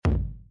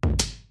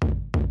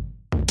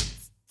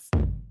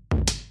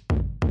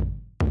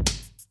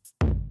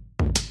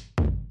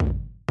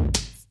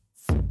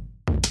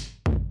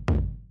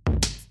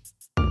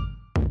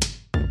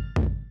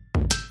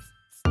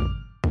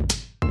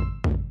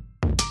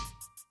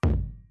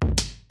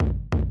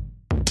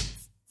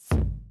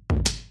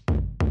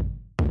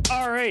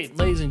right,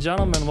 ladies and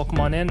gentlemen, welcome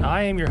on in.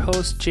 I am your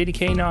host,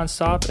 JDK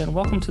Nonstop, and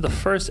welcome to the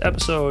first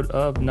episode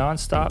of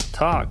Nonstop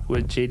Talk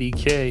with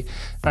JDK.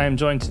 I am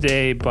joined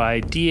today by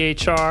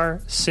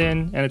DHR,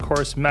 Sin, and of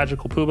course,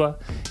 Magical Pubah.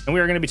 And we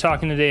are going to be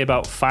talking today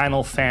about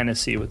Final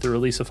Fantasy, with the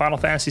release of Final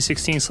Fantasy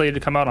 16 slated to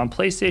come out on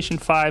PlayStation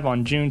 5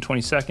 on June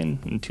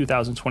 22nd in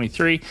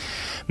 2023.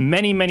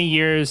 Many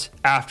years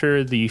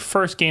after the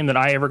first game that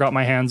I ever got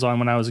my hands on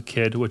when I was a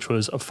kid, which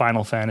was a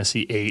Final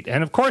Fantasy 8.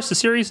 And of course, the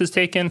series has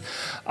taken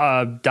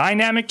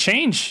dynamic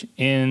change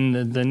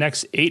in the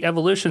next 8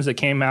 evolutions that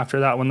came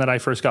after that one that I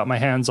first got my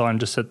hands on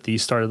just at the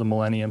start of the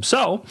millennium.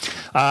 So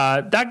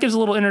that gives a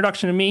little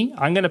introduction to me.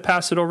 I'm going to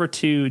pass it over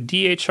to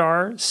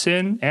DHR,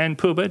 Sin, and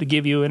Pubah to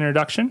give you an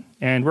introduction.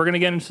 And we're going to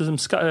get into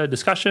some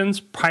discussions,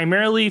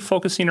 primarily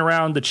focusing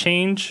around the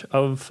change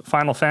of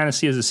Final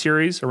Fantasy as a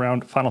series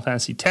around Final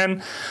Fantasy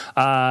X.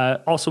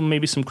 Also,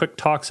 maybe some quick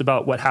talks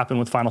about what happened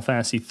with Final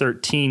Fantasy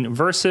 13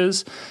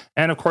 Versus.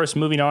 And of course,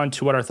 moving on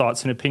to what our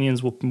thoughts and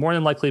opinions will more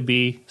than likely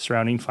be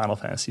surrounding Final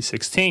Fantasy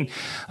 16.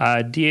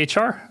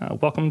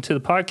 DHR, welcome to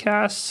the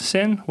podcast.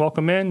 Sin,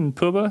 welcome in. And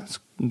Pubah, it's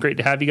great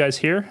to have you guys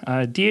here.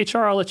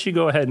 DHR, I'll let you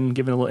go ahead and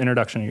give a little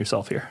introduction of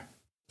yourself here.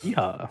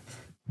 Yeah.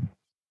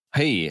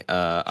 Hey,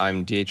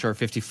 I'm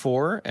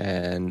DHR54,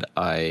 and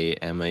I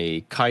am a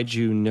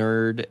kaiju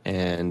nerd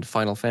and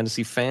Final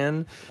Fantasy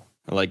fan.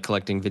 I like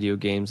collecting video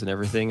games and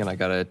everything, and I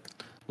got a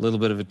little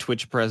bit of a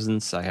Twitch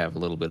presence. I have a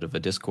little bit of a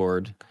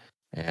Discord,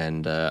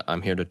 and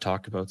I'm here to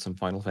talk about some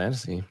Final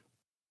Fantasy.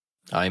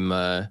 I'm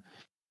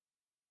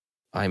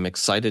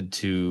excited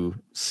to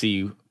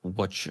see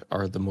which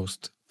are the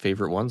most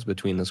favorite ones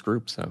between this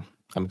group, so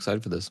I'm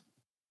excited for this.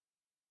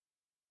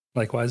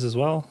 Likewise as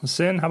well.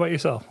 Sin, how about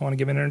yourself? Want to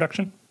give an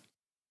introduction?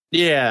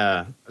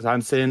 Yeah,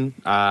 I'm Sin,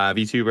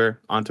 VTuber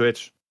on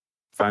Twitch.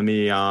 Find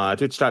me on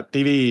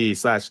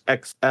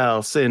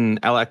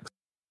twitch.tv/xlSiNlx.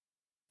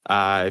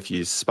 If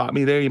you spot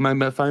me there, you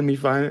might find me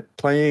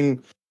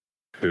playing.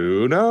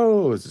 Who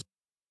knows?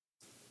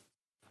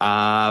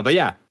 But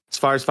yeah, as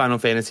far as Final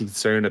Fantasy is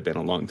concerned, I've been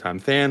a long time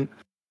fan.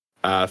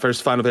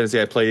 First Final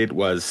Fantasy I played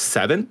was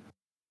 7.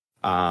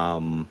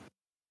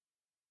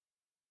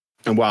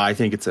 And while I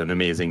think it's an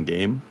amazing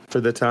game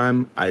for the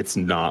time, it's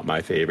not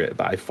my favorite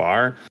by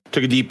far.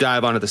 Took a deep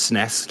dive onto the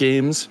SNES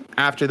games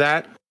after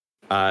that,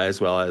 as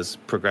well as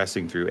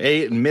progressing through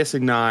 8 and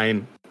missing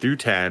 9 through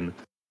 10,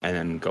 and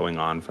then going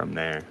on from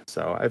there.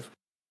 So I've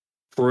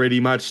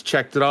pretty much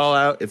checked it all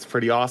out. It's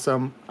pretty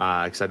awesome.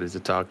 Excited to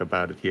talk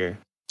about it here.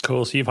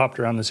 Cool. So you've hopped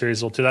around the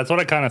series a little too. That's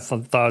what I kind of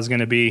thought it was going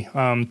to be.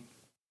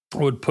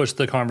 Would push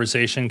the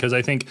conversation because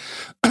I think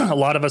a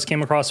lot of us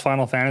came across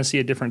Final Fantasy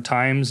at different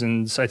times,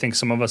 and I think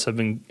some of us have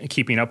been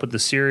keeping up with the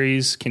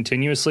series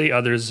continuously.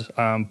 Others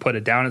put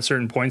it down at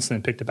certain points and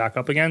then picked it back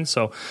up again.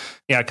 So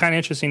yeah, kind of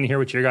interesting to hear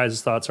what your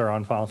guys' thoughts are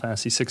on Final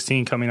Fantasy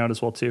 16 coming out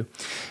as well too.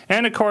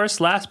 And of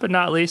course, last but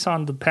not least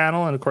on the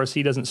panel, and of course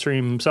he doesn't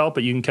stream himself,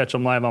 but you can catch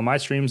him live on my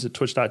streams at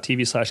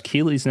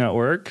twitch.tv/Keely's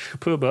Network.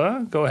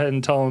 Pubah, go ahead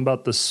and tell him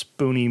about the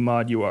spoony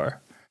mod you are.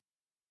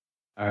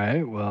 All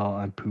right, well,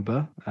 I'm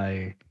Pubah.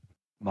 I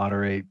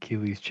moderate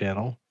Keely's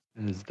channel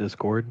in his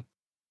Discord.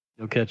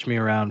 You'll catch me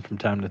around from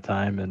time to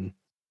time, and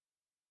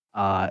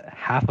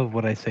half of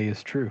what I say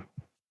is true.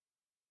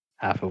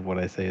 Half of what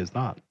I say is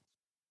not.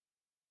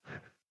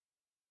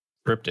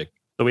 Cryptic.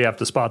 So we have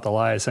to spot the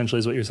lie, essentially,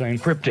 is what you're saying.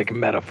 Cryptic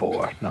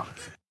metaphor. No.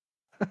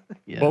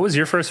 Yeah. What was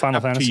your first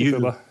Final Fantasy,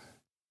 Pubah?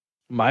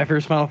 My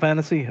first Final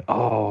Fantasy?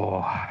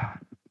 Oh,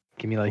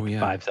 give me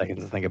 5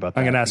 seconds to think about that.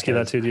 I'm going to ask you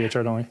that too,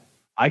 DHR, don't we?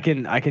 I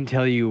can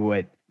tell you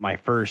what my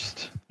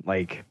first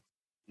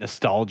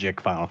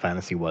nostalgic Final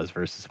Fantasy was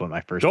versus what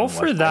my first. Go one was.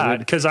 for that,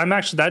 because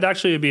that'd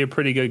actually be a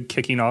pretty good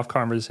kicking off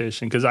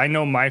conversation. Because I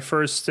know my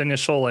first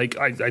initial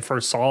I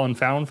first saw and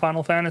found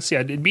Final Fantasy.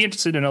 I'd be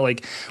interested to know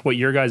what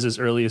your guys'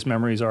 earliest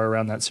memories are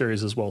around that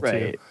series as well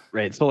too.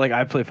 Right. So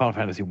I played Final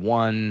Fantasy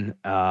 1.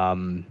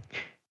 When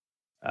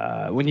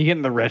you get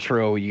in the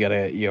retro,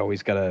 you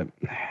always gotta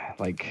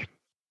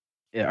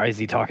is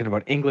he talking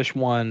about English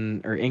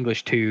 1 or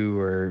English 2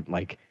 or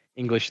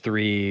English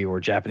 3 or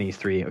Japanese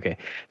 3? Okay,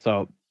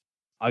 so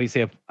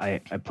obviously I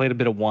played a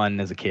bit of 1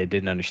 as a kid,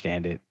 didn't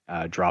understand it,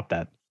 dropped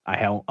that.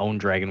 I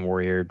owned Dragon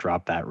Warrior,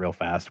 dropped that real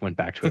fast, went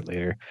back to it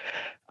later.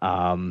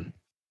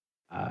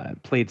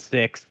 Played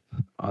 6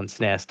 on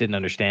SNES, didn't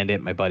understand it.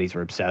 My buddies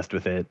were obsessed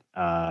with it.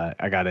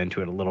 I got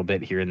into it a little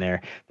bit here and there.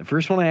 The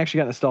first one I actually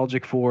got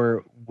nostalgic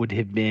for would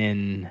have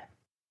been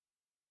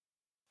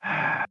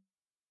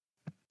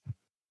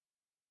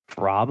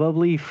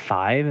probably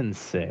 5 and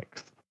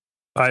 6.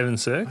 5 and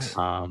 6?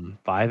 5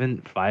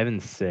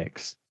 and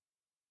 6.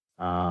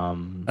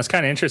 That's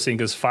kind of interesting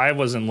because 5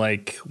 wasn't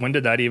when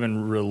did that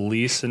even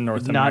release in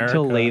North America? Not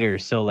till later.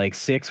 So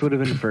 6 would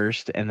have been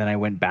first, and then I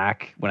went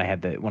back when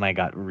I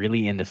got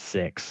really into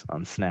 6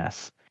 on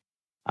SNES.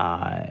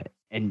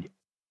 And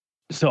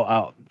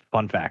so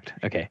fun fact.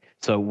 Okay,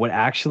 so what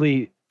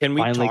actually can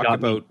we finally talk got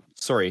about? Me,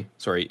 sorry.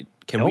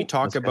 Can we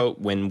talk about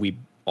when we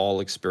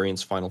all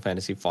experienced Final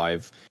Fantasy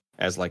 5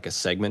 as like a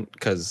segment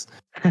because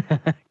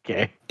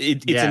Okay.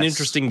 it's an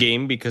interesting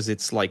game because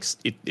it's like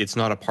it's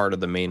not a part of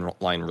the main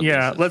line releases.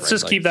 Yeah, let's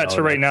just keep that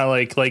to right now.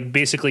 Like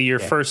basically your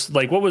first,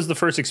 like, what was the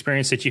first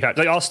experience that you had?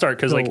 Like, I'll start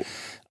because like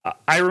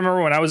I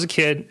remember when I was a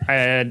kid, I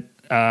had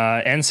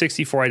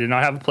N64. I did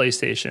not have a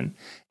PlayStation,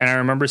 and I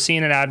remember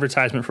seeing an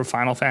advertisement for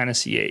Final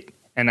Fantasy VIII.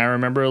 And I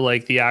remember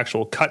like the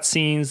actual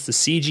cutscenes, the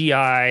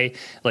CGI,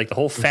 like the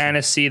whole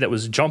fantasy that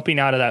was jumping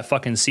out of that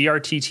fucking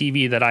CRT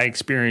TV that I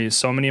experienced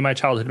so many of my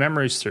childhood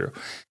memories through.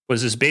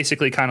 Was just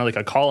basically kind of like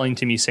a calling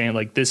to me saying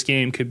like this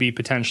game could be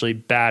potentially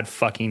bad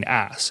fucking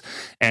ass.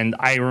 And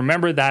I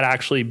remember that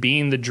actually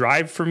being the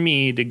drive for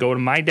me to go to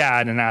my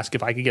dad and ask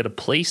if I could get a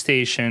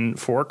PlayStation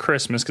for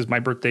Christmas, because my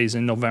birthday's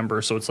in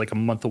November, so it's like a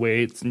month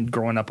away.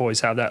 Growing up,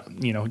 always have that,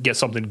 you know, get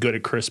something good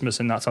at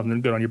Christmas and not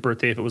something good on your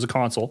birthday if it was a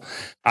console.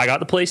 I got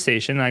the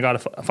PlayStation and I got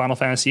a Final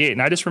Fantasy VIII,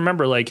 and I just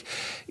remember like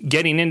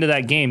getting into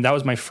that game. That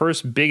was my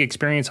first big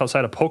experience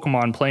outside of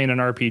Pokemon, playing an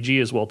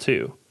RPG as well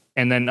too.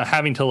 And then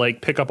having to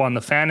like pick up on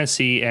the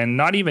fantasy and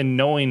not even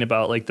knowing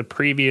about like the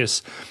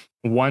previous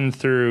 1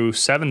 through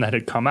 7 that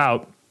had come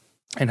out,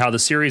 and how the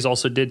series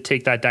also did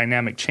take that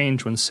dynamic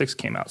change when 6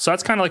 came out. So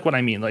that's kind of like what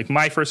I mean. Like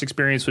my first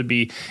experience would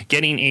be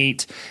getting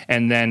 8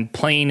 and then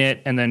playing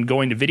it and then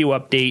going to video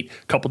update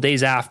a couple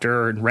days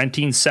after and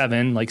renting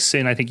 7. Like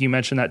Sin, I think you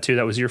mentioned that too.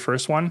 That was your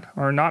first one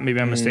or not? Maybe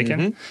I'm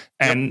mistaken.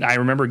 And I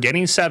remember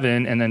getting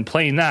 7 and then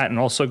playing that and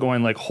also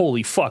going like,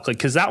 holy fuck. Like,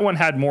 cause that one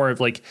had more of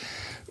like,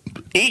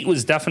 8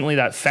 was definitely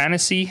that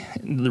fantasy,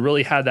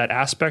 really had that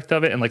aspect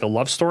of it and like a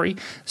love story.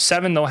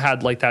 7 though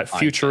had like that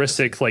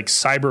futuristic, like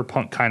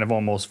cyberpunk kind of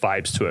almost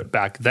vibes to it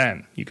back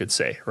then, you could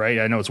say, right?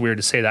 I know it's weird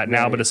to say that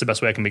now, but it's the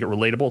best way I can make it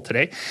relatable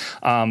today.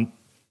 And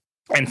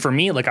for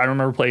me, like I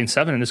remember playing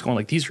 7 and just going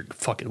like, these are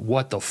fucking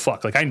what the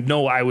fuck? Like I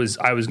know I was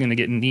going to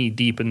get knee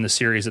deep in the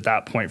series at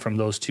that point from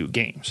those 2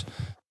 games.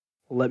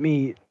 Let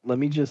me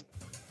just,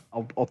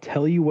 I'll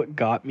tell you what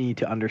got me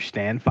to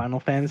understand Final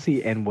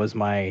Fantasy and was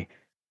my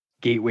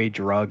gateway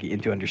drug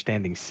into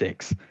understanding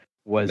 6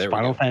 was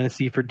Final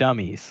Fantasy for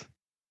Dummies,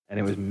 and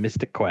it was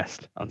Mystic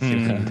Quest on Super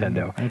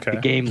Nintendo. Okay.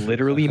 The game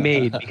literally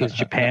made because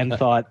Japan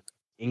thought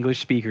English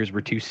speakers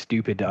were too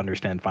stupid to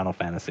understand Final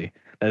Fantasy.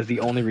 That is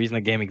the only reason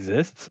the game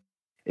exists.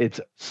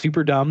 It's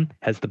super dumb,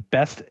 has the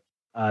best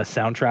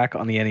soundtrack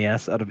on the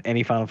NES out of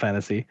any Final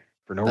Fantasy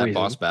for no reason. That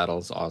boss battle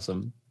is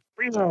awesome.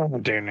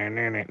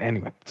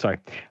 Anyway, sorry.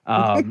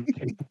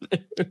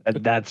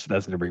 That's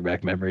gonna bring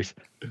back memories.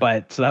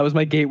 But so that was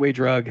my gateway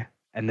drug,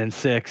 and then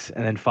 6,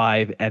 and then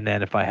 5, and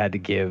then if I had to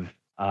give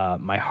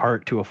my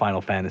heart to a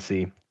Final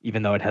Fantasy,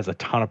 even though it has a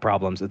ton of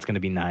problems, it's gonna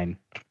be 9.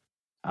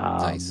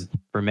 Nice.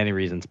 For many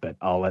reasons, but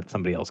I'll let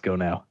somebody else go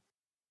now.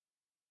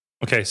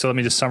 Okay, so let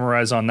me just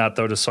summarize on that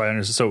though, just so I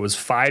understand. So it was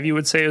 5, you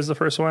would say, is the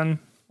first one,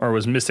 or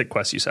was Mystic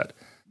Quest? You said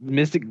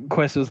Mystic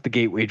Quest was the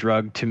gateway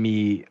drug to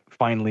me.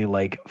 Finally,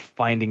 like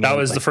finding that out,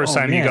 was like, the first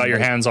time you got your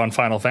hands on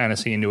Final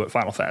Fantasy and knew what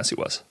Final Fantasy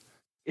was.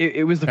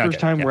 It was the first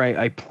time where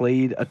I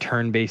played a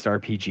turn-based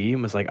RPG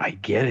and was like, I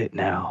get it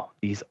now.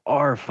 These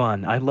are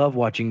fun. I love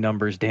watching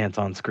numbers dance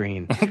on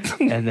screen.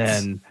 And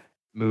then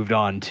moved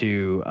on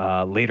to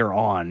later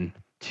on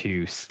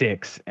to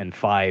 6 and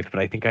 5, but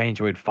I think I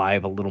enjoyed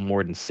 5 a little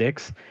more than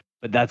 6.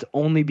 But that's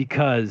only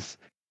because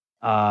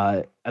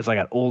as I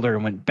got older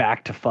and went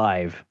back to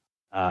 5.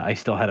 I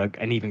still had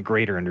an even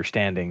greater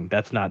understanding.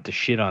 That's not to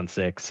shit on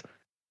 6.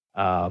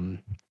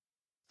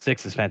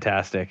 6 is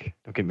fantastic.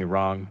 Don't get me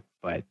wrong,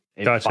 but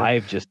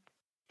 5 just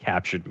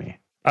captured me.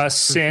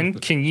 Sin,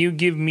 can you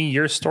give me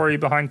your story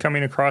behind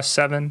coming across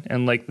 7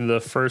 and like the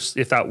first,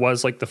 if that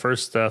was like the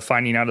first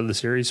finding out of the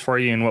series for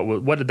you,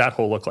 and what did that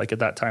whole look like at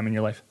that time in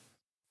your life?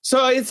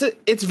 So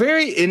it's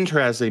very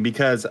interesting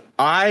because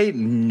I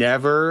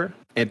never,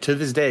 and to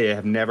this day, I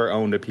have never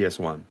owned a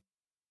PS1.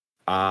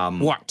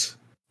 What?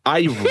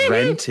 I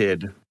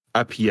rented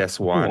a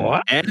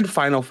PS1 and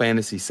Final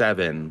Fantasy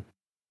VII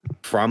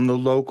from the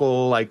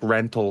local like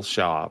rental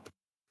shop.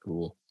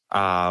 Cool.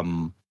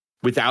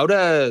 Without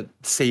a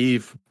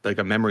save, like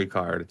a memory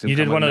card. You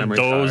did one of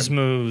those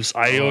moves.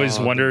 I always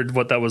wondered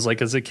what that was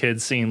like as a kid,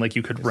 seeing like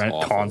you could rent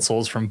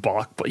consoles from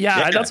Blockbuster.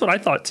 Yeah, that's what I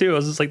thought too. I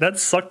was just like, that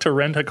sucked to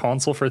rent a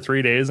console for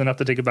 3 days and have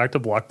to take it back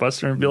to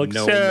Blockbuster and be like,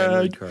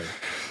 memory card.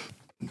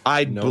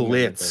 I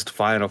blitzed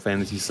Final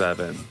Fantasy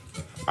VII.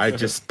 I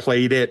just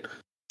played it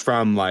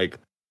from like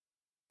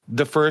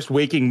the first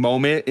waking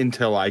moment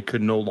until I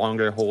could no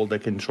longer hold a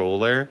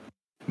controller.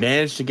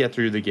 Managed to get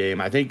through the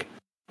game. I think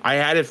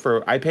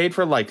I paid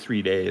for like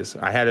 3 days.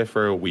 I had it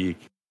for a week.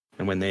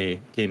 And when they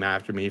came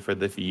after me for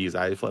the fees,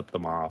 I flipped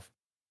them off.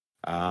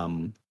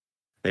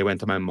 They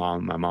went to my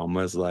mom. My mom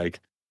was like,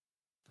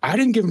 I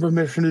didn't give him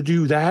permission to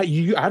do that.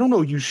 I don't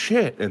know you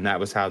shit. And that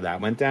was how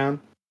that went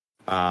down.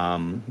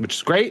 Which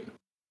is great.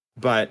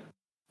 But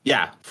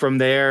yeah, from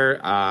there,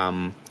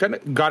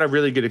 got a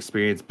really good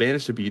experience.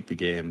 Managed to beat the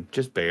game,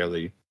 just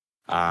barely.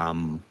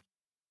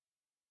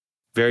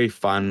 Very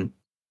fun.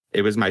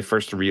 It was my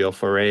first real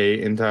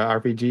foray into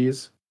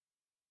RPGs.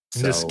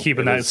 Just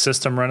keeping that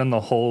system running the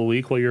whole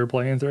week while you were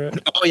playing through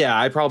it? Oh, yeah.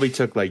 I probably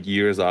took like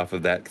years off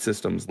of that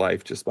system's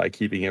life just by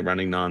keeping it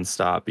running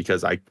nonstop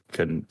because I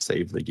couldn't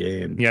save the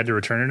game. You had to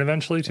return it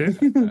eventually, too?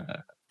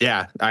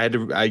 Yeah, I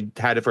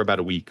had it for about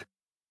a week.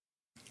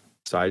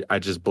 So I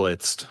just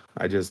blitzed.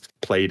 I just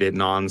played it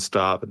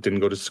nonstop.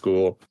 Didn't go to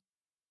school.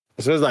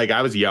 So it was like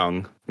I was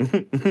young.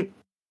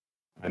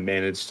 I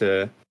managed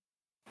to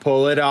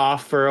pull it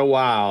off for a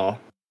while.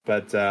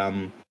 But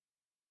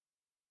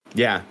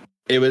yeah,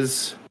 it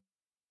was...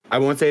 I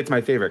won't say it's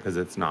my favorite because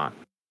it's not.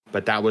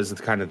 But that was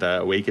kind of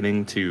the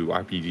awakening to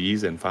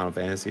RPGs and Final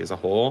Fantasy as a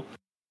whole.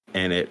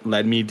 And it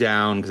led me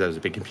down, because I was a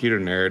big computer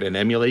nerd, an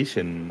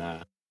emulation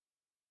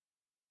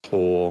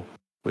hole,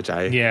 which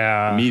I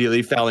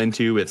immediately fell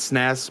into with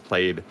SNES,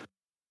 played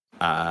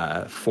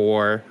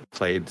 4,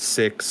 played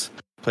 6,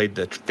 played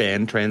the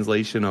fan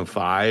translation of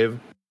 5,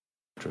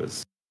 which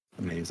was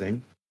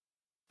amazing.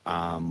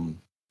 And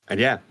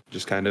yeah,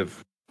 just kind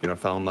of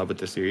fell in love with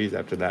the series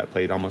after that.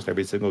 Played almost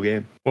every single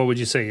game. What would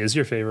you say is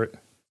your favorite?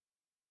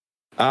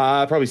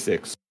 Probably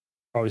 6.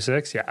 Probably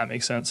 6? Yeah, that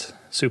makes sense.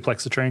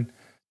 Suplex the train.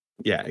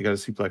 Yeah, you got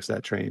to suplex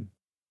that train.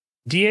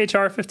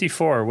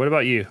 DHR54, what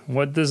about you?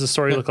 What does the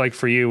story look like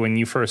for you when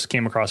you first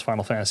came across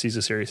Final Fantasy as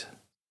a series?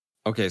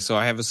 Okay, so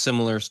I have a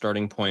similar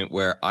starting point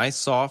where I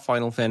saw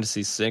Final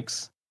Fantasy VI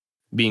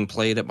being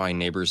played at my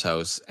neighbor's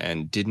house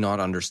and did not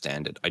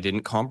understand it. I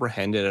didn't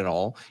comprehend it at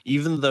all,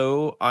 even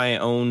though I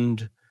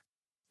owned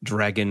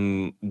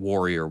Dragon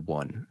Warrior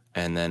 1.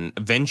 And then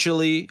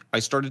eventually I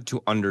started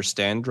to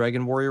understand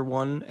Dragon Warrior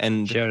 1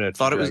 and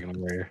thought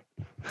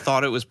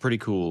it was pretty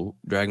cool.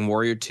 Dragon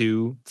Warrior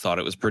 2, thought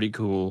it was pretty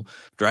cool.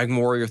 Dragon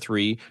Warrior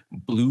 3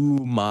 blew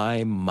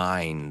my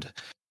mind.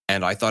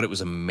 And I thought it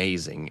was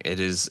amazing. It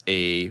is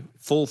a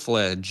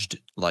full-fledged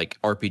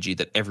like RPG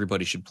that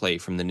everybody should play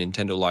from the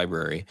Nintendo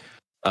library.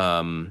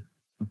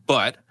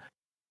 But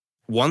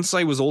once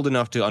I was old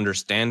enough to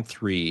understand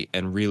 3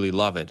 and really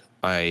love it,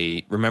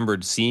 I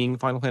remembered seeing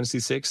Final Fantasy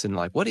VI and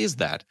like, what is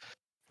that?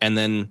 And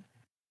then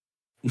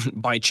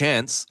by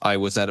chance, I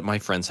was at my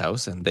friend's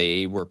house and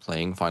they were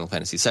playing Final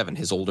Fantasy VII.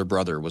 His older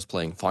brother was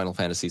playing Final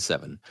Fantasy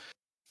VII.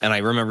 And I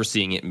remember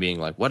seeing it and being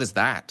like, what is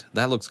that?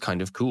 That looks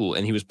kind of cool.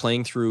 And he was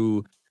playing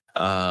through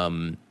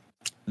Yuffie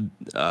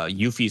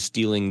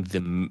stealing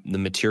the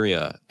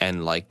materia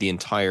and like the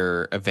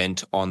entire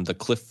event on the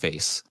cliff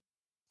face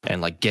and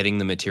like getting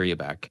the materia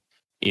back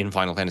in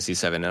Final Fantasy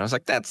VII. And I was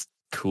like, that's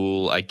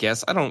cool, I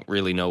guess. I don't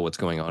really know what's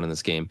going on in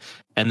this game.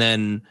 And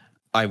then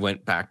I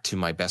went back to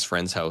my best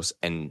friend's house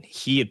and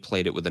he had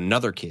played it with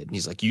another kid. And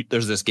he's like,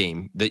 there's this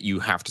game that you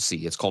have to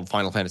see. It's called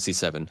Final Fantasy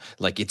VII.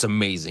 Like, it's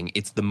amazing.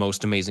 It's the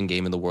most amazing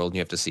game in the world and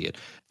you have to see it.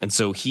 And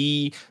so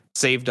he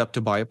saved up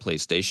to buy a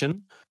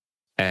PlayStation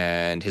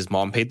and his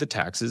mom paid the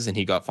taxes and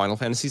he got Final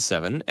Fantasy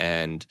VII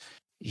and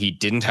he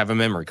didn't have a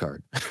memory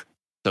card.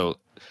 So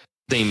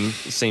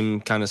same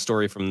kind of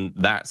story from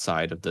that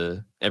side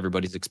of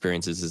everybody's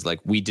experiences is like,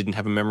 we didn't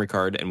have a memory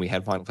card and we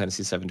had Final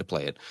Fantasy VII to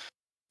play it.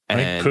 I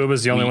think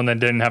Pubah's the only one that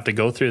didn't have to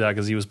go through that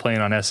because he was playing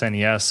on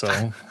SNES.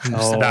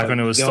 So back when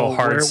it was still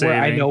hard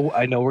saving.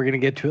 I know we're gonna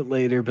get to it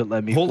later, but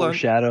let me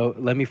foreshadow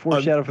for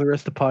the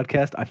rest of the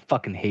podcast. I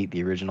fucking hate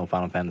the original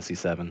Final Fantasy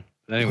VII.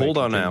 Anyway, hold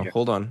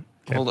on.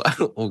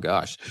 Oh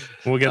gosh,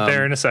 we'll get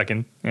there in a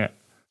second. Yeah,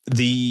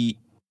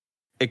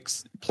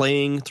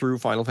 playing through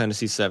Final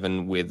Fantasy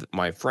VII with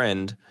my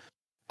friend,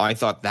 I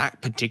thought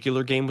that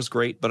particular game was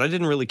great, but I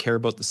didn't really care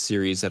about the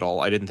series at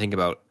all. I didn't think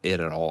about it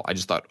at all. I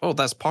just thought, oh,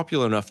 that's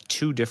popular enough.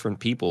 2 different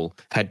people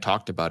had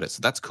talked about it,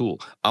 so that's cool.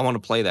 I want to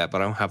play that,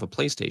 but I don't have a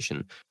PlayStation.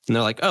 And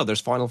they're like, oh,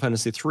 there's Final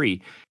Fantasy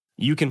III.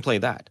 You can play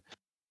that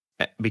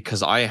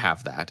because I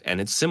have that,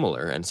 and it's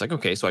similar. And it's like,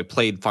 okay, so I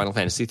played Final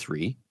Fantasy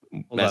III.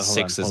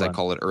 Six, as I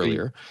call it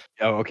earlier.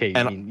 Oh, okay.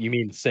 You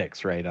mean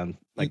 6, right? On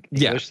like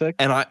English 6?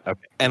 And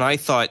I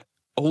thought,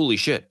 holy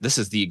shit, this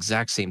is the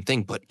exact same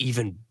thing, but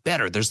even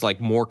better. There's like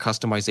more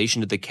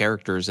customization to the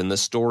characters and the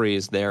story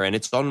is there, and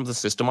it's on the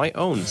system I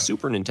own,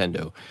 Super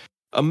Nintendo.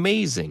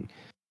 Amazing.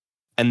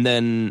 And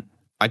then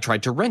I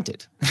tried to rent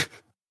it.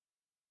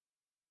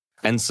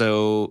 And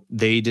so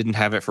they didn't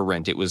have it for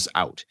rent. It was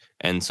out.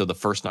 And so the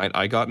first night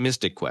I got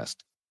Mystic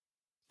Quest.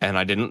 And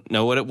I didn't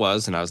know what it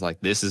was, and I was like,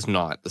 this is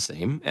not the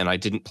same, and I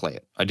didn't play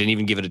it. I didn't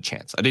even give it a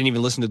chance. I didn't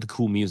even listen to the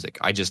cool music.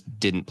 I just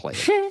didn't play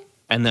it.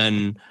 And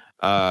then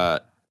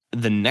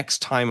the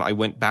next time I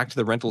went back to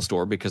the rental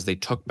store because they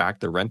took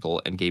back the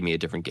rental and gave me a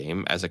different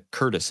game as a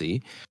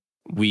courtesy,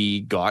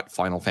 we got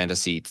Final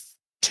Fantasy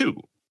II.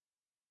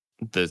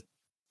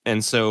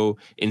 And so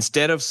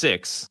instead of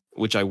 6,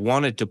 which I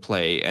wanted to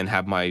play and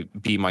have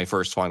be my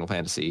first Final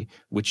Fantasy,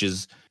 which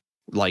is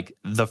like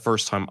the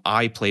first time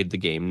I played the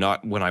game,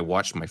 not when I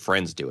watched my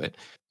friends do it.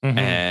 Mm-hmm.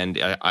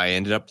 And I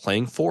ended up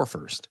playing 4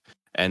 first.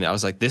 And I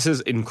was like, this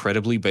is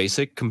incredibly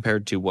basic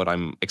compared to what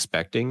I'm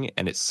expecting,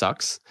 and it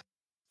sucks.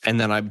 And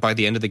then by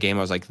the end of the game,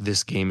 I was like,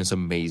 this game is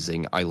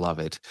amazing. I love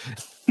it.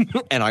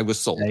 And I was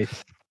sold.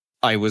 Nice.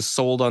 I was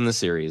sold on the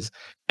series.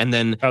 And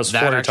then that was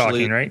 4 you're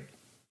talking, right?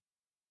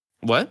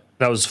 What?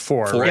 That was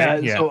 4,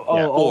 right? Yeah. So,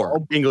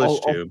 4.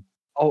 English 2.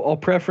 I'll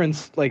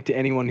preference like to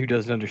anyone who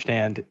doesn't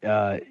understand.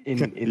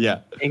 In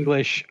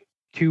English,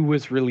 2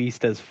 was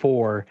released as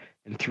 4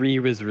 and 3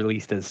 was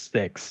released as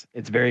 6.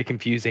 It's very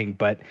confusing,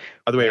 but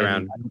Other way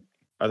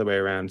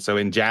around. So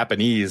in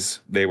Japanese,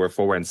 they were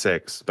 4 and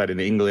 6, but in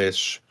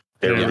English,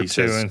 they were released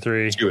 2 as and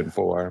 3. 2 and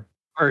 4.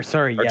 Or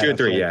sorry, Or yeah, 2 and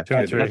 3, yeah. 2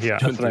 and 3,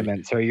 That's what I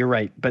meant. So you're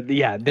right, but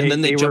yeah, and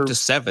then they jumped to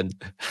 7.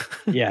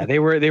 Yeah, they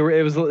were.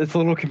 It's a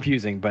little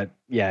confusing, but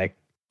yeah,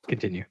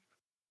 continue.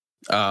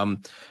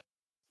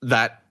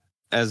 That,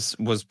 as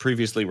was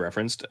previously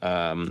referenced,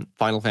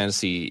 Final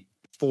Fantasy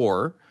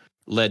IV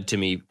led to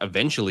me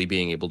eventually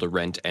being able to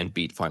rent and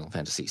beat Final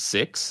Fantasy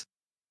VI.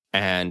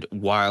 And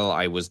while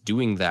I was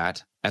doing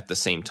that, at the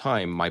same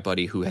time, my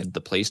buddy who had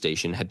the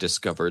PlayStation had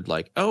discovered,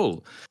 like,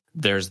 oh,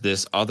 there's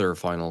this other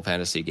Final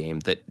Fantasy game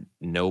that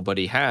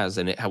nobody has,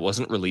 and it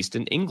wasn't released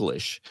in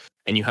English,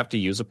 and you have to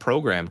use a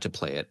program to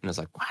play it. And I was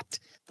like, what?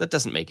 That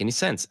doesn't make any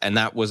sense. And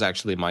that was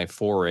actually my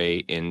foray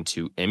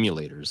into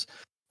emulators.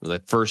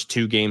 The first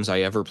 2 games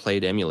I ever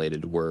played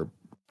emulated were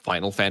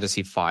Final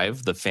Fantasy V,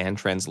 the fan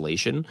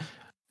translation,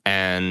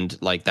 and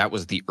like that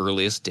was the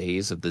earliest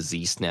days of the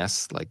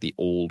ZSNES, like the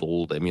old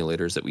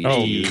emulators that we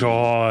Oh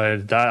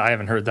god, I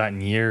haven't heard that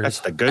in years. That's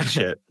the good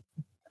shit.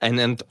 And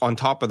then on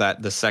top of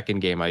that, the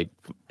second game I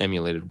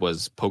emulated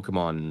was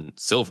Pokemon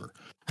Silver.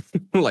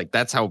 Like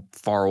that's how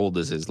far old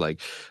this is. Like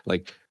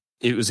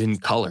it was in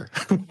color.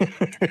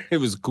 It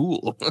was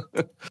cool.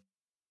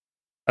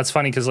 That's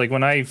funny because like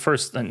when I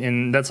first,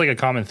 and that's like a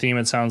common theme,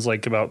 it sounds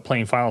like, about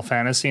playing Final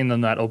Fantasy and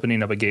then that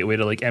opening up a gateway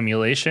to like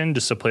emulation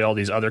just to play all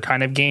these other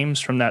kind of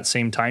games from that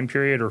same time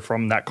period or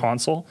from that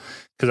console.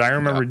 Because I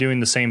remember doing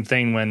the same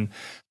thing when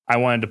I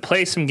wanted to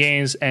play some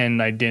games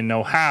and I didn't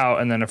know how.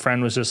 And then a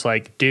friend was just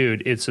like,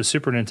 dude, it's a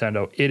Super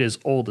Nintendo. It is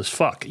old as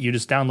fuck. You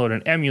just download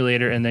an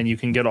emulator and then you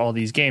can get all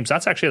these games.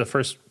 That's actually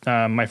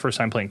my first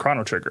time playing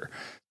Chrono Trigger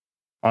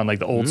on like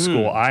the old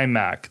school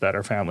iMac that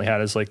our family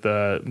had as like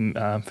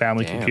the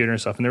family computer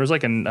and stuff. And there was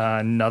like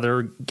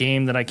another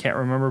game that I can't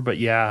remember, but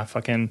yeah,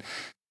 fucking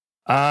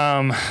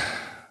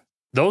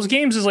those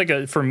games is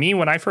like for me,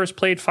 when I first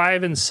played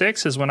 5 and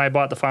 6 is when I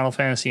bought the Final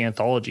Fantasy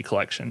Anthology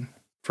Collection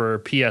for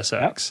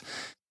PSX.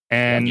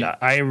 And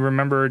I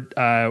remembered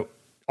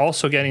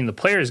also getting the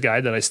Player's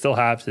Guide that I still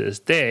have to this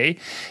day,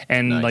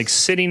 and like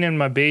sitting in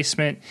my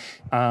basement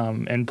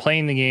and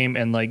playing the game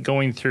and like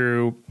going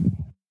through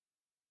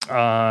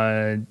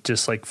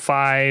just like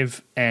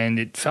 5, and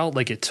it felt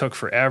like it took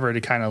forever to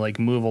kind of like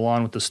move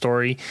along with the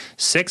story.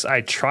 6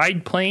 I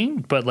tried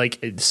playing, but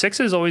like 6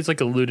 has always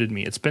like eluded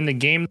me. It's been the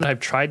game that I've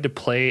tried to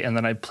play and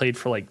then I played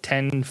for like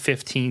 10,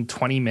 15,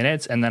 20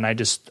 minutes and then I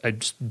just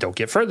don't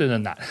get further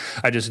than that.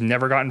 I just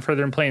never gotten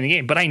further in playing the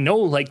game. But I know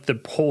like the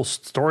whole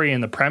story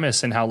and the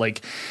premise and how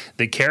like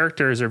the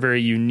characters are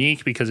very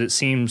unique, because it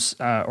seems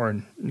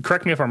or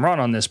correct me if I'm wrong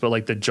on this, but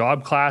like the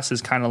job class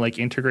is kind of like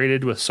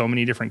integrated with so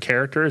many different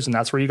characters, and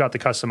that's where you got the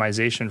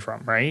customization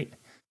from, right?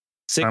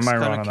 6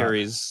 kind of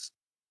carries.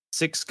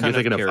 6 kind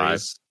of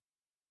carries.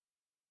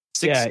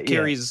 6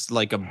 carries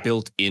like a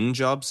built-in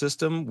job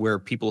system where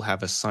people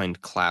have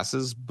assigned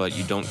classes, but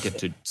you don't get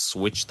to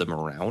switch them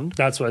around.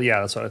 That's what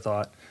I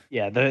thought.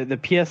 Yeah, the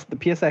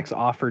PSX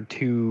offered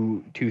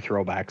two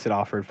throwbacks. It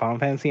offered Final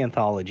Fantasy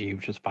Anthology,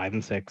 which was 5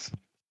 and 6,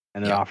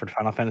 and it offered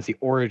Final Fantasy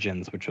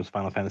Origins, which was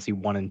Final Fantasy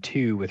 1 and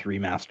 2 with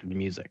remastered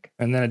music.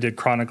 And then it did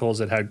Chronicles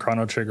that had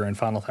Chrono Trigger and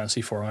Final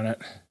Fantasy 4 on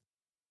it.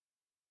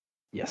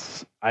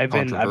 Yes,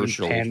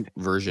 controversial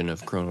version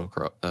of Chrono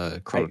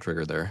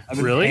Trigger there. I've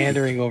been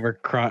pandering over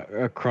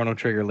Chrono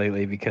Trigger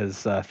lately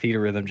because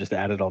Theater Rhythm just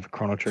added all the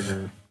Chrono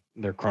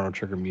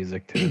Trigger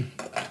music too.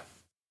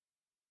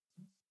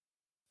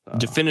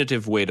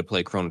 Definitive way to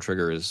play Chrono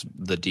Trigger is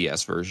the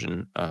DS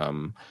version.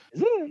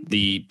 Is it?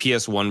 The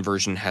PS1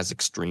 version has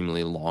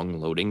extremely long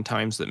loading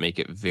times that make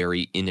it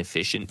very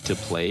inefficient to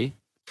play.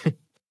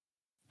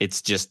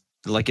 It's just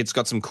like it's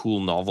got some cool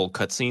novel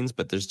cutscenes,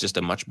 but there's just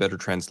a much better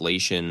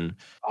translation,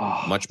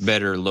 much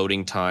better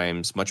loading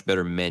times, much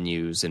better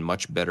menus, and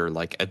much better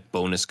like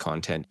bonus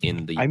content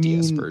in the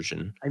DS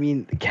version. I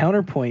mean,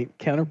 counterpoint,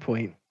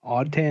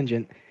 odd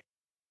tangent.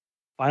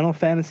 Final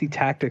Fantasy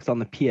Tactics on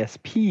the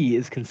PSP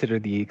is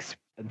considered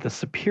the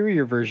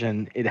superior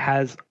version. It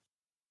has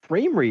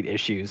frame rate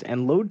issues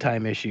and load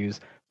time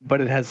issues,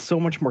 but it has so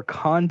much more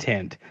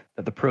content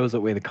that the pros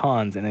outweigh the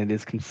cons, and it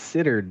is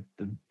considered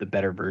the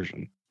better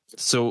version.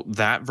 So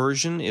that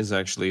version is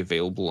actually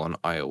available on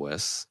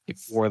iOS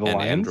and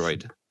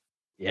Android.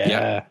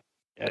 Yeah.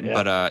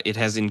 But it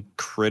has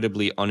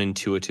incredibly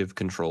unintuitive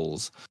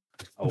controls.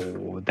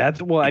 Oh,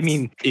 that's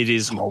it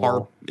is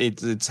hard.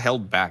 It's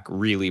held back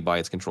really by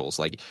its controls.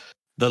 Like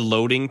the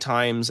loading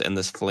times and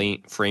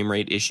the frame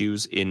rate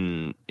issues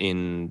in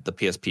the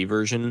PSP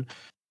version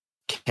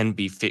can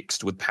be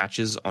fixed with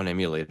patches on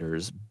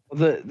emulators.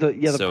 The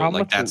problem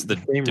like that's the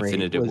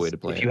definitive way to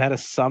play. If you had a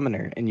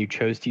summoner and you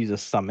chose to use a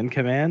summon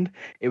command,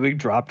 it would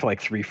drop to like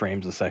 3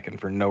 frames a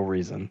second for no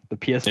reason. The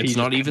PSP it's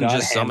not even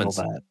just summons.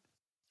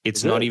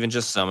 It's not even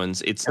just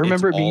summons. I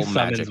remember it being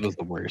summons was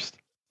the worst.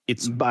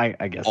 it's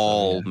I guess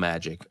all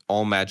magic.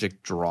 All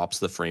magic drops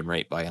the frame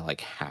rate by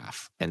like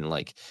half, and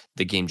like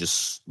the game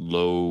just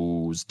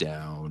slows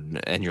down,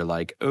 and you're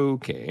like,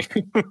 okay.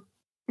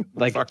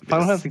 Like Fuck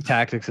Final this. Fantasy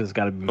Tactics has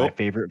got to be my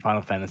favorite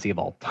Final Fantasy of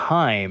all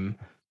time,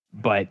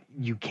 but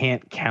you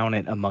can't count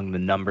it among the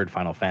numbered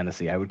Final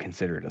Fantasy. I would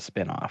consider it a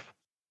spin-off,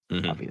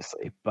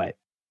 obviously. But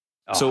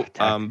so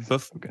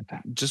good.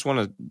 just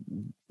want to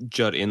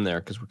jut in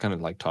there because we're kind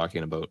of like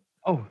talking about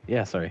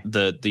sorry.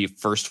 the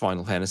first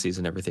Final Fantasies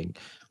and everything.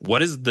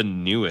 What is the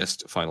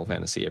newest Final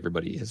Fantasy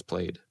everybody has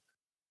played?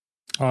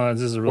 Oh,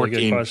 this is a really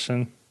 14. good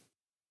question.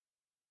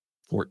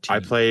 14. I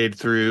played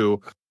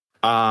through.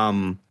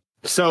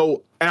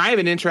 So, and I have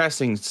an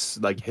interesting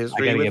like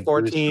history with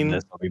 14.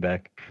 I'll be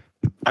back.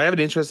 I have an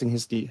interesting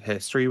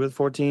history with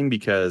 14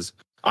 because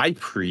I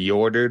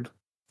pre-ordered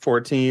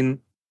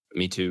 14.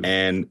 Me too.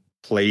 And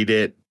played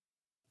it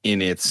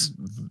in its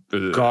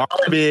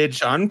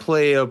garbage,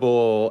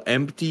 unplayable,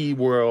 empty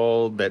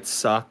world that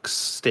sucks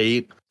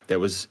state.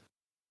 That was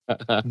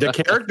the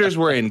characters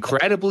were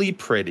incredibly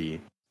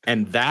pretty,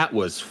 and that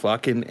was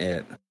fucking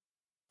it.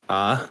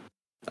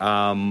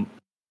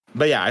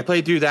 But yeah, I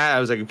played through that. I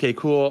was like, okay,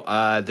 cool.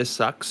 This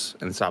sucks,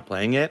 and stopped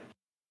playing it.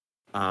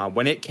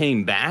 When it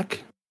came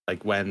back,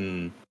 like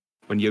when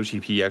Yoshi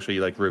P actually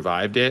like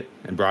revived it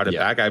and brought it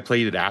back, I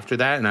played it after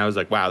that, and I was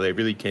like, wow, they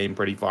really came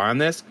pretty far on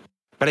this.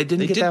 But I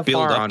didn't get that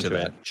build far up onto to it.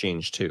 that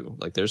change too.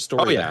 Like there's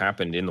story that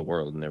happened in the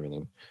world and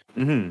everything.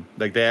 Mm-hmm.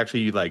 Like they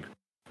actually like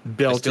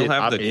built it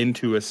up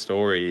into a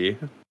story.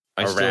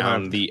 I still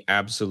have the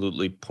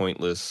absolutely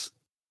pointless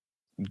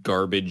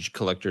garbage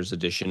collector's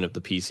edition of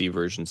the PC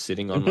version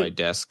sitting on my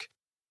desk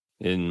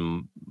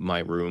in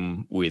my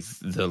room with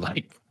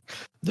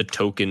the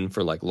token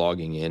for like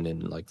logging in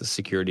and like the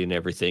security and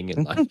everything.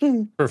 And like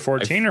for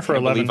 14 or for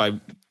 11?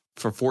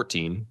 For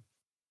 14.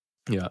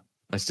 Yeah,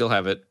 I still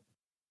have it.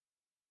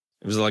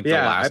 It was like the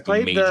last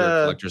major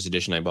collector's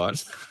edition I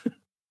bought.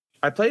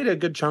 I played a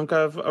good chunk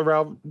of A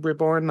Realm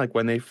Reborn, like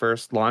when they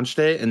first launched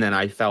it, and then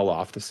I fell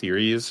off the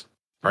series,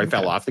 or I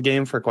fell off the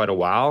game for quite a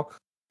while.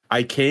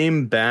 I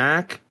came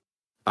back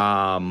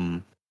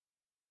for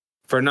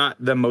not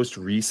the most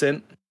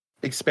recent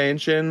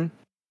expansion.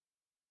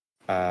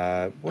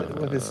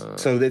 What is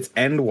so it's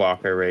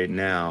Endwalker right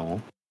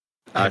now.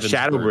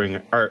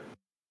 Shadowbringer or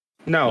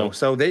no,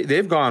 so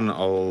they've gone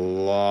a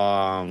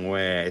long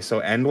way.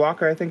 So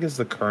Endwalker, I think, is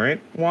the current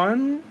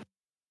one.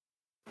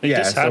 So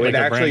it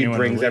actually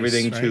brings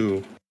everything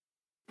to.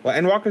 Well,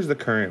 Endwalker's the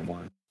current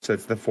one, so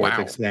it's the fourth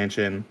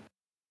expansion.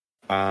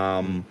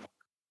 And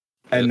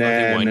then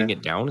they winding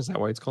it down. Is that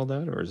why it's called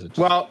that, or is it?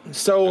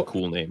 Just a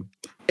cool name.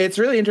 It's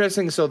really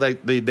interesting. So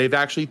they've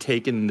actually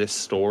taken this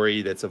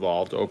story that's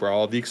evolved over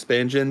all of the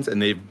expansions,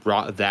 and they've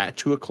brought that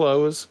to a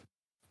close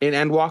in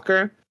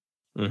Endwalker.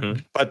 Mm-hmm.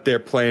 But they're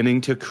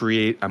planning to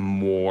create a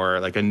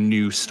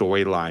new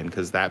storyline,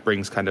 because that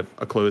brings kind of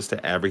a close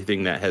to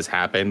everything that has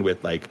happened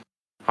with like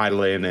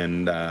Hydaelyn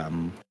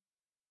and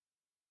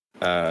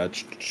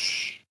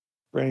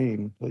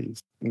Brain, please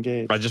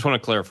engage. I just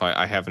want to clarify,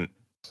 I haven't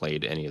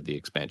played any of the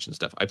expansion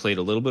stuff. I played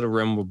a little bit of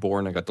Realm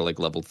Reborn. I got to like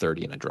level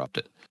 30 and I dropped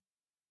it.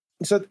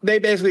 So they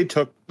basically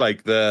took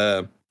like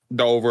the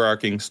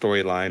overarching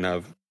storyline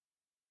of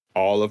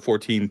all of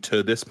 14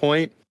 to this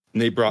point,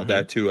 and they brought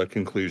that to a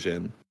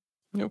conclusion.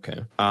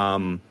 Okay.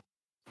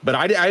 But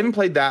I haven't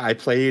played that. I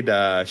played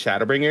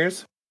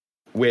Shadowbringers,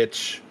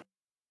 which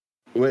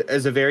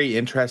is a very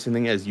interesting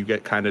thing, as you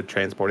get kind of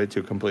transported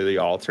to a completely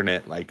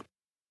alternate, like,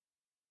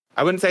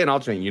 I wouldn't say an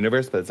alternate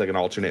universe, but it's like an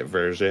alternate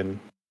version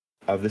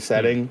of the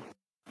setting.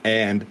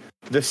 And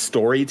the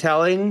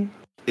storytelling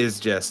is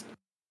just,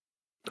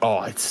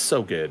 it's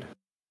so good.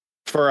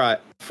 For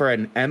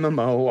an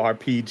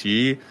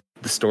MMORPG,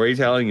 the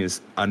storytelling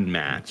is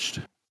unmatched.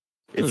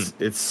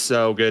 It's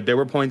so good. There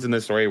were points in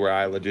the story where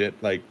I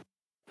legit like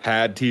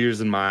had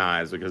tears in my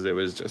eyes, because it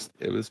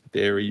was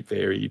very,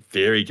 very,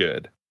 very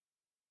good.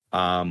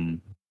 It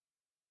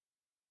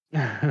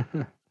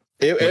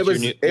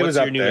was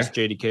your newest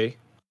JDK?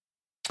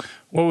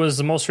 What was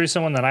the most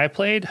recent one that I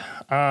played?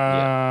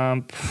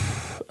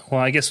 Well,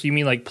 I guess you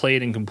mean like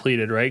played and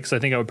completed, right? Because I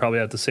think I would probably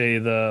have to say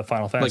the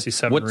Final Fantasy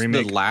VII remake.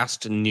 What's the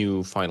last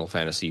new Final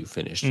Fantasy you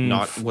finished?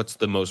 Not what's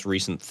the most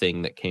recent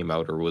thing that came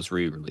out or was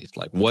re-released.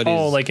 Like what is?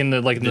 Oh, like in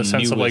the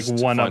sense of like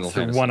one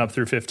up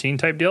through 15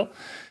 type deal.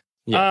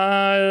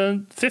 Yeah.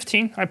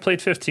 15. I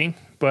played 15,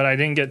 but I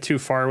didn't get too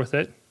far with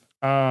it.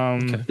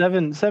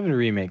 Okay. 7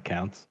 remake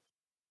counts.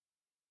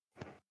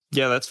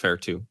 Yeah, that's fair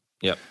too.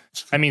 Yep.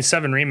 I mean,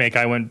 7 remake,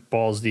 I went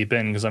balls deep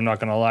in, because I'm not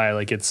gonna lie,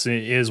 like it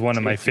is one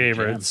of my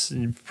favorites.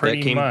 Pretty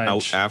that came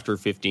much out after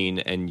 15,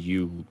 and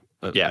you,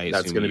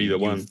 that's gonna be the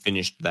one.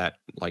 Finished that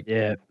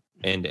end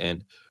to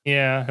end.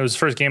 Yeah, it was the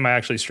first game I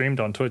actually streamed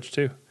on Twitch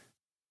too,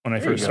 when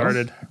I first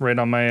started, right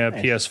on my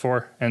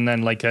PS4, and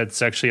then like I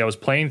was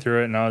playing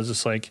through it, and I was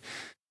just like,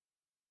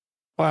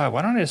 wow,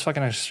 why don't I just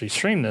fucking actually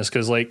stream this?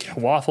 Because like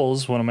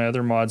Waffles, one of my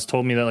other mods,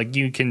 told me that like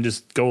you can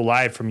just go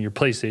live from your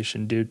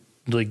PlayStation, dude.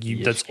 Like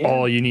that's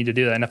all you need to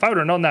do that. And if I would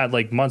have known that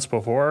like months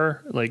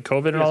before, like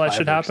COVID and all that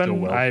shit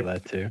happened,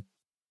 that too.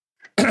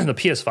 the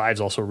PS5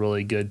 is also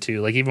really good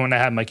too. Like even when I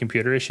had my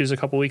computer issues a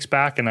couple weeks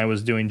back and I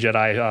was doing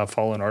Jedi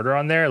Fallen Order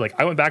on there, like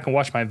I went back and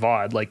watched my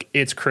VOD. Like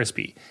it's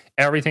crispy.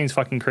 Everything's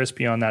fucking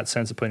crispy on that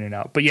sense of putting it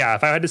out. But yeah,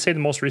 if I had to say the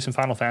most recent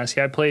Final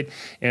Fantasy I played,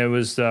 it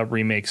was the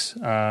remakes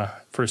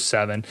for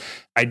 7.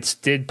 I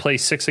did play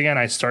 6 again.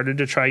 I started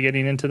to try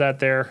getting into that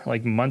there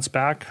like months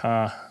back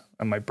on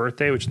my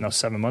birthday, which is now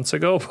 7 months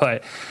ago.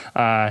 But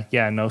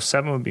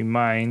 7 would be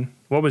mine.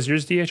 What was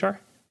yours, DHR?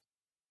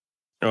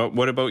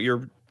 What about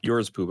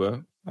yours,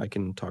 Pubah? I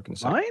can talk in a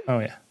second. Mine? Oh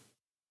yeah.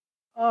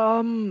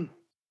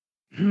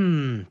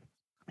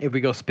 If we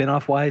go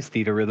spin-off wise,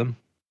 Theater Rhythm.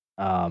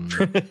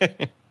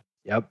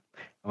 Yep.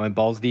 I went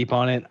balls deep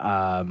on it.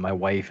 My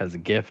wife, as a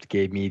gift,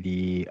 gave me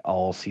the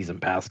all season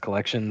pass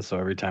collection. So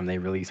every time they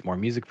release more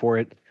music for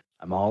it,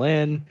 I'm all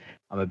in.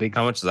 I'm a big.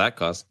 How much does that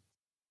cost?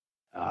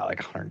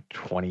 Like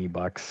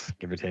 $120,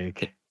 give or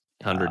take.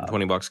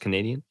 $120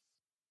 Canadian.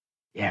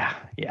 Yeah.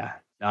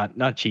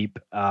 Not cheap.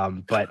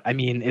 But I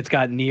mean, it's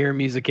got Nier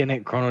music in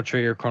it, Chrono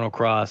Trigger, Chrono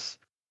Cross,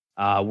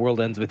 World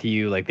Ends With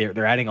You. Like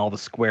they're adding all the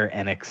Square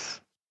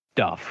Enix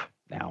stuff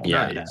now.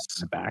 Yeah, in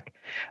the back,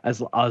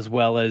 as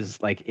well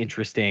as like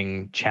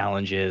interesting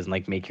challenges and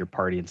like make your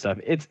party and stuff.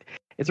 It's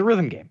a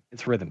rhythm game.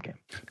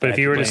 But if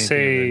you were to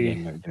say,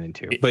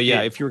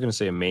 if you were going to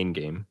say a main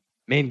game,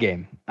 played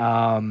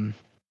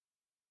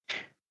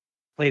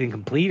and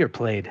complete or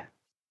played.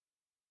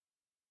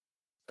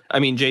 I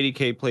mean,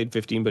 JDK played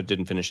 15 but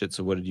didn't finish it.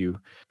 So where'd you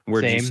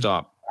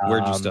stop?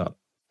 Where'd you stop?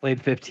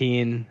 Played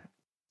 15.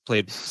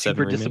 Played 7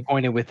 super remake?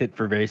 Disappointed with it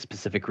for very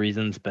specific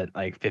reasons, but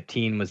like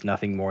 15 was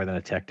nothing more than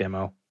a tech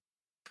demo.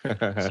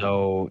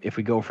 So if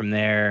we go from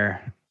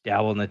there,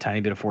 dabbled in a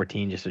tiny bit of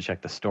 14 just to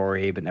check the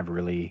story, but never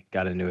really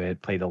got into it.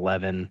 Played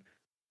 11.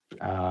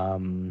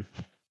 No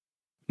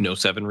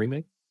 7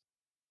 remake?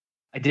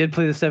 I did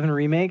play the 7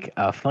 remake.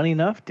 Funny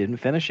enough, didn't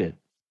finish it.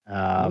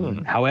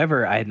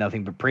 However, I had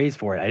nothing but praise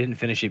for it. I didn't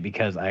finish it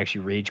because I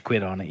actually rage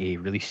quit on a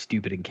really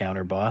stupid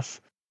encounter boss.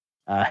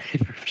 I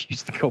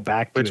refused to go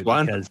back to Which it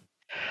one? Because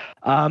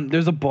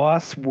there's a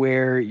boss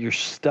where you're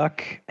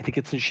stuck. I think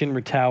it's in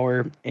Shinra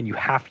Tower, and you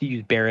have to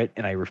use Barrett.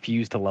 And I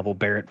refuse to level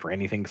Barrett for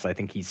anything because I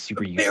think he's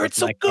super useless. Barrett's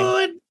so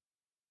good.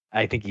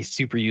 I think he's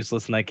super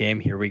useless in that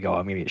game. Here we go.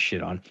 I'm gonna get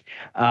shit on.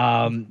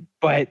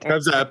 But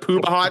That's a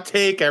Pubah hot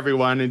take.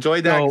 Everyone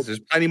enjoyed that because there's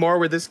plenty more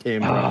where this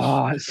came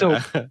from.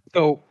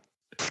 So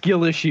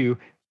skill issue.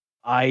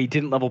 I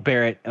didn't level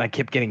Barrett, and I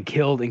kept getting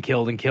killed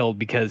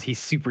because he's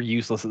super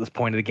useless at this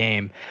point of the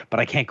game.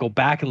 But I can't go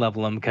back and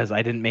level him because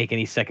I didn't make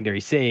any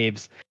secondary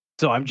saves.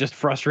 So I'm just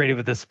frustrated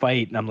with this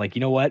fight, and I'm like,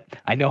 you know what?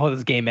 I know how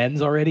this game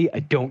ends already.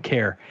 I don't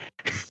care.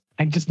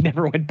 I just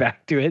never went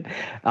back to it.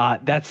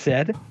 That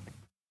said,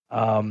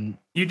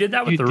 you did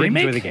that with the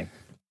remake? Enjoy the game.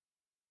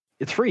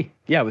 It's free.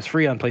 Yeah, it was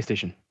free on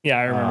PlayStation. Yeah,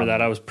 I remember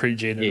that. I was pretty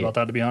jaded about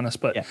that, to be honest.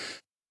 But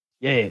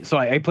yeah. So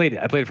I played it.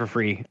 I played it for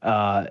free.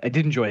 I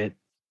did enjoy it.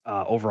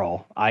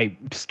 Overall,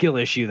 skill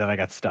issue that I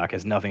got stuck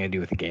has nothing to do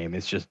with the game.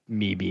 It's just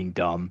me being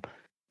dumb,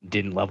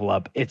 didn't level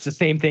up. It's the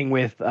same thing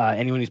with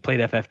anyone who's played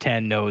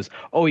FF10 knows.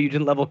 Oh, you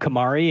didn't level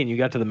Kamari and you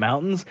got to the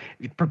mountains.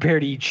 Prepare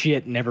to eat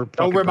shit. Never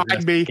don't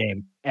remind me.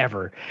 Game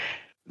ever.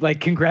 Like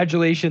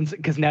congratulations,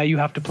 because now you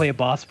have to play a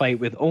boss fight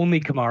with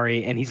only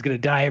Kamari, and he's gonna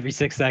die every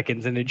 6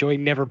 seconds, and enjoy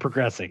never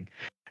progressing.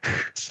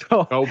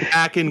 So go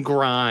back and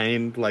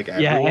grind like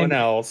everyone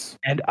else.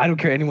 And I don't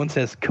care. Anyone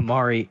says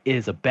Kamari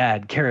is a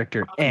bad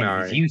character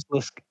and he's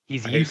useless.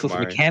 He's useless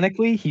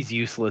mechanically. He's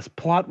useless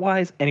plot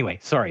wise. Anyway,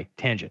 sorry,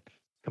 tangent.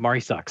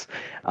 Kamari sucks.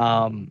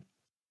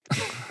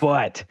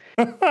 But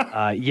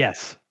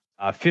yes,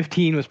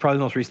 15 was probably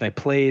the most recent I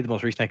played. The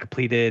most recent I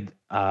completed.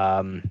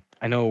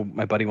 I know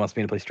my buddy wants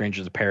me to play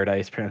Strangers of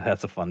Paradise. Apparently,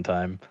 that's a fun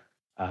time.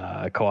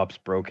 Co-op's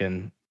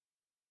broken.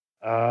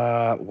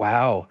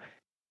 Wow.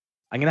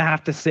 I'm going to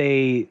have to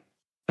say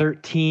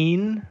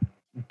 13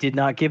 did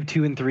not give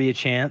 2 and 3 a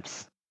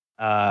chance.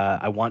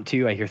 I want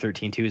to. I hear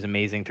 13.2 is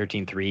amazing.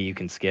 13.3 you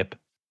can skip,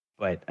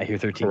 but I hear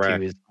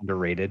 13.2 is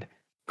underrated.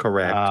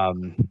 Correct.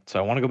 So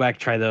I want to go back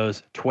and try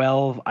those.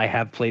 12, I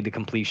have played to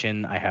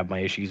completion. I have my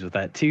issues with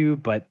that too,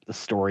 but the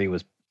story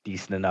was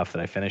decent enough that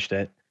I finished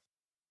it.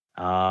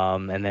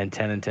 And then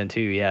 10 and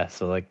 10.2, yeah.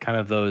 So like kind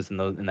of those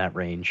in that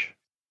range.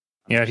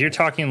 Yeah, if you're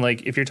talking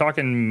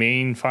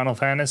main Final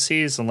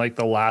Fantasies and like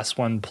the last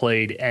one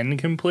played and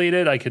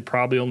completed, I could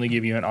probably only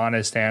give you an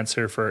honest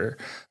answer for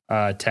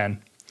 10,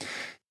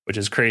 which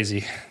is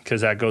crazy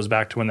because that goes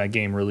back to when that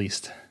game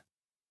released.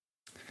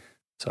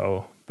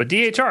 So, but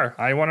DHR,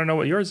 I want to know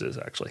what yours is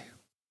actually.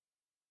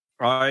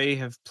 I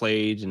have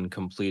played and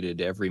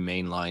completed every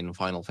mainline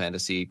Final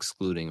Fantasy,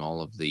 excluding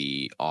all of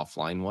the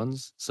offline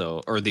ones,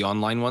 or the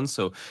online ones.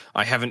 So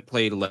I haven't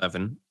played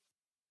 11.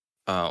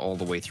 All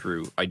the way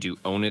through. I do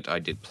own it. I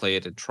did play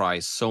it and try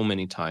so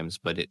many times,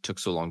 but it took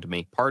so long to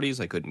make parties.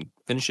 I couldn't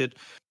finish it.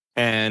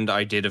 And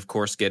I did, of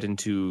course, get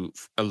into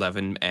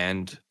 11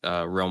 and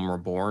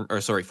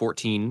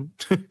 14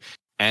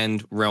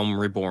 and Realm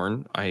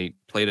Reborn. I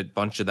played a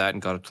bunch of that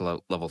and got up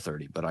to level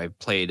 30, but I've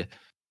played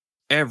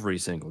every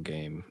single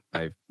game.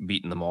 I've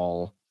beaten them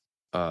all.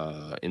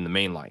 in the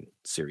mainline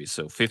series.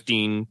 So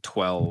 15,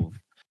 12,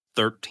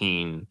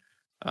 13,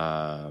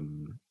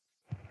 and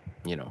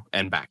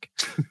back.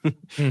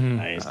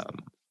 Nice.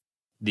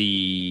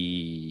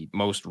 The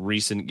most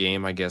recent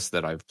game, I guess,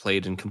 that I've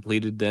played and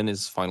completed then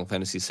is Final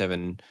Fantasy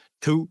VII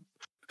 2.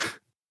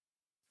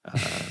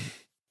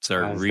 It's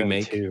our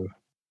remake.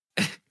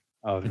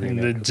 Oh, the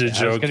remake. The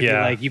joke,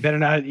 yeah. You better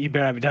not be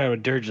talking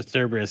about Dirge of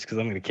Cerberus because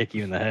I'm going to kick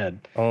you in the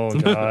head. Oh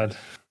God.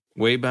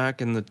 Way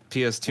back in the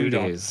PS2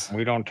 days.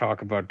 We don't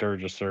talk about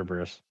Dirge of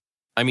Cerberus.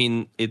 I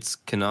mean, it's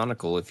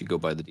canonical if you go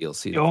by the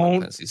DLC. Don't.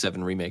 Final Fantasy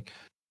VII remake.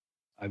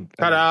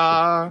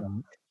 Ta-da!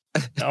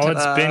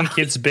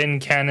 It's been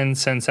canon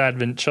since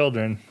Advent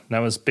Children. That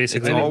was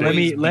basically.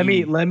 Let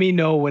me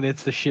know when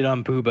it's the shit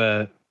on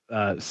Pubah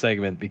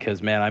segment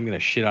because man, I'm gonna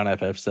shit on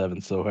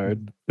FF7 so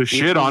hard. The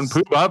shit on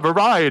Pubah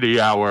Variety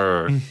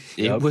Hour.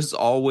 It was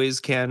always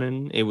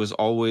canon. It was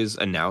always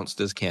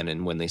announced as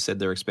canon when they said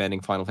they're expanding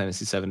Final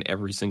Fantasy VII.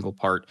 Every single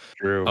part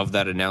of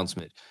that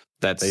announcement.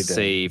 That's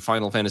say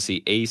Final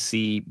Fantasy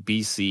AC,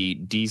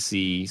 BC,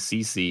 DC,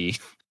 CC.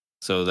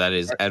 So that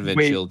is Advent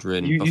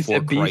Children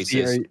before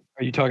Crisis.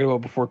 Are you talking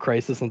about before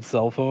Crisis on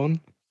cell phone?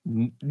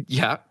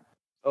 Yeah.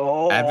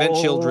 Oh, Advent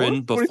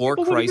Children before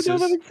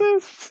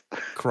Crisis,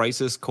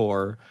 Crisis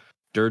Core,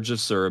 Dirge of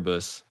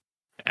Cerberus,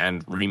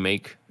 and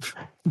Remake.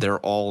 They're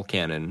all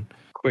canon.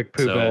 Quick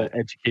Pubah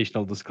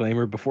educational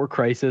disclaimer. Before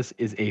Crisis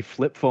is a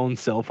flip phone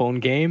cell phone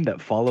game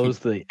that follows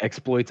the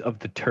exploits of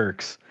the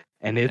Turks.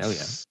 And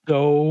it's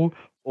so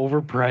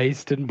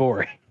overpriced and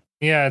boring.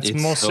 Yeah, it's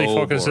mostly so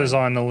focuses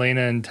on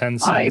Elena and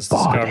Tensen's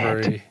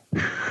discovery.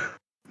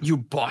 You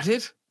bought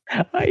it?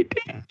 I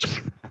did.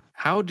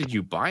 How did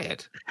you buy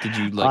it? Did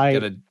you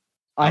get a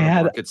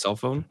market cell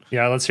phone?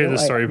 Yeah, let's hear the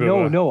story.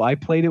 No, I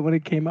played it when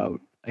it came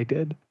out. I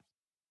did.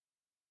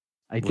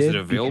 Was it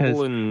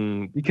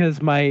available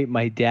because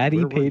my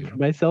daddy paid for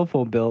my cell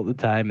phone bill at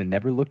the time and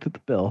never looked at the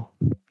bill.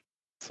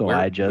 So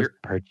I just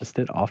purchased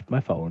it off my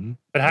phone.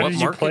 But how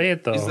did you play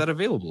it though? Is that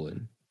available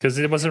in? Because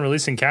it wasn't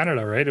released in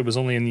Canada, right? It was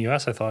only in the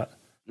US, I thought.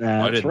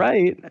 That's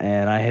right.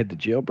 And I had to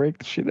jailbreak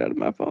the shit out of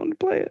my phone to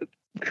play it.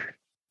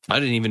 I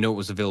didn't even know it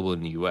was available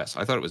in the US.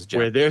 I thought it was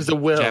where there's a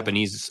will.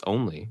 Japanese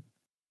only.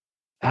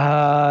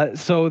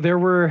 So there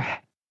were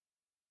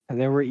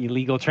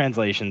illegal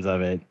translations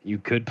of it. You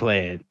could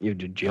play it. You had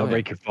to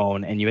jailbreak your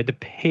phone, and you had to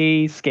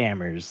pay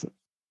scammers.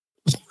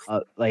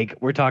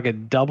 We're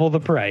talking double the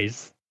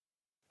price.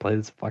 Play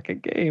this fucking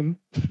game.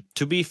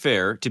 To be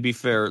fair,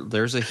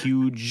 there's a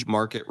huge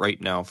market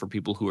right now for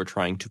people who are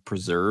trying to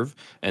preserve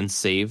and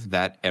save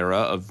that era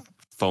of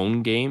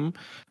phone game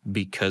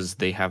because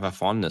they have a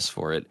fondness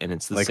for it, and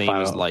it's the same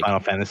as Final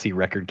Fantasy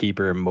Record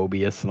Keeper and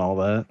Mobius and all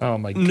that. Oh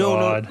my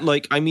god! No,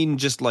 I mean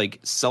just like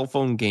cell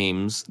phone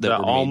games that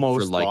were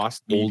almost made for like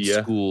old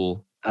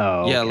school.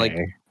 Oh, yeah, okay. like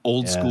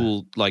old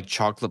school, like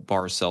chocolate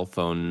bar cell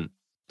phone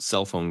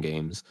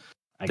games.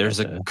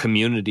 There's a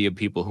community of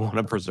people who want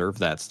to preserve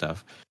that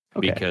stuff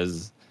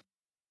because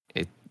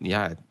it's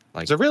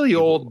a really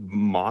old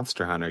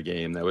Monster Hunter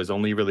game that was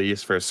only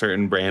released for a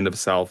certain brand of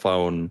cell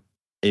phone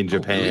in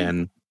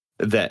Japan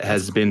that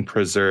has been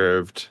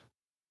preserved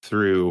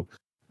through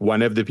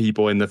one of the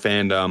people in the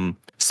fandom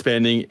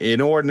spending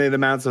inordinate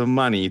amounts of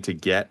money to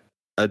get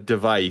a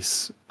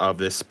device of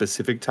this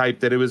specific type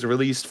that it was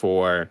released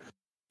for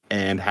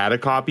and had a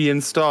copy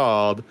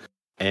installed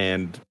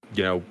and,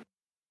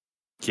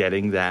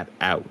 getting that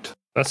out.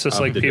 That's just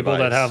like people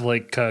that have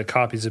like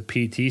copies of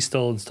PT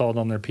still installed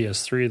on their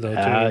PS3 though.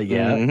 Too.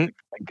 Yeah,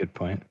 good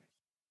point.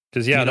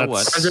 Because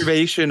that's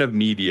preservation of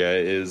media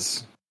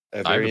is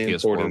a very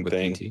important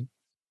thing. PT.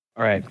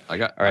 All right, I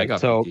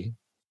got PT.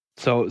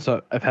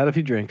 So I've had a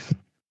few drinks.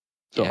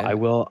 So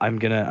I'm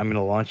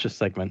gonna launch a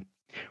segment.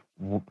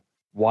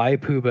 Why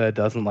Pubah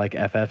doesn't like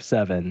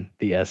FF7,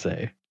 the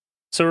essay.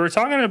 So we're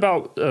talking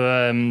about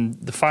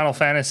the Final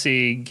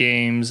Fantasy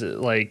games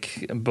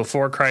like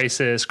before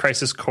Crisis,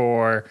 Crisis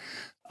Core.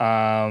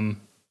 Then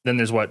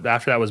there's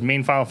after that was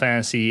main Final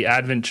Fantasy,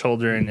 Advent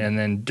Children, and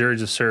then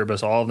Dirge of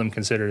Cerberus. All of them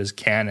considered as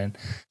canon.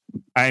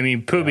 I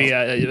mean,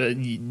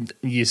 Pubah,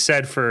 you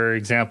said, for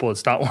example,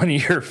 it's not one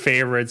of your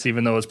favorites,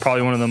 even though it's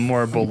probably one of the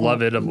more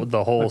beloved of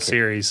the whole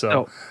series.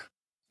 So.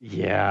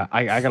 Yeah,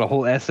 I got a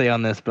whole essay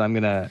on this, but I'm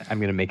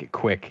gonna make it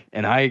quick,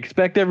 and I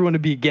expect everyone to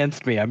be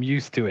against me. I'm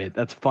used to it.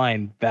 That's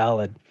fine,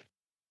 valid.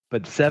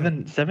 But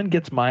seven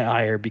gets my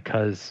ire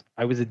because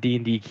I was a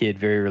D&D kid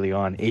very early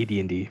on.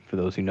 AD&D for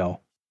those who know,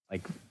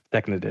 like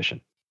 2nd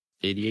edition.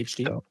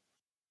 ADHD. So,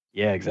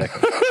 yeah,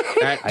 exactly.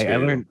 I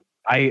learned.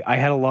 I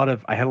had a lot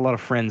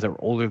of friends that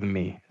were older than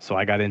me, so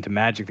I got into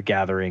Magic the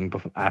Gathering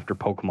after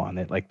Pokemon.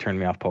 It like turned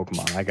me off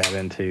Pokemon. I got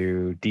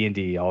into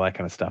D&D, all that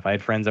kind of stuff. I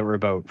had friends that were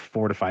about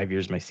 4 to 5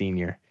 years my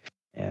senior,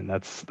 and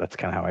that's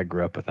kind of how I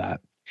grew up with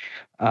that.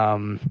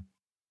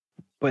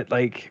 But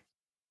like,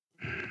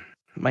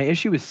 my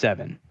issue with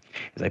 7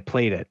 is I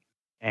played it,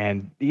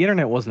 and the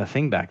internet wasn't a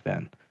thing back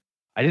then.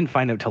 I didn't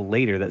find out till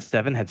later that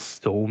 7 had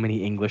so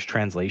many English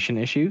translation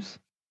issues.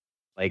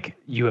 Like,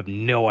 you have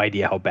no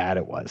idea how bad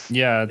it was.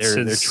 Yeah,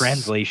 their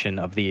translation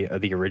of the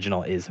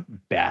original is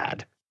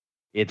bad.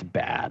 It's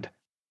bad.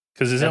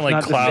 Because isn't That's like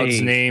not to Cloud's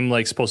say- name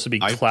like supposed to be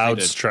I Cloud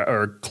played it.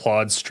 or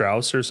Claude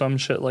Strauss or some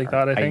shit like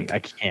that? I think. I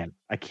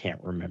can't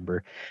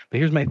remember. But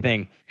here's my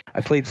thing.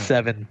 I played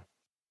 7,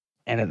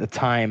 and at the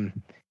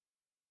time,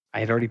 I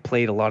had already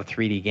played a lot of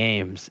 3D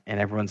games, and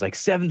everyone's like,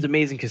 7's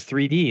amazing because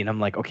 3D. And I'm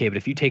like, okay, but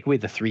if you take away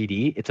the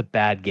 3D, it's a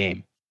bad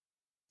game.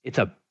 It's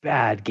a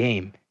bad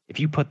game. If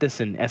you put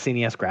this in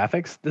SNES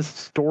graphics, this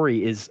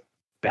story is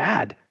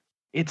bad.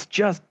 It's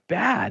just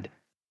bad.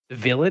 The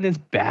villain is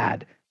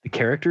bad. The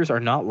characters are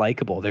not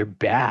likable. They're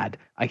bad.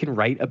 I can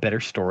write a better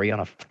story on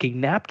a fucking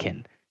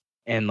napkin.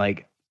 And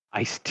like,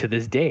 to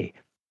this day,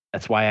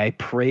 that's why I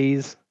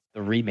praise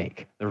the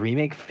remake. The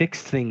remake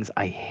fixed things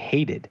I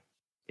hated.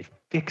 It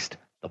fixed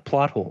the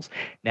plot holes.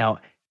 Now,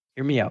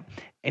 hear me out.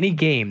 Any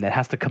game that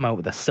has to come out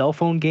with a cell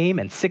phone game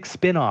and 6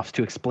 spin-offs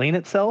to explain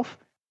itself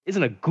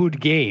isn't a good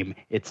game.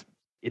 It's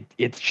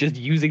just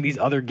using these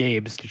other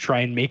games to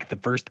try and make the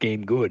first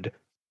game good.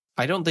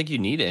 I don't think you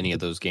need any of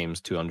those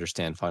games to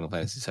understand Final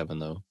Fantasy VII,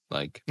 though.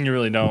 Like, You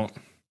really don't.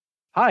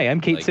 Hi,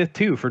 I'm Kate Like- Sith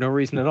 2 for no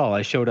reason at all.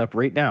 I showed up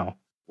right now.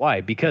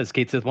 Why? Because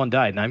Kate Sith 1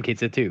 died and I'm Kate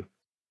Sith 2.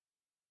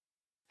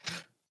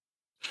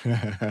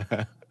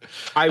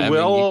 I mean,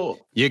 will.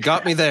 you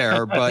got me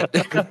there, but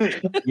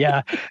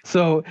Yeah.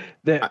 So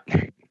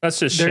That's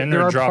just There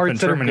Shinra are dropping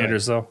parts that are good.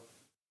 Terminators, though.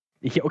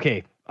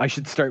 okay, I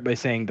should start by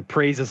saying the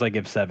praises I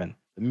give 7.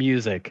 The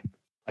music,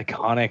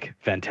 iconic,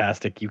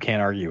 fantastic. You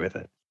can't argue with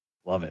it.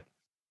 Love it.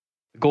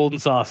 The Golden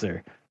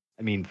Saucer.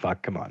 I mean,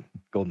 fuck, come on.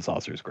 Golden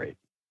Saucer is great.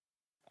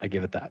 I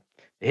give it that.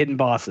 The hidden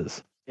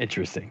bosses,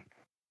 interesting.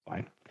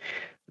 Fine.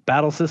 The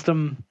battle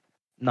system,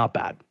 not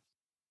bad.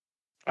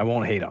 I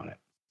won't hate on it.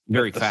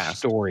 very The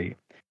fast.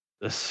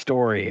 The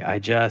story, I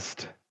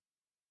just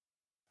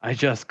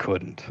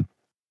couldn't.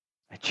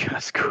 I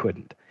just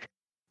couldn't.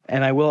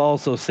 And I will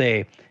also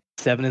say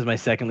 7 is my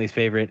second least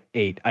favorite.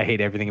 8, I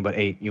hate everything about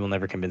 8. You will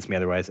never convince me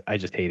otherwise. I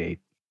just hate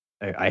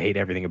 8. I hate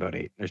everything about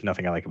 8. There's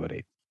nothing I like about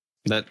 8.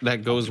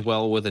 That goes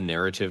well with a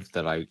narrative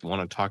that I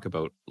want to talk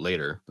about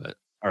later. But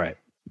All right.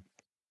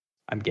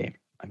 I'm game.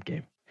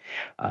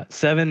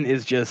 7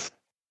 is just.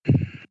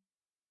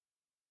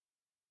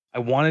 I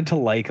wanted to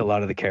like a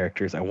lot of the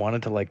characters. I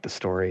wanted to like the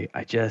story.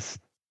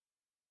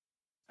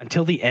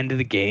 Until the end of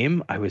the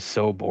game, I was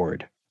so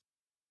bored.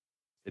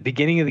 The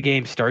beginning of the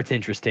game starts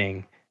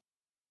interesting,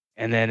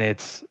 and then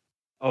it's,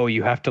 oh,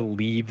 you have to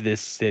leave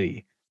this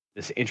city,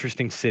 this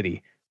interesting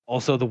city.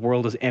 Also, the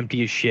world is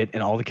empty as shit,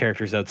 and all the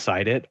characters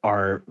outside it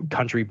are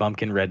country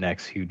bumpkin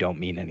rednecks who don't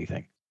mean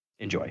anything.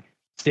 Enjoy.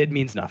 Sid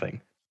means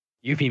nothing.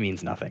 Yuffie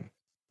means nothing.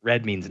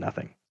 Red means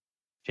nothing.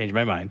 Change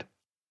my mind.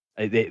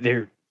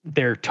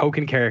 They're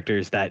token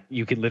characters that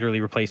you could literally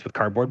replace with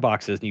cardboard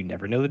boxes, and you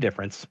never know the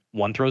difference.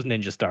 One throws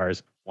ninja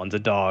stars. One's a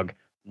dog.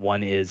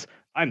 One is,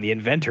 I'm the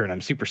inventor and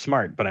I'm super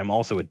smart, but I'm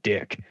also a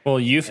dick. Well,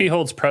 Yuffie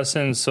holds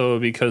precedence, so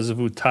because of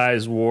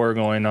Utai's war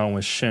going on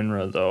with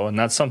Shinra, though, and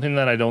that's something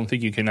that I don't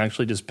think you can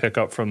actually just pick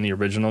up from the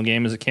original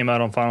game as it came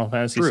out on Final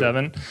Fantasy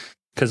VII,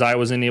 because I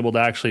wasn't able to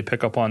actually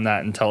pick up on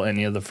that until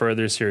any of the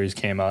further series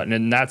came out, and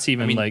then that's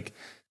even like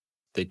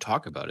they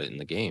talk about it in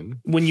the game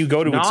when you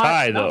go to Not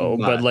Utai, though.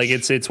 much. But like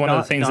it's one of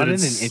the things not that in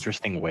it's an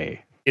interesting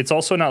way. It's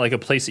also not like a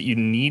place that you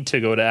need to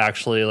go to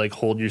actually like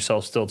hold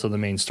yourself still to the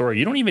main story.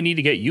 You don't even need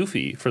to get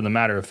Yuffie, for the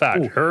matter of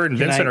fact. Ooh, Her and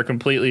can Vincent I- are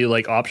completely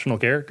like optional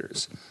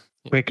characters.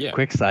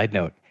 Quick side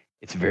note.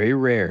 It's very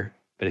rare,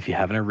 but if you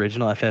have an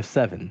original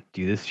FF7,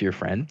 do this to your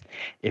friend.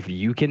 If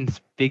you can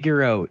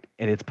figure out,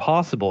 and it's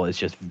possible, it's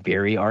just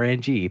very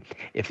RNG,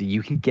 if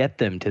you can get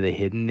them to the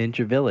hidden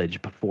ninja village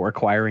before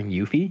acquiring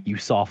Yuffie, you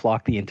soft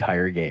lock the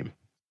entire game.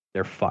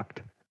 They're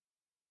fucked.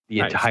 The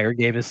Nice. entire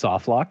game is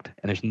soft locked,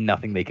 and there's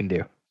nothing they can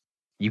do.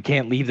 You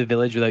can't leave the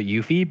village without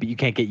Yuffie, but you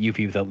can't get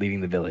Yuffie without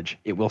leaving the village.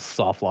 It will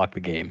soft lock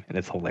the game, and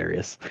it's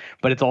hilarious.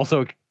 But it's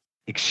also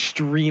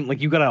extreme.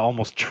 Like, you gotta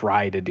almost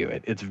try to do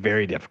it. It's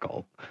very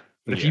difficult.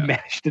 But if you Yeah.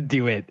 manage to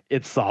do it,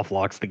 it soft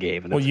locks the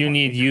game. And Well, it's you fun.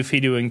 need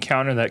Yuffie to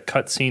encounter that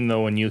cutscene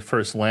though when you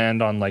first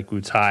land on like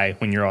Utai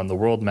when you're on the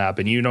world map,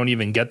 and you don't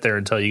even get there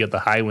until you get the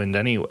high wind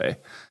anyway.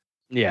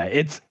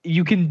 Yeah,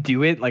 you can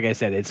do it. Like I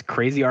said, it's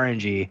crazy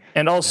RNG.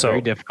 And also,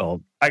 Very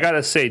difficult. I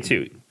gotta say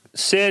too,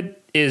 Sid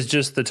is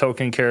just the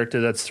token character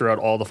that's throughout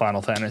all the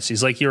Final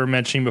Fantasies. Like you were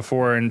mentioning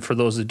before, and for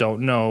those that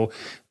don't know,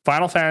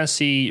 Final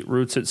Fantasy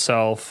roots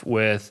itself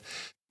with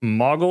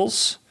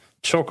Moggles,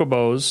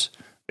 Chocobos,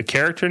 a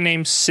character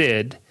named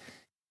Sid,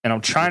 and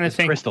I'm trying to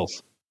think.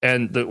 Crystals.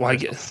 And the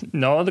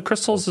the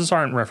crystals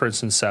aren't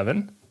referenced in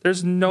 7.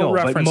 There's no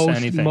but reference to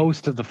anything.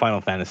 most of the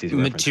Final Fantasies.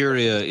 reference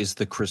Materia is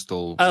the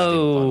crystal. within Final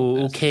Oh,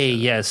 Fantasy okay, VII.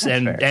 yes,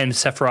 That's fair. and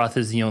Sephiroth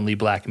is the only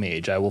black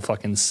mage. I will I'll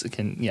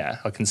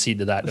concede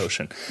to that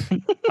notion.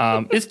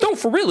 It's no,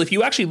 for real. If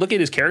you actually look at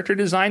his character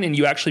design and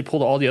you actually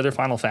pull all the other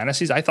Final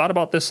Fantasies, I thought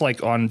about this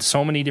like on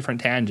so many different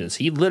tangents.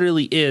 He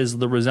literally is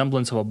the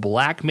resemblance of a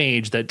black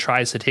mage that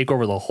tries to take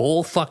over the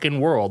whole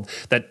fucking world,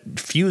 that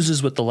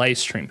fuses with the live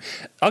stream.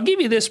 I'll give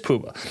you this,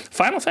 Pubah.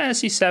 Final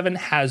Fantasy VII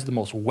has the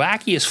most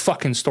wackiest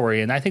fucking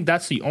story, and I think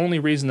that's the only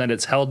reason that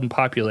it's held in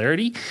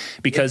popularity,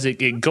 because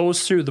it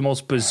goes through the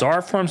most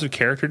bizarre forms of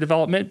character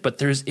development, but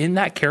there's in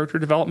that character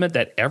development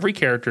that every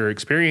character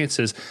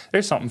experiences,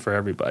 there's something for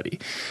everybody.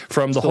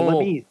 From the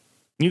whole...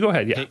 You go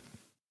ahead, yeah.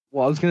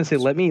 Well, I was going to say,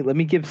 let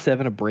me give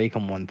 7 a break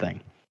on one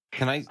thing.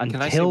 Can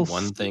I say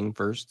one thing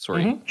first?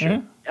 Sorry. Mm-hmm, sure.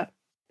 Mm-hmm. Yeah.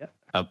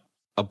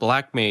 A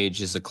black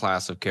mage is a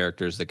class of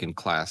characters that can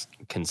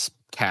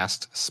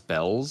cast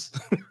spells.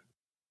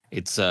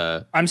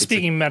 I'm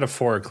speaking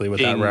metaphorically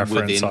with that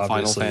reference, within obviously.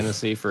 Final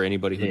Fantasy for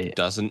anybody who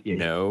doesn't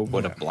know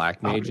what a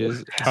black mage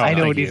is. I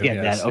know what he's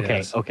getting at.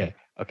 Okay.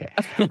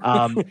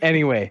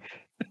 Anyway,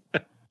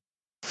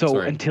 so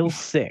until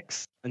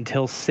six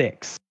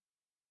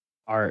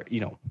are,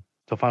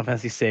 so Final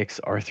Fantasy 6,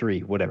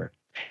 R3, whatever.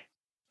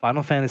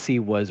 Final Fantasy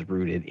was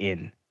rooted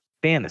in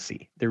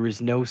fantasy. There was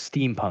no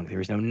steampunk. There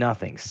was no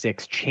nothing.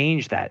 6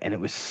 changed that, and it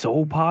was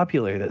so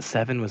popular that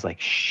 7 was like,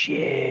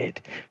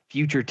 shit,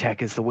 future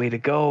tech is the way to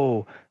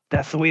go.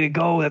 That's the way to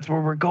go. That's where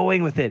we're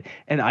going with it.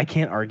 And I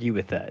can't argue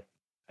with that.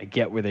 I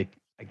get where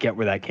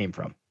that came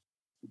from.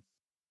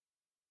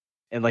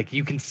 And like,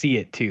 you can see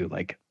it too.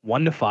 Like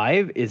 1 to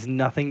 5 is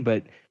nothing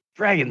but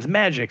dragons,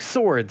 magic,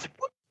 swords.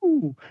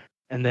 Woo!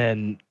 And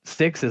then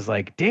 6 is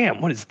like,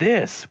 damn, what is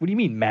this? What do you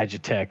mean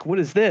Magitech? What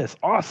is this?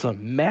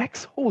 Awesome.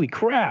 Mechs? Holy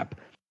crap.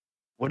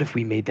 What if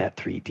we made that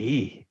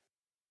 3D?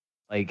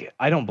 Like,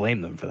 I don't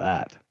blame them for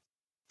that.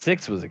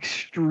 6 was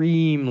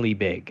extremely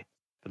big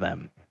for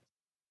them.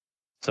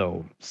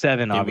 So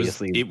 7,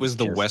 obviously. It was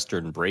the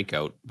Western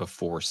breakout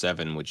before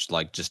 7, which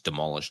like just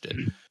demolished it.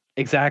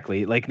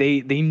 Exactly. Like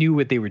they knew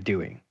what they were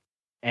doing.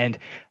 And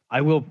I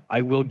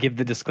will give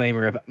the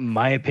disclaimer of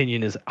my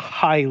opinion is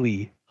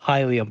highly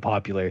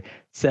unpopular.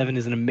 7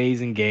 is an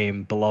amazing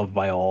game, beloved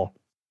by all.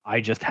 I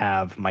just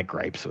have my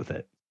gripes with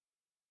it.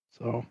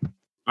 So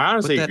I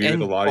honestly agree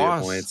with a lot of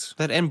your points.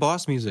 That end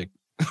boss music.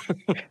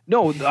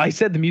 No, I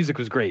said the music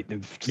was great.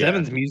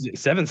 7's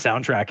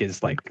soundtrack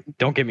is like,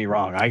 don't get me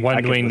wrong.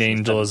 One Winged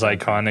Angel is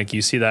iconic.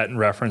 You see that in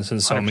reference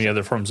in so 100%. Many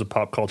other forms of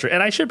pop culture.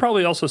 And I should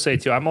probably also say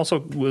too, I'm also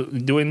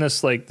doing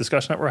this like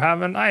discussion that we're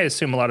having. I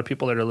assume a lot of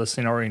people that are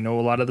listening already know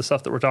a lot of the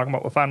stuff that we're talking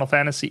about with Final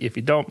Fantasy. If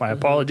you don't, my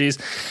apologies.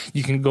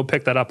 You can go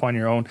pick that up on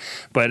your own.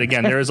 But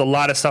again, there is a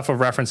lot of stuff of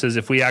references.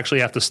 If we actually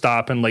have to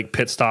stop and like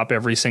pit stop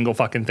every single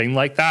fucking thing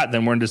like that,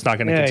 then we're just not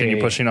going to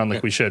continue pushing on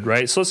like we should,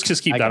 right? So let's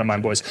just keep that in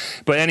mind, boys.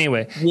 But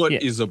anyway. What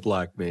is a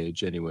black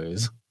mage,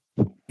 anyways?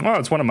 Well,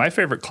 it's one of my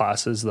favorite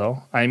classes,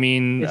 though. I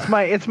mean,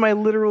 it's my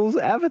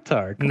literal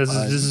avatar. This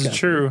is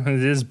true.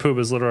 It is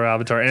Pubah's literal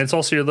avatar, and it's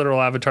also your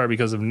literal avatar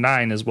because of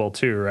 9 as well,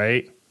 too,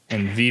 right?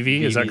 And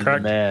Vivi, is that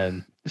correct?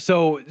 Man.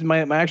 So my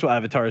actual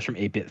avatar is from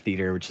 8-Bit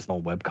Theater, which is an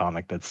old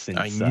webcomic that's since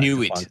I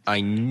knew it.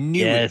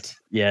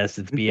 Yes,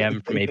 it's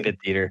BM from 8-Bit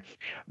Theater.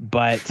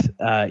 But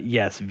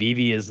yes,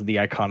 Vivi is the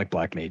iconic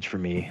black mage for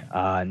me.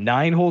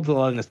 9 holds a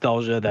lot of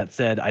nostalgia. That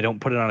said, I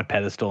don't put it on a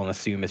pedestal and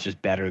assume it's just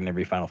better than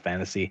every Final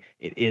Fantasy.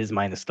 It is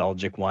my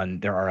nostalgic one.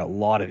 There are a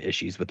lot of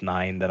issues with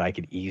 9 that I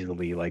could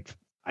easily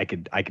I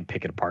could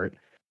pick it apart.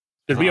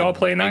 Did we all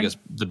play 9?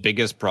 The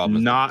biggest problem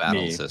is the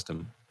battle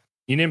system.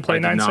 You didn't play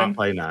 9, Sin?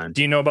 Play 9.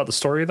 Do you know about the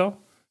story though?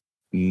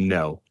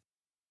 No.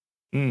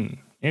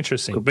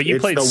 Interesting. But you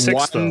played 6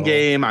 It's the one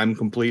game I'm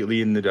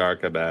completely in the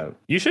dark about.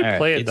 You should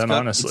play it then,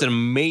 honestly. It's an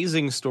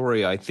amazing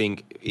story, I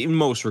think, in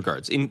most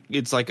regards.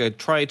 It's like a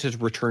try to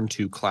return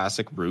to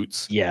classic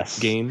roots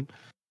game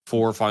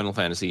for Final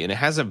Fantasy. And it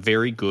has a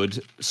very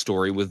good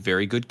story with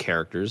very good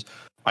characters.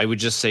 I would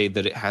just say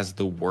that it has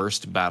the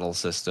worst battle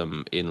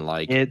system in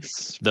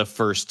it's the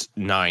first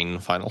 9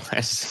 Final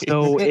Fantasy.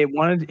 So it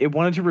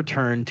wanted to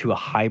return to a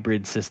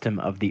hybrid system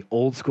of the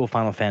old school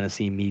Final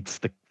Fantasy meets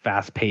the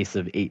fast pace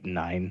of 8 and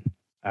 9,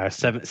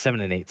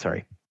 7 and 8.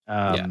 Sorry,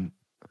 and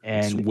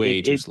it's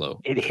way too slow.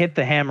 It hit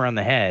the hammer on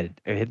the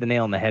head. It hit the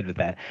nail on the head with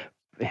that.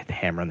 Hit the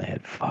hammer on the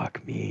head.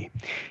 Fuck me.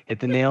 Hit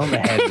the nail on the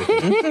head with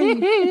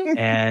it.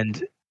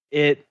 And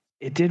it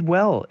did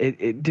well.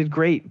 It did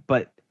great,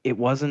 but it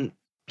wasn't.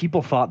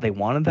 People thought they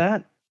wanted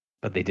that,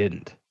 but they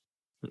didn't.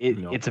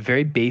 It's a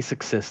very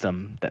basic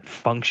system that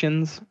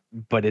functions,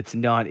 but it's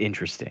not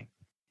interesting.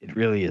 It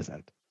really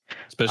isn't.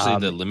 Especially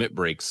the limit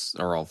breaks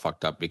are all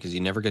fucked up because you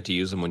never get to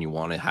use them when you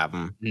want to have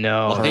them.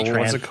 No,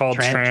 what's it called?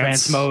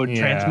 Trance mode. Yeah.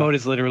 Trance mode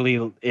is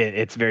literally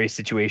it's very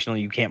situational.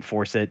 You can't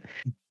force it.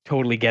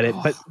 Totally get it.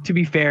 But to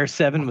be fair,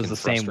 7 was the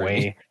same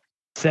way.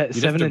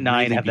 7 and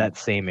 9 have that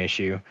same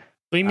issue. What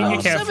do you mean you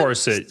can't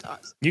force it?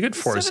 You could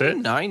force it.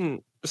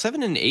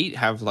 7 and 8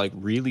 have like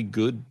really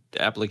good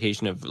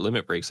application of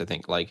limit breaks, I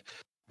think. Like,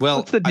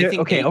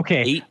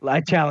 okay.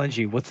 I challenge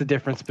you. What's the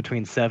difference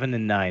between 7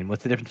 and 9?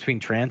 What's the difference between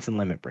trance and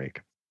limit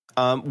break?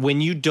 When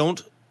you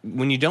don't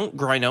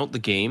grind out the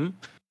game,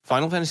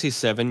 Final Fantasy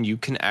VII, you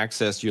can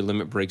access your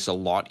limit breaks a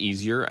lot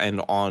easier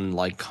and on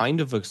like kind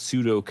of a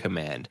pseudo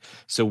command.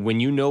 So when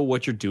you know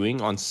what you're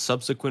doing on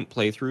subsequent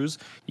playthroughs,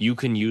 you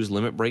can use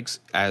limit breaks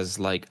as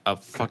like a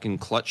fucking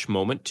clutch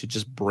moment to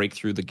just break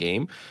through the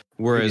game.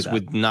 Whereas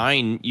with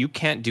 9, you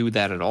can't do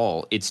that at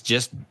all. It's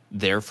just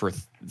there for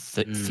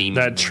theme.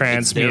 That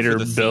transmitter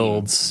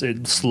builds.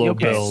 It slow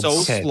builds.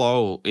 It's so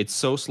slow. It's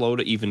so slow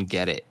to even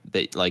get it.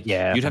 That like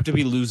you'd have to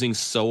be losing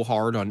so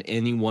hard on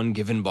any one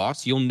given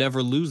boss. You'll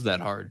never lose that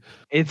hard.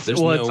 It's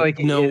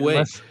no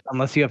way.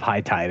 Unless you have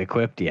High Tide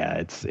equipped. Yeah,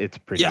 it's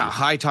pretty. Yeah,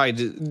 High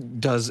Tide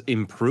does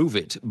improve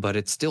it, but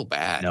it's still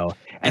bad. No,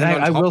 and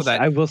I will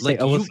say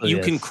you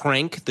can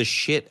crank the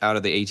shit out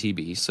of the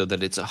ATB so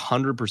that it's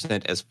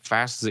 100% as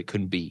fast as it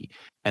can be,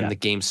 and the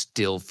game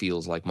still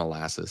feels like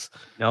molasses.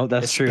 No,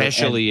 that's true.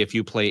 Especially if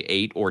you play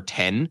 8 or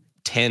 10.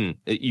 10.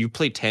 You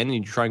play 10 and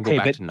you try and go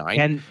back to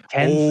 9.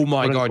 Oh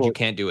my god, you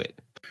can't do it.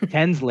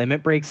 10's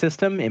limit break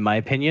system, in my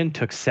opinion,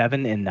 took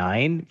 7 and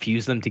 9,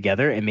 fused them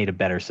together, and made a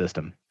better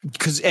system.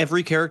 Because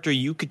every character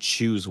you could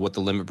choose what the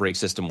limit break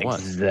system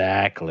was.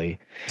 Exactly.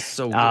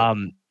 So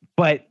good.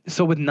 But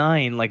so with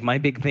 9, like my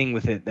big thing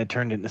with it that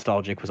turned it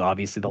nostalgic was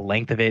obviously the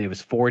length of it. It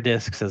was 4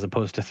 discs as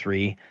opposed to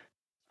 3.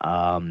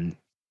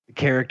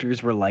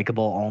 Characters were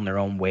likable all in their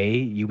own way.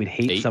 You would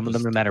hate some of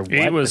them no matter what.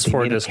 8 was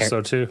 4 discs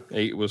though too.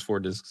 8 was 4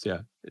 discs, yeah.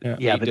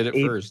 Yeah, but did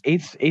it first.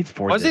 8's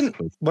 4 wasn't,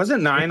 discs.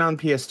 Wasn't 9 on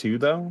PS2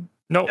 though?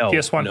 No,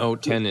 PS1. No,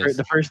 10 is.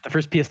 The first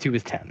PS2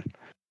 was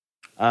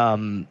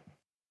 10.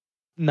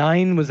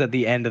 9 was at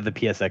the end of the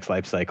PSX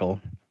life cycle.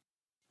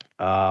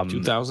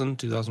 2000,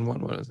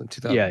 2001, what is it?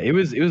 2000. Yeah, it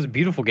was a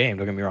beautiful game,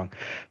 don't get me wrong.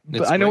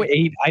 But I know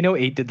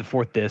 8 did the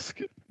 4th disc,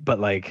 but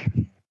like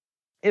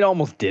it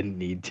almost didn't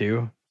need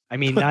to. I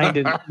mean, 9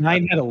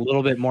 had a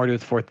little bit more to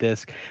its 4th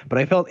disc, but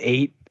I felt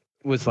 8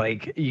 was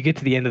like you get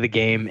to the end of the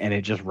game and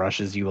it just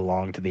rushes you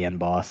along to the end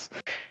boss.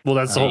 Well,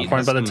 that's the whole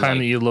point. By the time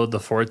that you load the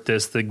 4th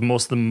disc,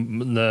 most of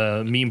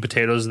the meat and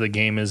potatoes of the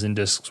game is in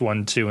discs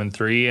 1, 2, and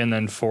 3, and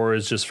then 4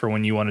 is just for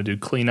when you want to do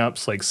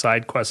cleanups, like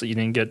side quests that you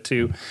didn't get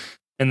to.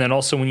 And then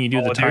also when you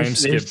do the time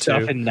skip there's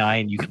stuff in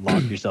 9 you can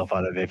lock yourself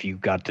out of if you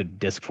got to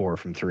disc 4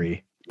 from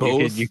 3.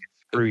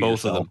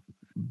 Both of them.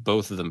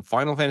 Both of them.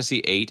 Final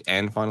Fantasy VIII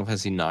and Final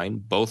Fantasy IX,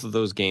 both of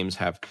those games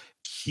have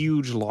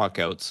huge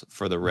lockouts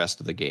for the rest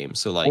of the game.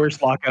 So like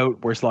worst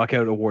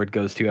lockout award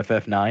goes to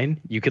FF9.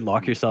 You could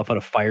lock yourself out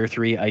of Fire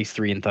 3, Ice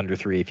 3, and Thunder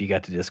 3 if you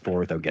got to disc 4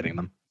 without getting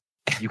them.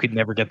 You could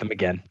never get them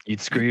again.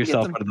 You'd screw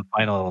yourself out of the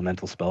final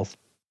elemental spells.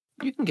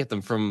 You can get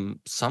them from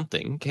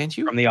something, can't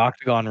you? From the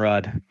Octagon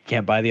Rod. You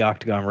can't buy the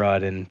Octagon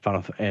Rod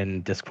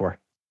in disc 4.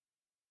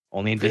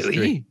 Only in disc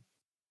 3.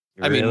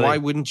 I mean, why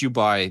wouldn't you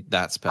buy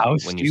that spell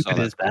when you saw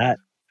that?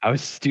 How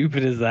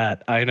stupid is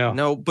that? I know.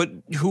 No, but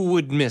who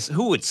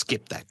would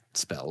skip that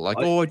spell? Like,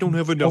 I don't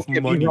have enough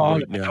money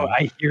right now. No,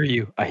 I hear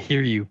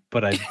you,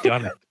 but I've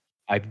done it.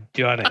 I've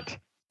done it.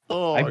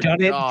 I've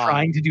done it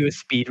trying to do a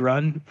speed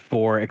run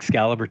for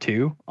Excalibur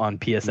 2 on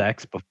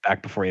PSX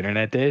back before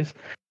internet days.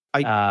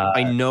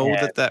 I know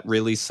that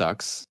really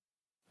sucks.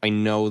 I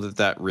know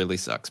that really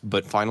sucks,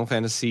 but Final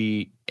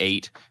Fantasy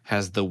VIII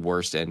has the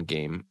worst end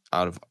game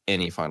out of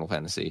any Final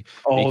Fantasy.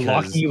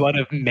 Locking you out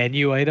of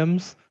menu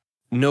items?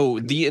 No,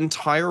 the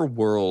entire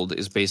world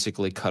is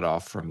basically cut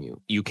off from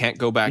you. You can't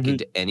go back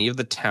into any of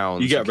the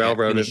towns. You get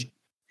railroaded.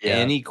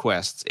 Any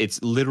quests.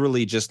 It's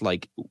literally just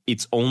like,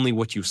 it's only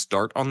what you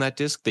start on that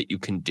disc that you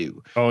can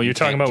do. Oh, you're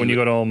talking about when you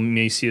go to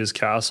Macia's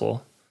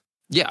castle.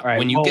 Yeah, right.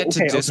 When you get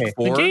to disc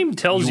 4. The game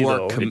tells you,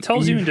 though. It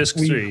tells you in disc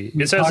 3.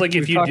 It says, like,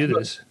 if you do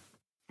this.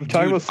 We're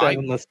talking about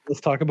 7. Let's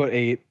talk about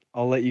 8.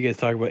 I'll let you guys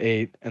talk about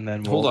 8, and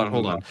then hold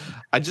on.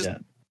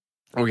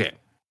 Okay.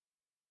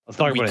 Let's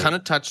talk about it. We kind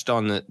of touched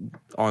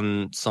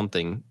on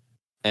something,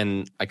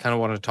 and I kind of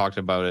want to talk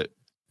about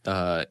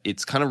it.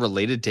 It's kind of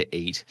related to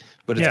 8,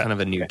 but it's kind of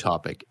a new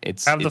topic.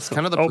 Have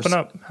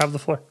the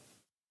floor.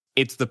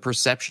 It's the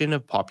perception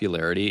of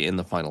popularity in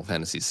the Final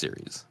Fantasy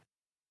series.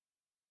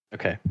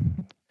 Okay,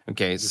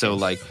 so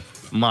like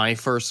my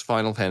first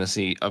Final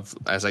Fantasy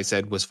as I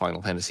said, was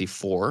Final Fantasy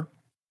 4.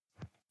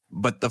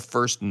 But the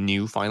first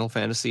new Final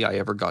Fantasy I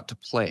ever got to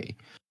play,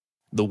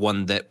 the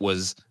one that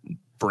was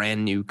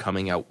brand new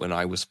coming out when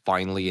I was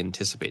finally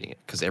anticipating it,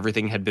 because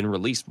everything had been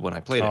released when I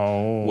played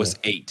it, was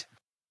 8.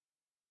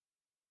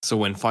 So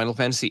when Final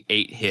Fantasy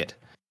 8 hit,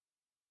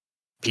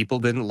 people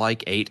didn't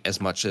like 8 as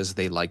much as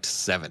they liked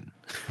 7,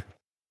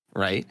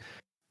 right?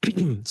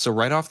 So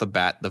right off the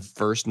bat, the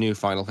first new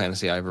Final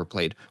Fantasy I ever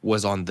played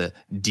was on the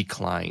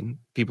decline.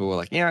 People were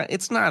like, yeah,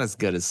 it's not as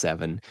good as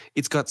 7.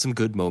 It's got some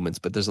good moments,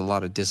 but there's a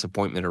lot of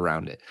disappointment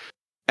around it.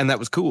 And that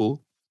was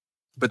cool.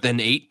 But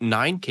then 8 and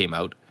 9 came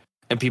out,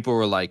 and people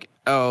were like,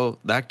 oh,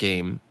 that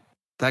game's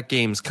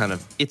kind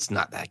of, it's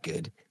not that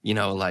good. You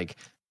know, like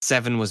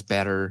 7 was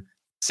better,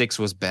 6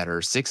 was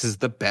better. 6 is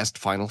the best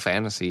Final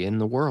Fantasy in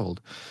the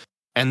world.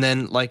 And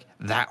then like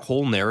that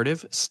whole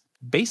narrative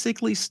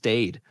basically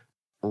stayed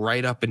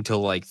right up until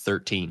like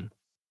 13.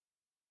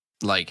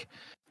 Like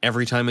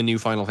every time a new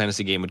Final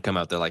Fantasy game would come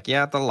out, they're like,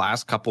 yeah, the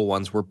last couple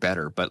ones were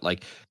better, but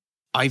like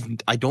I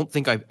don't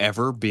think I've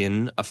ever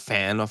been a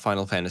fan of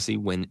Final Fantasy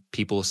when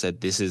people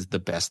said this is the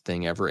best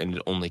thing ever and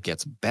it only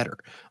gets better.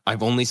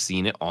 I've only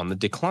seen it on the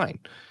decline.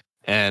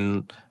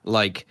 And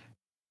like,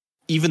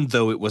 even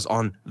though it was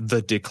on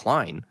the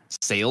decline,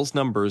 sales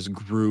numbers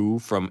grew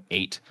from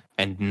 8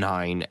 and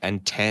 9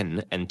 and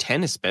 10, and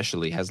 10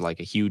 especially has like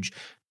a huge,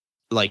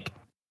 like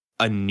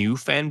a new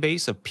fan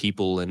base of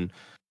people and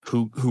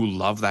who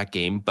love that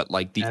game, but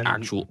like the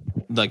actual,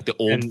 like the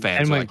old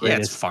fans are like, yeah,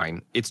 it's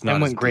fine. It's not.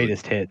 And as went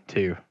greatest hit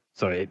too.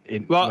 So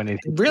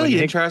really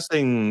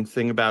interesting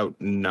thing about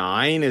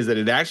 9 is that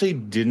it actually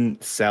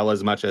didn't sell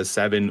as much as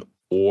 7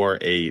 or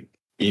 8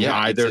 in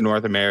either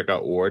North America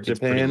or Japan. It's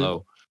pretty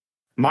low.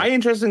 My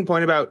interesting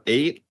point about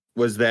 8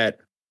 was that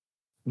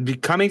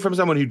coming from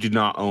someone who did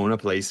not own a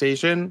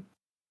PlayStation,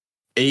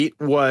 8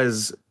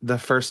 was the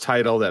first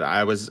title that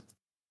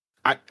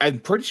I'm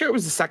pretty sure it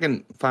was the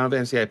second Final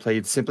Fantasy I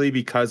played simply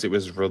because it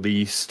was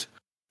released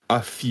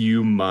a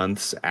few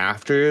months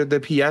after the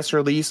PS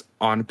release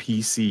on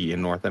PC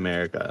in North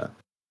America.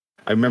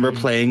 I remember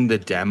playing the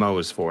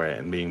demos for it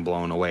and being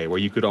blown away, where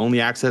you could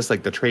only access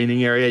like the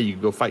training area. You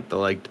could go fight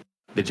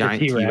the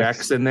giant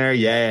T-Rex in there.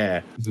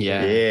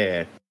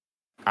 Yeah.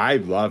 I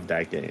love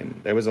that game.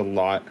 There was a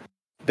lot.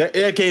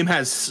 That game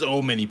has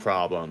so many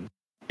problems.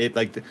 It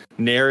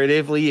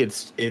narratively,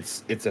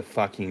 it's a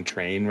fucking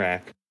train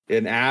wreck.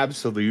 An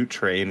absolute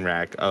train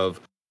wreck of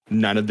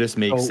none of this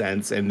makes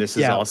sense and this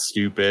is all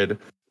stupid.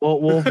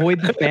 We'll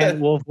avoid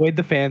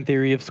the fan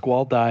theory of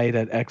Squall died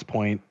at X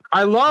point.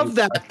 I love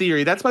that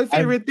theory. That's my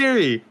favorite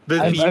theory.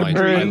 I've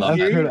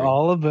heard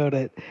all about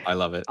it. I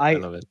love it.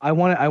 I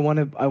want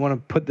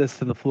to put this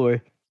to the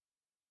floor.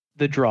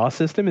 The draw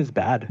system is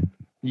bad.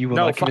 You will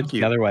not convince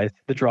me otherwise.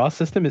 The draw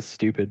system is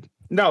stupid.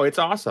 No, it's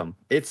awesome.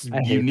 It's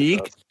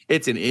unique.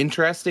 It's an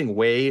interesting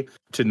way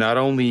to not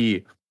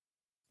only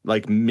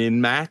like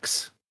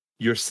min-max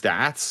your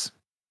stats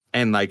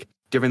and like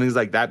different things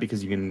like that,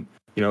 because you can,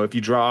 if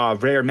you draw a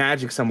rare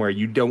magic somewhere,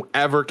 you don't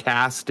ever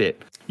cast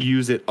it.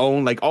 Use it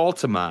like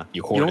Ultima.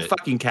 You don't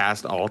fucking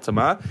cast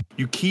Ultima.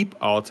 You keep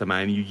Ultima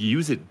and you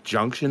use it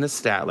junction a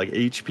stat like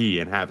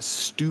HP and have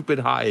stupid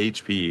high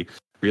HP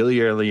really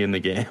early in the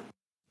game.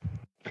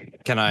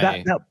 Can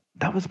I?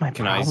 That was my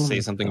Can problem. I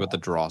say something about the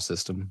draw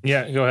system?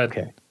 Yeah, go ahead.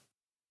 Okay.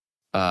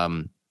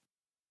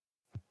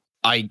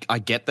 I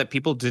get that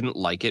people didn't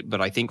like it,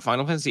 but I think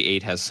Final Fantasy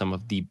VIII has some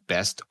of the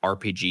best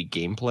RPG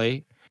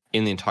gameplay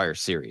in the entire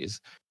series.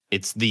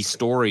 It's the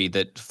story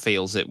that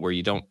fails it, where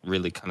you don't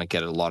really kind of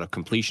get a lot of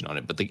completion on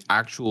it, but the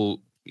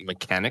actual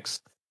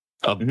mechanics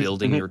of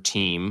building your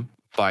team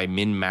by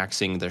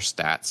min-maxing their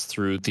stats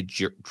through the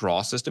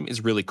draw system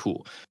is really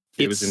cool.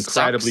 It was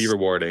incredibly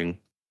rewarding.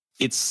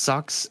 It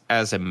sucks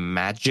as a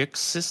magic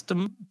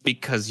system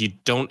because you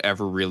don't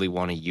ever really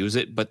want to use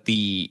it, but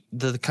the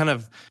kind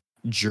of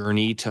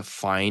journey to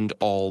find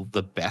all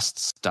the best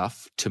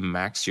stuff to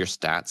max your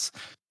stats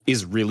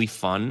is really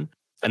fun.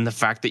 And the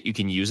fact that you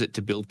can use it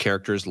to build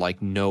characters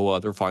like no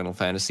other Final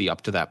Fantasy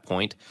up to that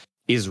point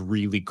is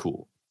really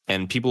cool.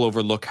 And people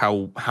overlook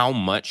how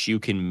much you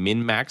can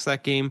min-max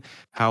that game,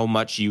 how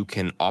much you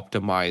can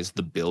optimize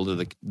the build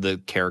of the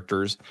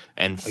characters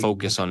and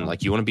focus on,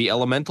 like, you want to be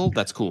elemental?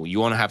 That's cool. You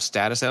want to have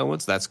status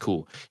elements? That's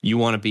cool. You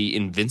want to be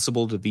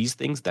invincible to these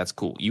things? That's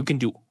cool. You can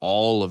do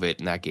all of it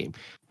in that game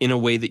in a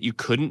way that you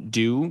couldn't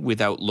do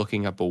without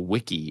looking up a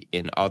wiki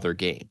in other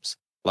games.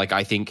 Like,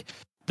 I think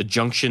the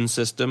junction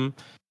system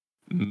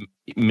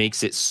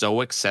makes it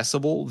so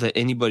accessible that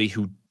anybody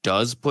who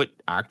does put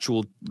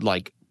actual,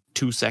 like,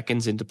 2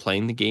 seconds into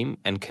playing the game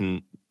and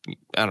can,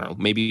 I don't know,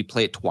 maybe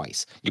play it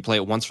twice. You play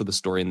it once for the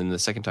story, and then the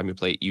second time you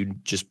play it, you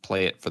just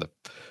play it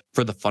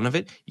for the fun of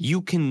it.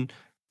 You can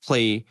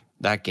play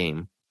that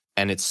game,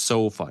 and it's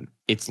so fun.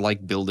 It's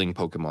like building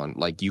Pokemon.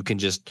 Like, you can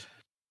just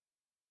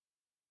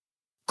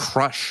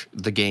crush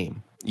the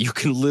game. You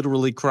can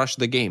literally crush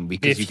the game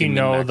because you can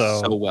know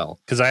though so well.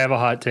 Because I have a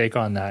hot take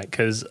on that.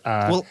 Because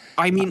well,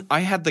 I mean,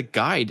 I had the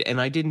guide and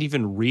I didn't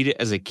even read it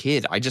as a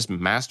kid. I just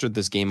mastered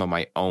this game on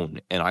my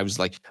own, and I was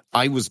like,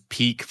 I was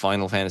peak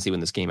Final Fantasy when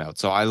this came out.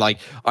 So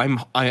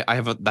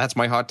that's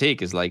my hot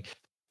take is like,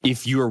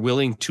 if you are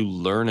willing to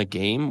learn a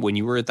game when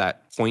you were at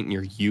that point in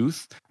your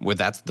youth where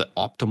that's the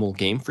optimal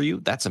game for you,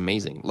 that's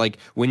amazing. Like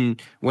when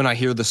I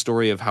hear the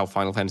story of how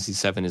Final Fantasy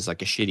VII is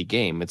like a shitty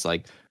game, it's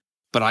like,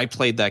 but I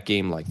played that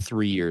game like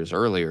 3 years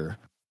earlier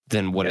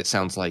than what it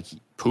sounds like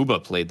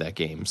Pubah played that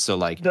game. So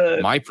like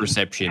my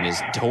perception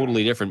is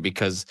totally different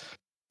because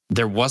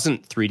there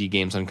wasn't 3D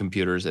games on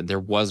computers and there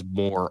was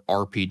more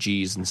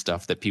RPGs and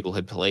stuff that people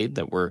had played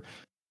that were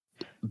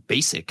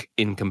basic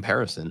in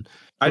comparison.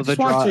 I just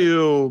want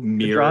to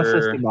mirror. The draw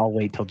system, I'll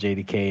wait till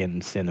JDK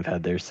and Sin have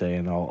had their say,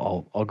 and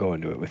I'll go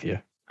into it with you.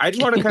 I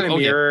just want to kind of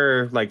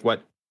mirror like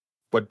what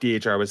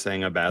DHR was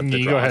saying about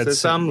the draw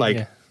system.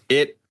 Like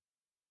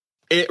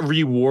it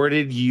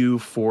rewarded you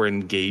for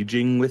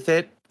engaging with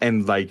it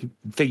and like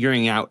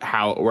figuring out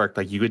how it worked.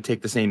 Like you could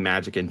take the same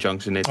magic and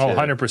junction it to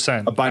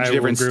 100%. a bunch of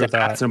different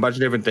stats and a bunch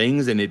of different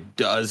things, and it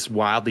does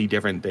wildly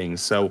different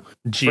things. So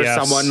GS. for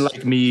someone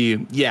like me,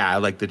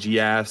 like the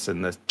GS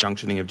and the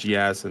junctioning of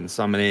GS and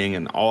summoning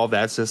and all of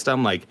that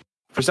system, like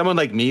for someone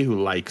like me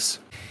who likes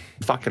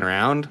fucking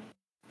around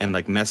and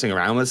like messing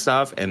around with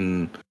stuff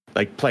and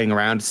like playing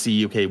around to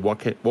see, okay, what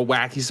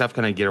wacky stuff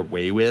can I get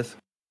away with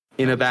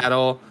in a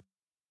battle,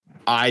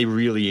 I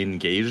really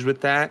engaged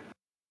with that.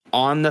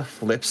 On the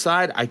flip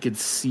side, I could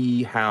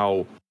see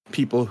how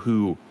people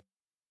who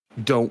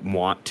don't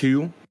want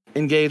to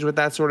engage with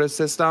that sort of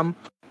system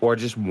or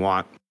just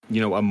want,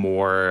 a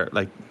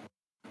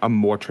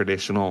more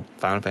traditional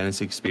Final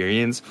Fantasy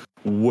experience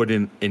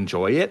wouldn't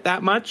enjoy it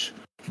that much.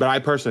 But I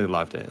personally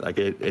loved it. Like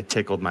it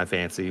tickled my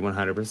fancy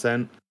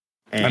 100%.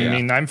 And I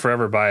mean, I'm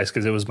forever biased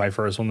because it was my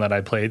first one that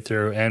I played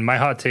through. And my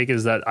hot take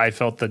is that I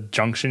felt the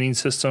junctioning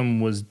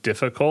system was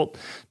difficult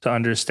to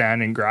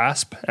understand and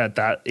grasp at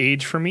that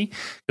age for me,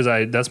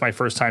 because that's my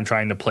first time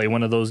trying to play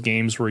one of those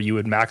games where you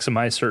would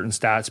maximize certain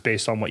stats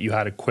based on what you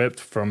had equipped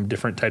from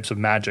different types of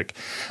magic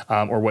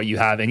or what you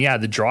have. And yeah,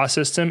 the draw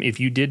system, if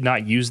you did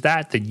not use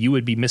that, then you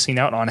would be missing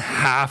out on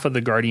half of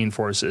the Guardian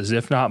forces,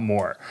 if not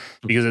more.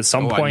 Because at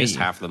some point, I missed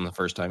half of them the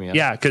first time.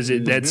 Yeah, because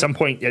at some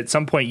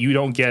point you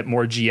don't get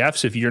more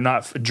GFs if you're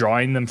not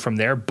drawing them from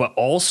there, but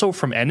also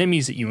from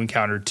enemies that you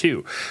encounter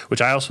too,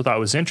 which I also thought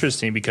was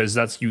interesting, because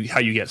that's how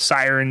you get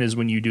Siren is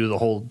when you do the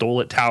whole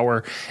Dolet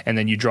Tower and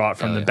then you draw it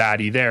from the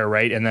baddie there,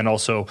 right? And then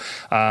also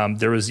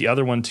there was the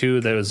other one too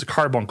that was a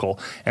Carbuncle,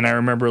 and I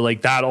remember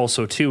like that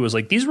also too was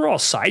like these were all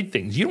side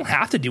things. You don't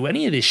have to do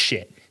any of this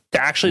shit to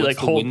actually What's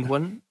like the hold winged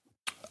one.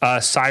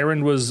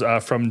 Siren was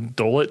from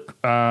Dolet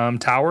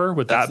Tower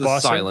with That's that the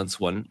boss. Silence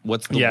one.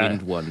 What's the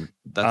winged one?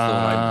 That's the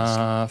one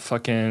I missed.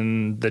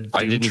 Fucking the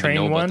I didn't Train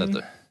even know one.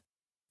 about that.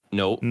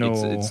 No,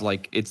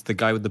 it's the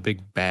guy with the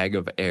big bag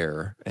of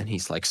air, and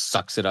he's like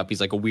sucks it up.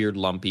 He's like a weird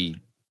lumpy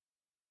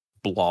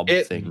blob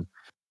thing.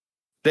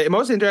 The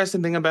most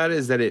interesting thing about it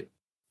is that it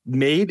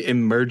made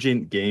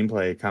emergent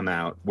gameplay come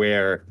out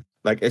where,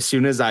 like, as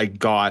soon as I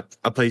got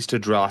a place to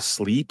draw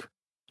sleep,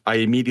 I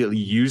immediately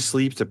used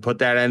sleep to put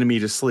that enemy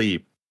to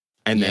sleep,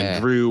 and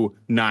then drew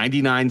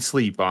 99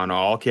 sleep on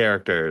all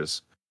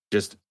characters.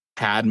 Just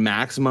had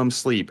maximum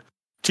sleep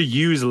to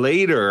use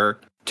later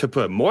to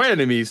put more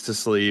enemies to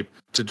sleep,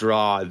 to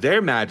draw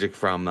their magic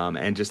from them,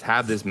 and just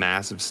have this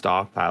massive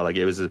stockpile. Like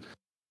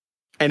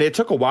and it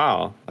took a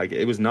while. Like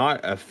it was not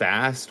a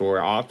fast or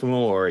optimal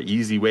or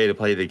easy way to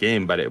play the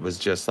game, but it was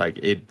just like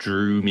it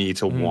drew me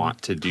to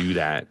want to do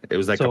that. It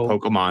was like a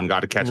Pokemon got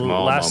to catch them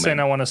all. Last thing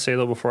I want to say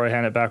though before I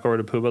hand it back over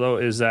to Pubah though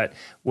is that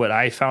what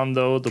I found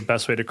though the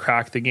best way to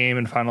crack the game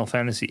in Final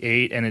Fantasy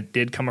VIII, and it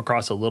did come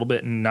across a little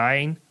bit in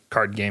 9,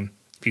 card game.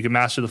 If you can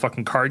master the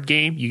fucking card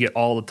game, you get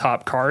all the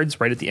top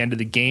cards right at the end of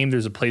the game.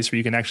 There's a place where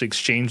you can actually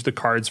exchange the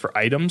cards for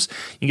items.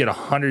 You get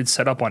 100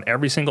 set up on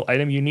every single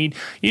item you need.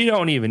 You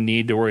don't even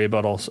need to worry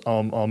about all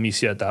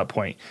Misia at that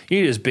point.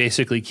 You just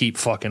basically keep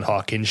fucking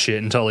hawking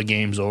shit until the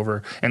game's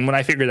over. And when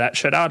I figure that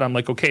shit out, I'm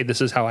like, okay, this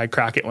is how I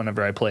crack it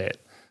whenever I play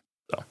it.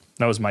 So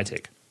that was my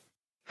take.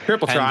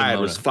 Triple Triad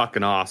was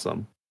fucking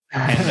awesome.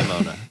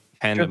 Pandemona.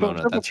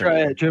 Triple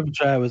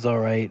Triad was all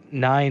right.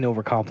 9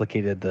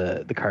 overcomplicated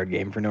the card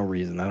game for no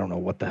reason. I don't know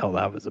what the hell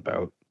that was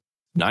about.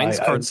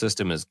 9's card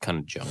system is kind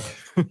of junk.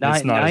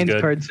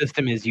 9's card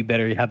system is you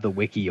better have the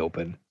wiki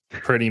open.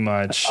 Pretty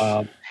much.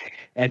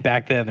 And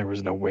back then there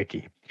was no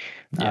wiki.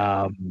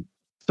 Yeah.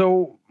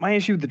 So my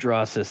issue with the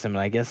draw system,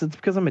 and I guess it's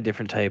because I'm a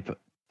different type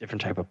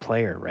of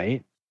player,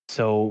 right?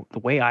 So the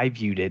way I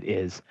viewed it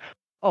is,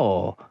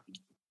 all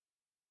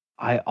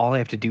I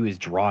have to do is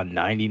draw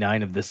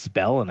 99 of this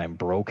spell and I'm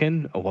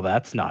broken. Oh, well,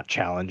 that's not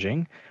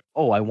challenging.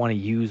 Oh, I want to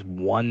use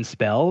one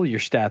spell.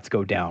 Your stats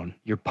go down.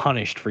 You're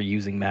punished for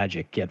using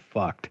magic. Get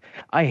fucked.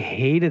 I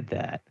hated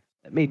that.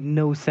 That made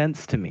no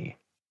sense to me.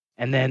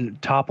 And then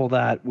topple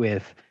that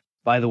with,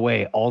 by the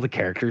way, all the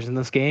characters in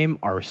this game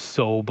are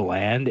so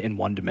bland and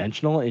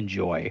one-dimensional.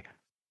 Enjoy.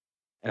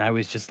 And I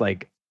was just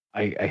like,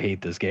 I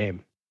hate this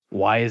game.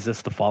 Why is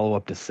this the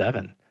follow-up to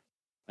 7?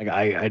 Like,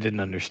 I didn't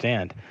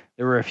understand.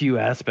 There were a few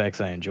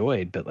aspects I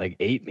enjoyed, but like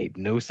 8 made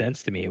no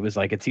sense to me. It was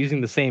like it's using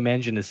the same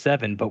engine as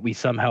 7, but we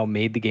somehow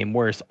made the game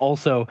worse.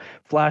 Also,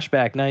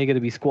 flashback, now you got to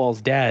be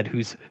Squall's dad,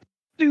 who's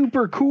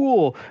super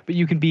cool, but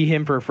you can be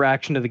him for a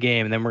fraction of the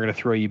game, and then we're going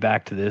to throw you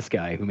back to this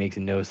guy who makes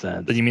no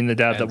sense. But you mean the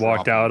dad that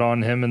walked out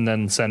on him and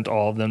then sent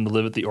all of them to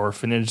live at the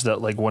orphanage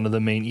that like one of the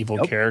main evil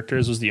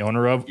characters was the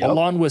owner of?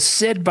 Along with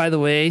Sid, by the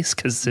way,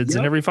 because Sid's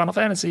in every Final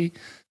Fantasy.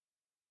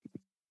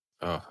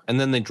 Oh, and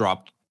then they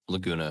dropped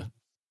Laguna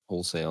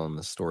wholesale in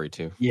the story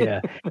too.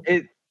 Yeah,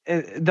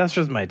 that's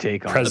just my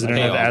take on President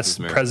of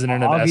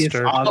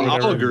Esther.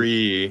 I'll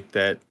agree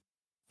that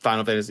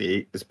Final Fantasy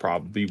VIII is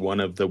probably one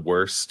of the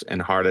worst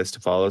and hardest to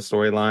follow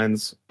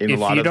storylines in a If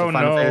lot you of the don't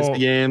Final know- Fantasy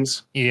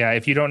games. Yeah,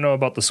 if you don't know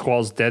about the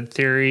Squall's dead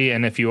theory,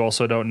 and if you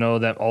also don't know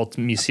that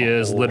Ultimisia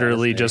is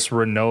literally just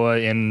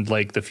Renoa in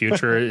like the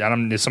future, I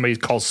don't. If somebody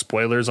calls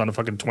spoilers on a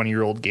fucking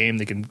 20-year-old game,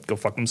 they can go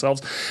fuck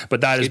themselves. But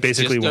that is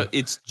basically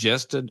it's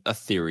just a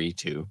theory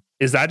too.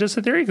 Is that just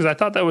a theory? Because I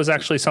thought that was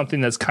actually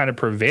something that's kind of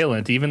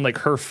prevalent. Even like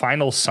her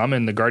final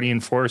summon, the Guardian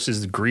Force,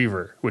 is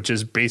Griever, which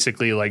is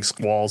basically like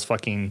Squall's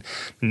fucking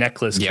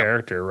necklace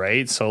character,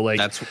 right? So like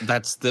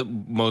that's the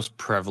most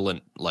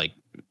prevalent, like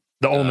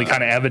the only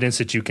kind of evidence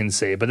that you can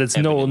say, but it's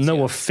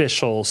no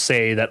official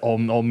say that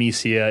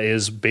Ulmisia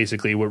is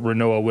basically what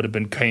Renoa would have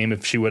became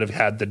if she would have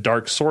had the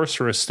Dark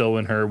Sorceress still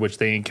in her, which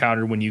they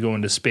encountered when you go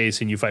into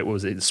space and you fight, what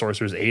was it, the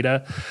Sorceress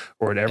Ada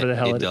or whatever the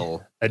hell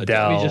Adele.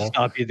 Adele. Let me just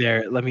stop you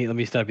there. Let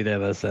me stop you there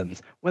with a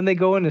sentence. When they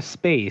go into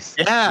space,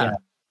 Yeah.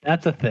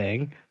 that's a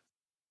thing.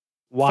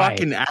 Why?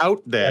 Fucking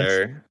out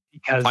there.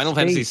 Because Final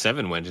Fantasy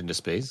VII went into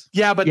space.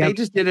 Yeah, but they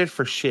just did it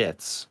for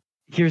shits.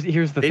 Here's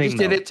the thing. They just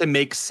did it to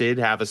make Sid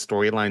have a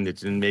storyline that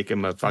didn't make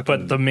him a fucking.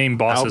 But the main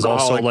boss is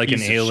also alcoholic like an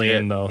piece of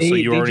alien, shit. though, They- so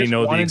you they already just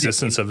know the wanted to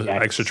existence of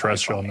inject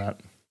extraterrestrial in sci-fi.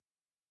 that.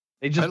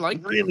 They just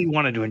really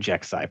wanted to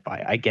inject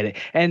sci-fi. I get it.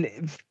 And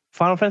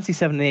Final Fantasy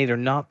 7 and 8 are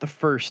not the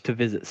first to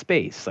visit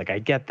space. Like, I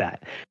get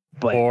that.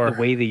 But the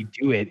way they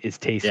do it is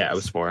tasteless. Yeah, it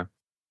was 4.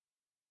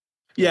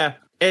 Yeah,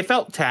 it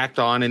felt tacked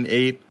on in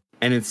 8,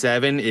 and in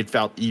 7, it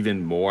felt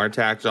even more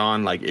tacked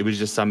on. Like, it was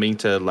just something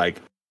to, like,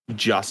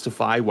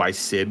 justify why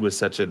Sid was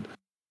such a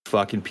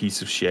fucking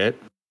piece of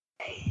shit.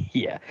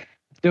 Yeah.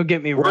 Don't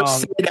get me Worst wrong.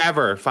 Sid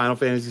ever, Final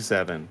Fantasy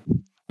 7.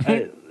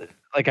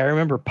 Like, I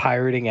remember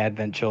pirating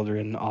Advent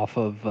Children off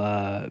of,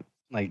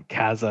 like,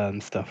 Kaza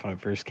and stuff when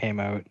it first came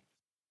out.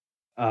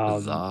 Oh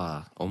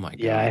my god.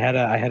 Yeah, I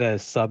had a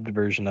subbed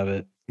version of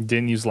it.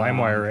 Didn't use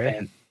LimeWire, right?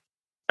 and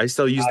I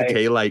still use the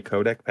K-Lite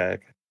codec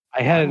pack.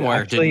 I had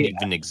LimeWire actually, didn't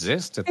even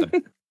exist at the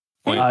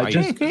point. I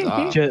used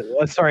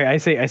Kazaa. sorry, I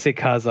say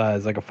Kaza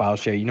as like a file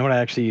share. You know what I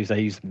actually used? I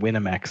used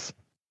Winimex,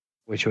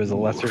 which was a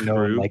lesser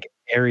known, true. like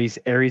Ares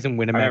and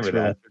Winimex remember were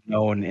that. lesser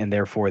known, and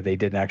therefore they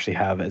didn't actually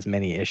have as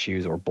many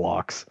issues or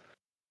blocks.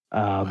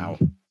 Wow.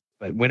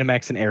 But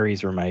Winimex and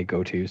Ares were my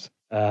go-tos.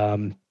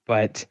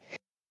 But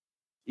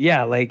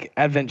yeah, like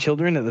Advent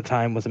Children at the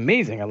time was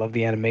amazing. I love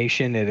the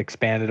animation. It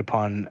expanded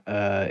upon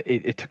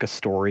it took a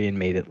story and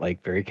made it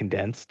like very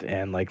condensed,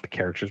 and like the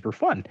characters were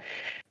fun.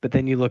 But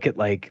then you look at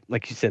like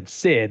you said,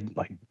 Sid,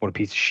 like what a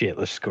piece of shit.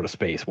 Let's just go to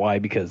space. Why?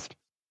 Because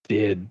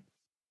Sid,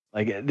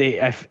 like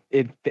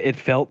it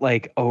felt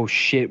like, oh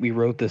shit, we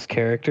wrote this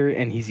character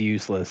and he's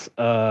useless.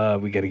 We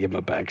got to give him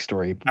a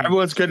backstory.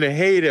 Everyone's gonna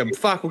hate him.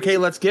 Fuck, okay,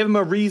 let's give him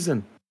a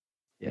reason.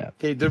 Yeah.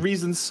 Okay, the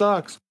reason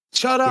sucks.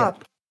 Shut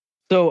up.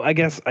 So I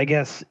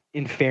guess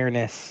in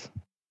fairness,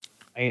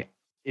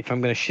 if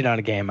I'm gonna shit on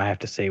a game, I have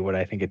to say what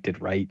I think it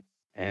did right.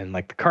 And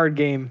like the card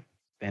game,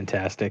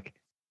 fantastic.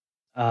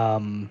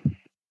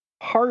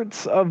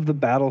 Parts of the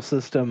battle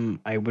system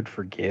I would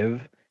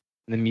forgive.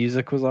 The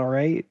music was all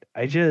right.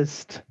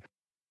 There's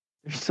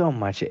so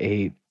much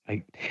 8.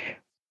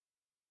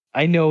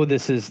 I know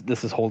this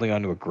is holding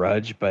on to a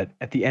grudge, but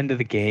at the end of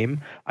the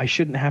game, I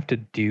shouldn't have to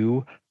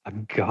do a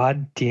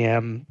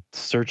goddamn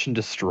search and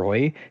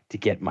destroy to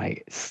get my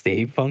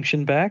save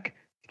function back,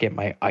 to get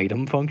my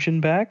item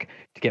function back,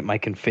 to get my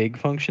config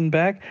function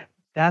back.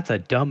 That's a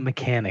dumb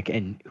mechanic,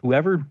 and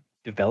whoever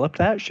developed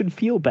that should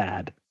feel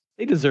bad.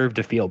 They deserve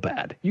to feel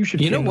bad. You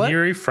should. You know what? Can you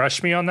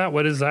refresh me on that?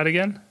 What is that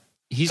again?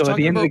 He's So at the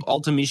talking end of about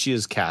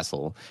Ultimisia's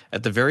castle.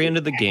 At the very end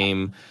of the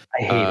game,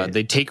 I hate it.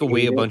 they take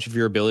away a bunch of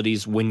your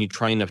abilities when you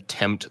try and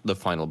attempt the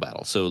final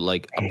battle. So,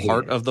 like, a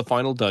part of the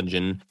final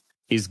dungeon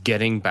is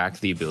getting back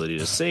the ability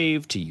to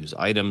save, to use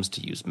items,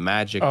 to use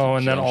magic. Oh,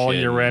 and then all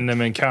your random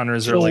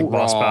encounters are like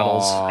boss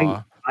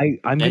battles.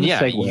 I'm going to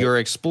segue. You're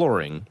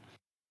exploring.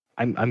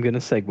 I'm going to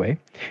segue.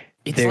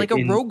 It's They're like a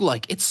in-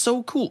 roguelike. It's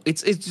so cool.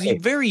 It's a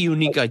very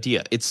unique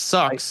idea. It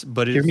sucks,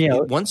 but Hear me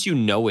out. once you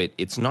know it,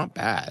 it's not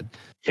bad.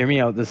 Hear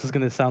me out. This is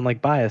going to sound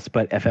like bias,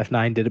 but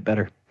FF9 did it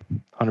better.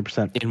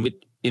 100%.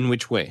 In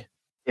which way?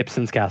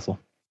 Ibsen's Castle.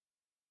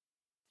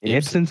 In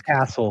Ibsen's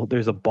Castle,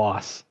 there's a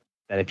boss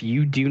that if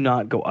you do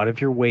not go out of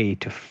your way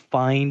to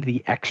find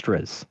the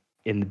extras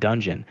in the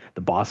dungeon,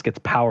 the boss gets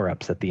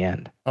power-ups at the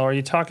end. Oh, are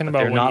you talking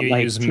They're about not when you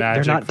like use they're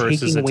magic not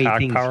versus taking away attack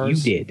things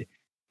powers? you did.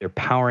 They're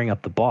powering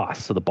up the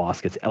boss, so the boss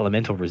gets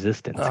elemental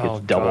resistance, Oh,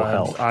 gets double God.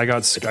 health. I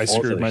Gets all this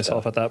screwed other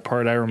myself stuff. at that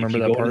part. I remember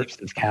if you that go to part.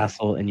 Ibsen's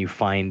Castle and you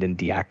find and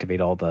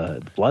deactivate all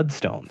the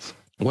bloodstones,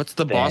 What's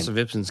the boss Then- of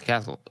Ibsen's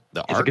castle?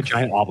 The it's like a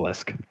giant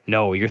obelisk.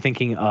 No, you're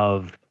thinking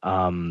of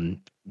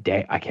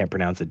I can't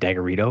pronounce it.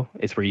 Daggerito.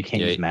 It's where you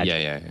can't use magic.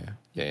 Yeah.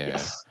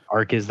 Yes.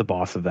 Ark is the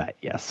boss of that.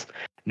 Yes.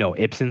 No,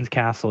 Ibsen's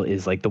Castle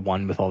is like the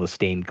one with all the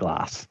stained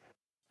glass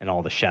and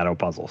all the shadow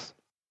puzzles.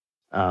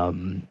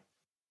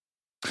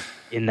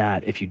 In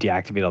that, if you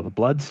deactivate all the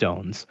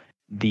bloodstones,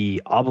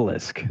 the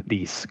obelisk,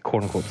 the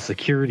quote unquote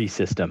security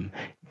system,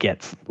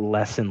 gets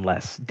less and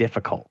less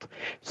difficult.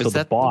 So Is the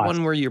that boss, the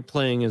one where you're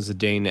playing as a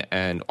Dane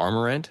and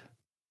Armorant?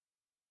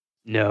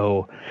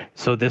 No.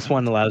 So this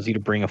one allows you to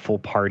bring a full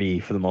party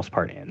for the most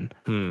part in.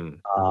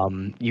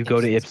 You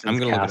go to Ibsen's I'm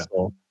gonna look it up.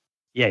 castle.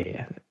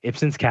 Yeah.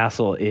 Ibsen's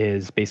castle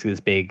is basically this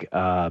big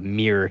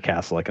mirror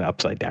castle, like an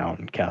upside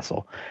down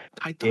castle.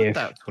 I thought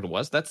that's what it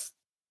was.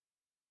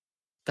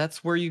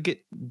 That's where you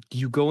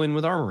go in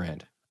with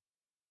Armorant.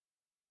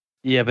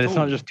 Yeah, but it's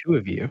not just two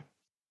of you.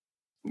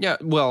 Yeah,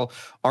 well,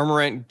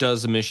 Armorant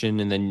does a mission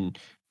and then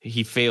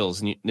he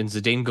fails, and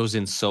Zidane goes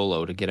in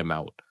solo to get him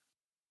out.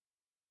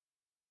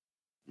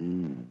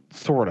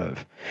 Sort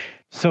of.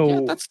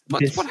 So yeah,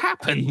 that's what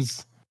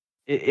happens.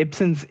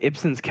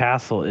 Ibsen's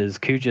castle is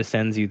Kuja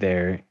sends you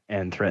there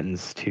and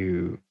threatens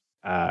to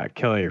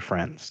kill your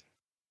friends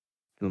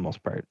for the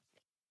most part.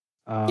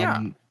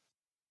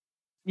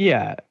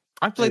 Yeah.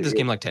 I've played this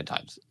game like 10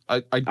 times.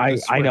 I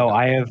know.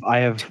 I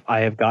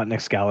have gotten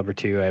Excalibur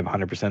 2. I have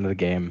 100% of the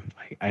game.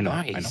 I know.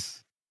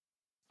 Nice.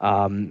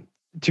 I know.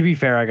 To be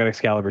fair, I got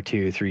Excalibur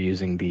 2 through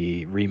using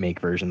the remake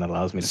version that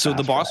allows me to. So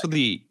the boss with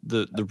the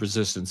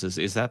resistances,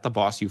 is that the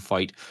boss you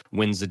fight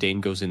when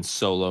Zidane goes in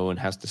solo and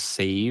has to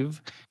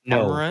save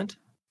Armorant?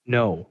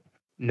 No.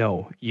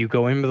 You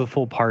go in with a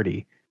full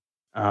party.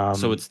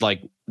 So it's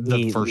like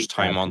the first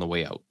time on the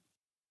way out.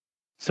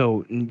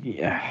 So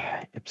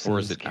yeah, or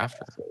is it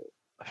after?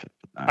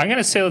 I'm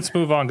gonna say let's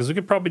move on because we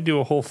could probably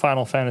do a whole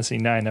Final Fantasy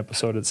IX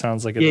episode. It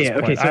sounds like at this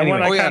point. Okay. So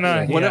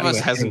one of us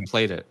hasn't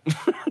played it.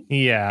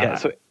 Yeah.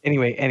 So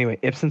anyway,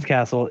 Ibsen's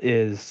Castle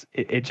is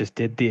it just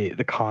did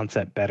the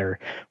concept better,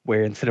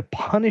 where instead of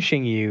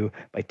punishing you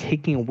by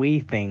taking away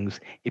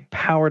things, it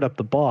powered up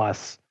the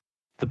boss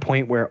to the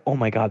point where, oh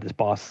my god, this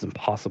boss is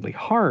impossibly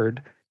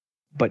hard.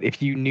 But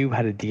if you knew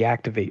how to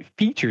deactivate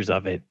features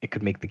of it, it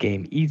could make the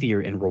game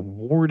easier and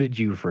rewarded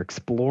you for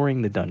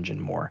exploring the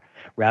dungeon more,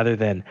 rather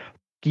than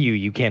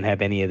you can't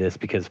have any of this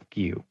because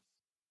you.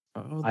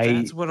 Oh,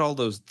 that's what all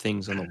those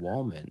things on the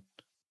wall meant.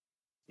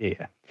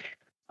 Yeah.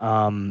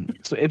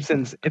 So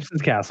Ibsen's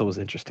Castle was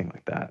interesting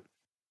like that.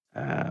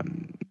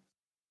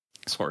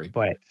 Sorry.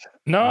 But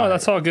no,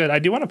 that's all good. I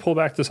do want to pull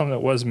back to something that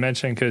was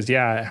mentioned because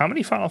how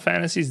many Final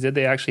Fantasies did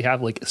they actually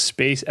have like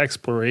space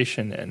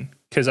exploration in?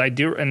 Because I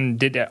do, and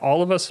did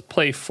all of us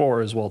play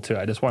 4 as well too?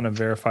 I just want to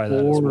verify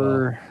that as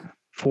well.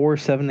 4,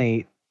 7,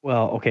 8.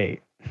 Well, okay,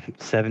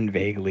 7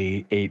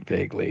 vaguely, 8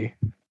 vaguely.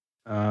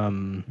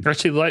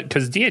 Actually, like,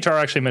 because DHR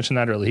actually mentioned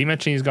that earlier. He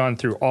mentioned he's gone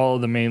through all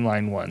of the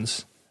mainline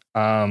ones.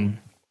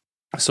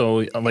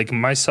 So like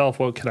myself,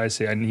 what could I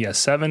say?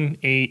 7,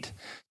 8,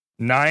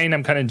 9.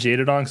 I'm kind of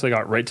jaded on because I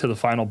got right to the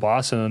final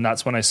boss, and then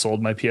that's when I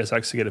sold my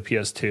PSX to get a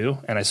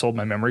PS2, and I sold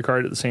my memory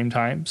card at the same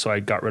time. So I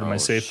got rid of my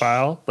save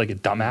file like a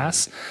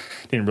dumbass.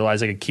 Didn't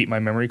realize I could keep my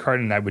memory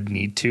card, and I would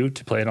need to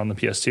play it on the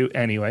PS2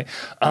 anyway.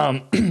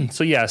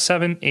 So yeah,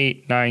 7,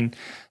 8, 9,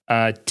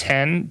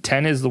 10.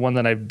 10 is the one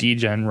that I've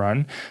degen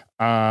run.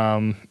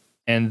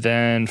 And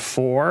then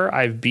 4,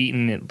 I've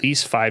beaten at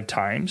least 5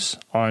 times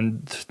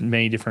on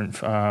many different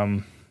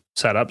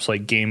setups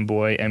like Game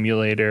Boy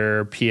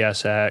emulator,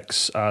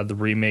 PSX, the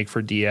remake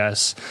for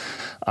DS.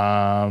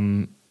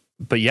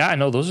 But yeah, I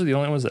know those are the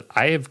only ones that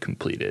I have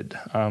completed.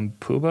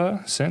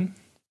 Pubah, Sin?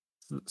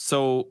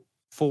 So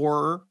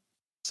 4,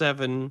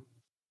 7,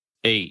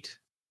 8,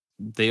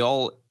 they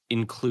all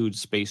include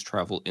space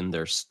travel in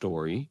their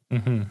story.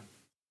 Mm-hmm.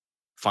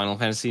 Final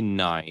Fantasy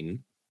IX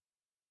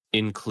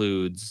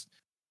includes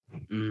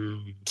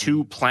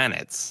 2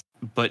 planets,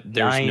 but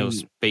there's no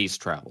space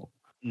travel.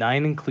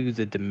 9 includes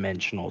a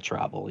dimensional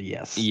travel,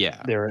 yes.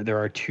 Yeah. There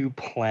are 2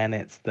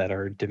 planets that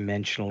are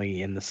dimensionally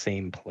in the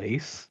same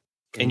place.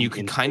 And you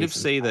could kind of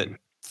say that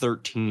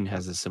 13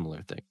 has a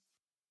similar thing.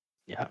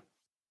 Yeah.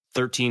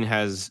 13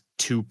 has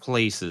 2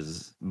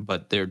 places,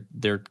 but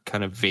they're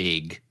kind of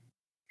vague.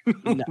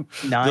 9,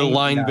 the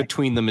line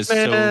between them is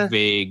so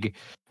vague.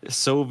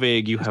 So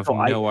vague you have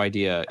no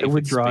idea if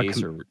it's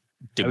space or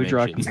dimensions. I would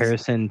draw a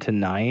comparison to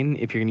 9.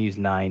 If you're going to use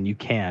 9, you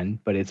can,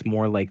 but it's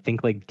more like,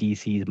 think like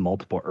DC's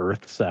multiple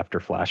Earths after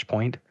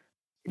Flashpoint.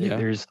 Yeah.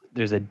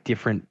 There's a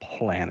different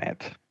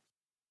planet.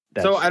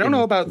 So I don't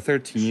know about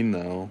 13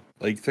 though.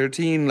 Like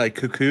 13, like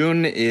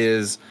Cocoon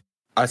is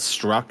a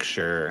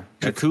structure.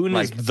 Cocoon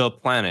is the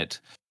planet,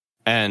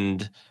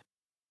 and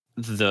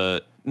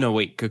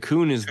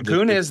Cocoon is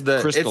the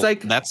crystal. It's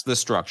like that's the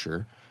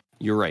structure.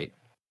 You're right.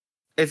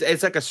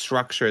 It's like a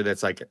structure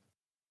that's like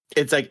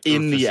it's like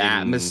in the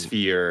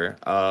atmosphere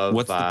of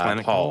what's the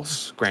planet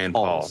Pulse, called? Grand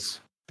Pulse.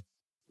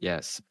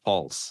 Yes,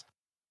 Pulse.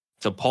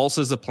 So Pulse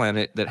is a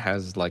planet that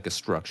has like a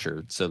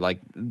structure. So like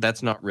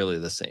that's not really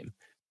the same.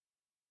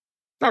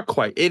 Not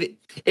quite.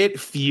 It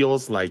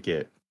feels like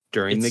it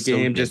during the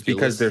game just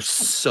because they're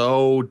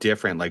so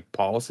different. Like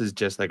Pulse is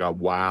just like a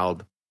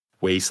wild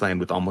wasteland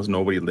with almost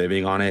nobody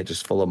living on it,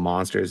 just full of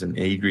monsters and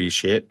angry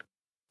shit.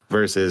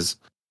 Versus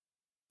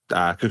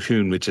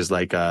Cocoon, which is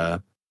like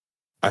a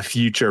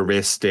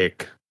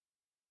futuristic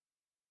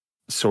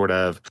sort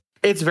of.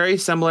 It's very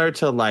similar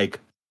to like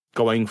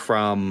going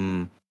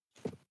from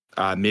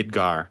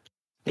Midgar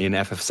in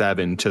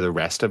FF7 to the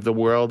rest of the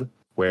world,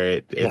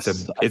 where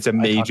it's a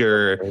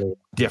major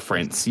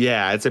difference.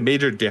 Yeah, it's a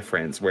major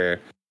difference where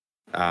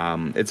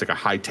it's like a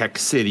high-tech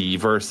city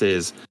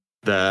versus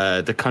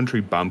the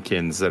country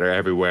bumpkins that are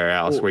everywhere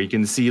else, where you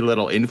can see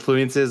little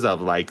influences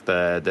of like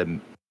the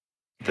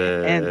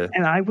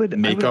and I would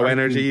Mako argue,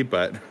 energy,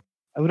 but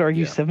I would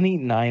argue yeah. 7, 8,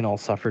 9 all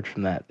suffered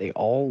from that. They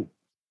all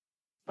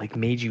like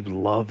made you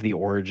love the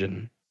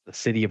origin, the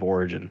city of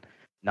origin.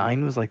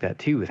 9 was like that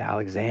too, with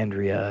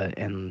Alexandria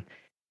and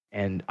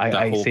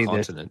I whole say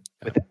continent.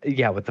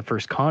 this with the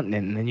first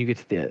continent, and then you get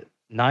to the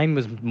 9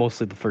 was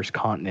mostly the first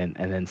continent,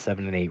 and then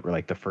 7 and 8 were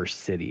like the first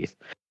cities,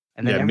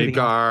 and then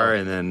Midgar,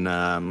 and then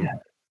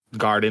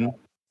Garden,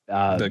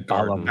 the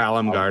garden.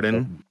 Balam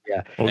Garden.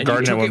 Yeah, Well, And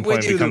Garden you at took one it with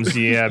point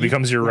you.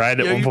 becomes your ride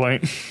at one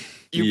point.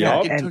 You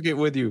Yeah. fucking took it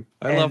with you.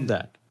 I love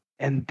that.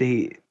 and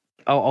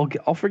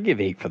I'll forgive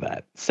 8 for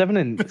that. 7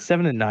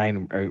 and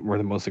 9 were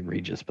the most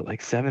egregious, but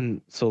like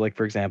 7. So like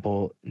for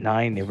example,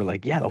 9 they were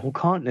like, yeah, the whole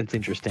continent's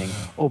interesting.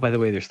 Oh, by the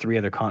way, there's 3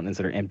 other continents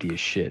that are empty as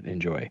shit.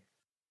 Enjoy.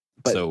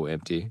 But, So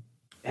empty.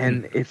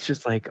 and it's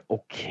just like,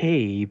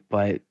 okay,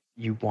 but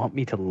you want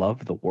me to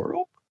love the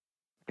world?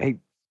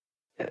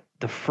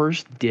 The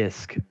first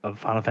disc of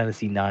Final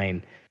Fantasy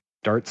 9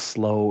 starts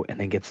slow and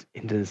then gets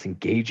into this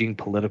engaging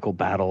political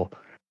battle.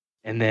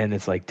 And then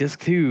it's like,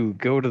 disc 2,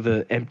 go to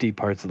the empty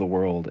parts of the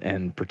world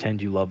and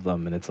pretend you love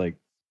them. And it's like,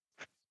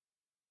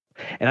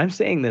 and I'm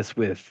saying this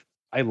with,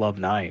 I love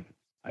 9.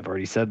 I've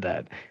already said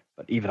that,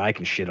 but even I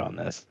can shit on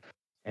this.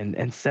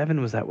 And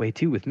 7 was that way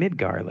too with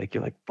Midgar. Like,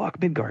 you're like, fuck,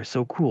 Midgar is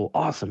so cool.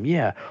 Awesome.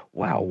 Yeah.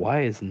 Wow.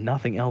 Why is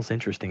nothing else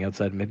interesting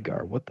outside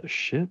Midgar? What the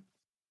shit?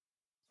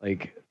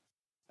 Like,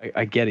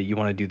 I get it. You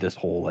want to do this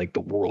whole, like, the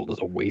world is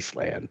a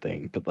wasteland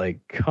thing, but like,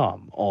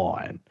 come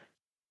on.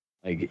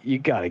 Like, you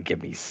got to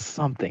give me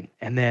something.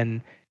 And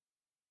then,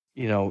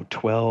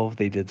 12,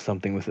 they did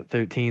something with it.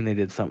 13, they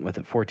did something with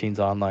it. 14's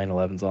online,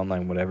 11's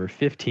online, whatever.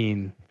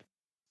 15,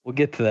 we'll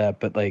get to that.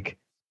 But like,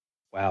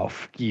 wow,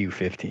 fuck you,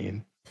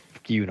 15.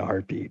 Fuck you in a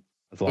heartbeat.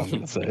 That's all I'm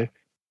going to say.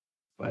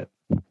 But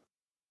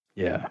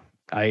yeah,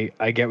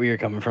 I get where you're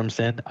coming from,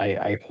 Sid.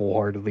 I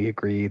wholeheartedly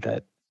agree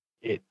that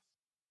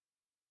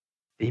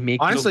they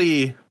make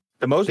Honestly,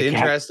 the most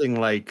interesting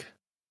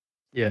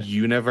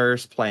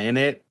universe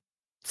planet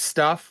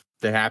stuff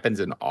that happens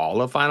in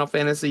all of Final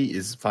Fantasy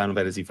is Final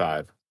Fantasy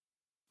V,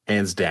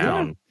 hands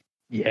down.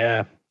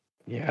 Yeah.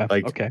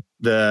 Like, okay.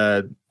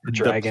 The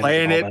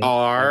planet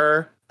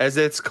R, as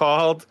it's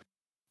called,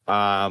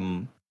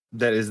 that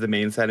is the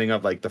main setting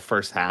of like the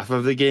first half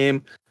of the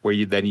game, where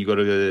you go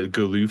to the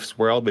Galoof's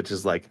world, which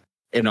is like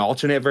an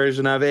alternate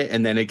version of it,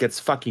 and then it gets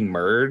fucking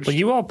merged. Well,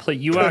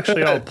 you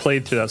actually all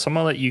played through that, so I'm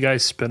gonna let you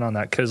guys spin on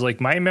that, because like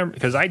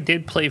because I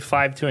did play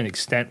 5 to an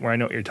extent where I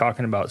know what you're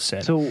talking about,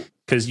 Sin. So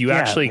because you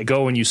actually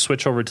go and you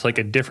switch over to like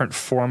a different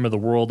form of the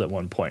world at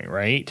one point,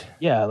 right?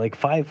 Yeah, like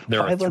 5.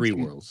 There are 3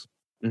 worlds. worlds.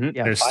 Mm-hmm.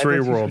 Yeah, there's 5 3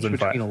 lets you worlds switch in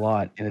 5. between a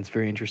lot, and it's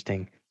very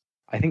interesting.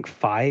 I think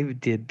 5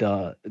 did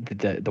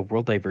the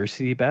world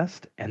diversity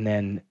best, and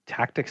then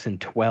Tactics in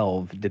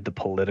 12 did the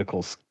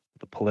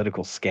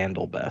political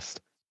scandal best.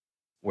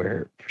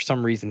 Where for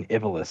some reason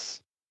Ivalice,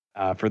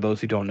 for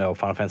those who don't know,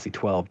 Final Fantasy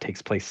 12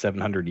 takes place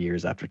 700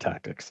 years after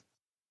Tactics.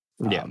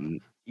 Yeah,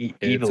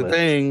 it's a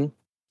thing.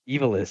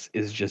 Ivalice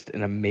is just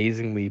an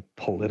amazingly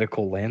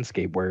political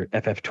landscape where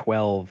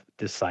FF12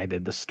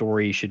 decided the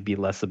story should be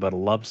less about a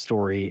love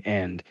story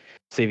and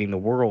saving the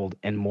world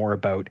and more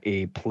about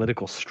a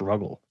political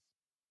struggle.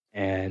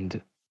 And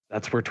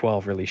that's where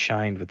 12 really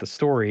shined with the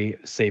story,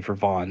 save for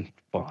Vaughn.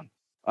 Fuck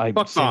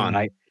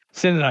Vaughn.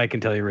 Sin and I can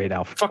tell you right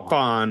now. Fuck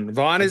Vaughn.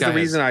 Vaughn is the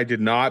reason I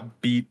did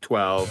not beat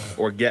 12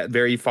 or get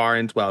very far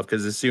in 12,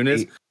 because as soon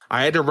as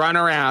I had to run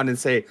around and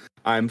say,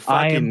 I'm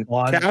fucking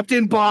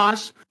Captain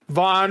Bosch,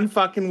 Vaughn,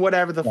 fucking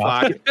whatever the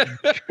fuck.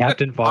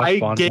 Captain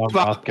Bosch, I gave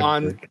up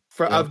on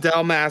of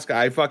Dalmasca.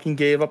 I fucking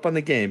gave up on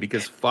the game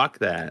because fuck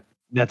that.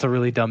 That's a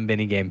really dumb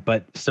mini game.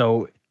 But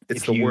so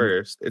it's the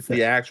worst. It's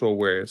the actual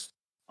worst.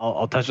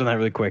 I'll touch on that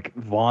really quick.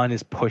 Vaughn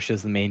is pushed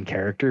as the main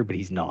character, but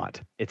he's not.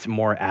 It's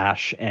more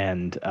Ash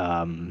and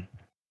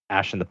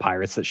the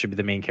pirates that should be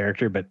the main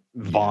character, but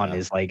Vaughn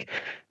is like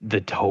the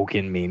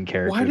token main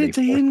character. Why did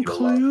they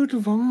include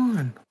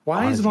Vaughn?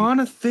 Why is Vaughn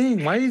a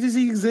thing? Why does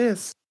he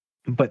exist?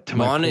 But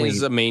Vaughn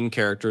is a main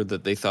character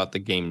that they thought the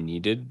game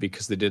needed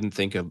because they didn't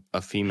think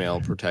a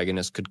female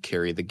protagonist could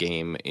carry the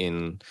game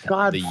in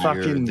the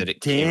year that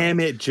it came. Damn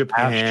it,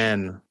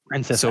 Japan.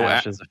 Princess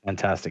Ash is a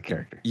fantastic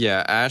character.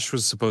 Yeah, Ash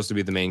was supposed to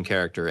be the main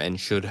character and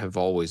should have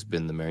always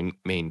been the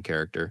main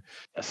character.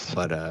 Yes.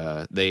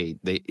 But they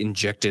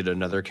injected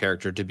another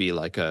character to be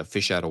like a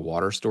fish out of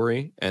water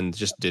story and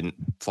just didn't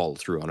follow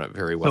through on it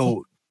very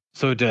well.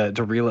 So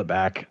to reel it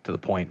back to the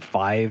point,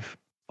 5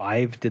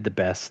 did the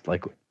best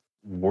like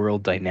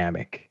world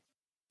dynamic.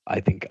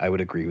 I think I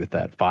would agree with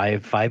that.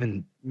 5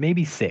 and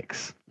maybe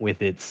 6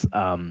 with its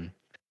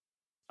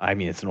I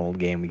mean, it's an old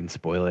game. We can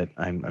spoil it.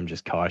 I'm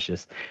just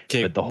cautious.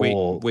 Okay, but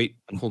wait,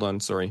 hold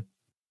on. Sorry.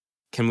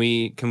 Can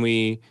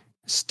we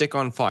stick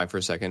on 5 for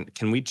a second?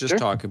 Can we just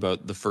talk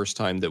about the first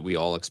time that we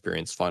all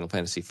experienced Final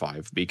Fantasy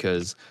V?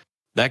 Because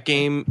That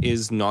game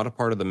is not a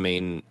part of the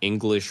main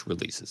English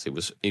releases.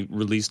 It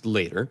released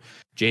later.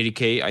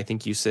 JDK, I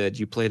think you said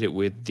you played it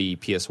with the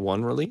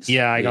PS1 release.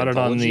 Yeah, I got it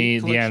on the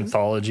collection?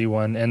 anthology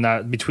one, and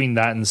that between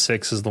that and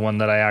 6 is the one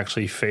that I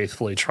actually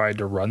faithfully tried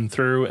to run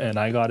through, and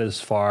I got as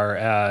far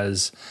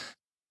as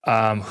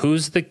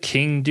who's the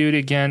king dude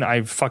again?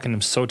 I fucking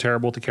am so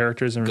terrible with the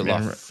characters. And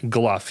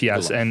Gluff,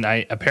 yes. Gluff. And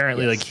I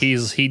apparently like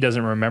he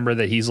doesn't remember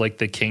that he's like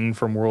the king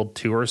from World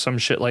 2 or some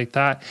shit like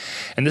that.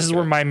 And this is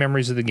where my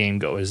memories of the game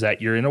go, is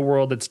that you're in a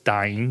world that's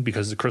dying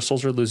because the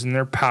crystals are losing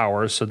their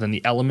power, so then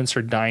the elements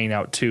are dying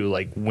out too,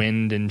 like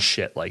wind and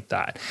shit like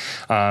that.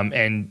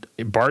 And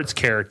Bart's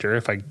character,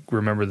 if I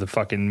remember the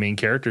fucking main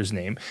character's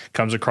name,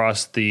 comes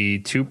across the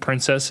 2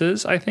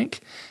 princesses, I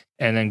think,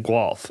 and then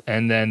Guelph.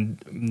 And then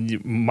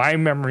my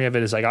memory of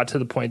it is I got to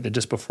the point that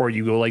just before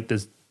you go like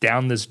this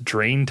down this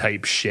drain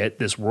type shit,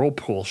 this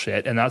whirlpool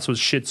shit, and that's what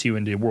shits you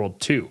into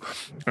World 2.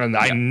 And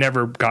I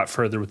never got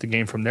further with the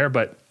game from there,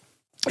 but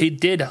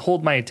it did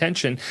hold my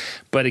attention.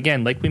 But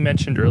again, like we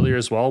mentioned earlier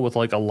as well, with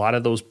like a lot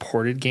of those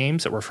ported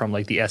games that were from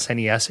like the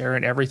SNES era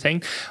and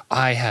everything,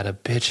 I had a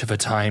bitch of a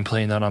time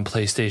playing that on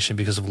PlayStation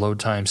because of load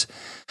times.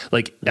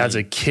 Like as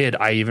a kid,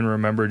 I even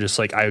remember just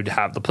like I would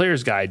have the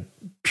player's guide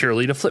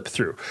purely to flip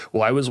through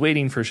while I was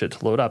waiting for shit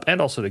to load up,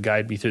 and also to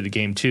guide me through the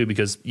game too,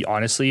 because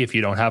honestly, if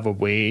you don't have a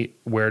way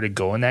where to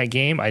go in that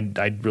game, I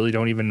really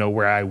don't even know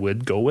where I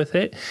would go with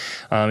it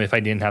if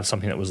I didn't have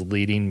something that was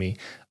leading me.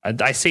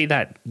 I say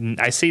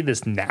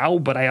this now,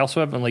 but I also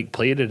haven't like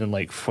played it in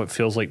like what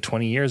feels like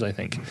 20 years, I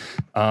think.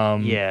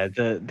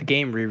 The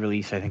game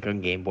re-released, I think,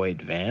 on Game Boy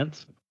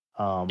Advance.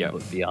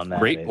 But beyond that,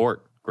 great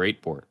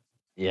port.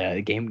 Yeah,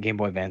 the Game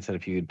Boy Advance had a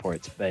few good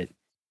ports, but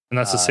and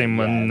that's the same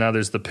one. Now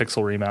there's the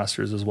Pixel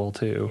remasters as well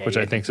too, which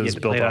I think is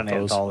built on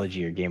those.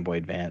 Anthology or Game Boy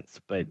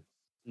Advance, but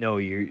no,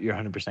 you're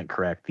 100%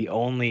 correct. The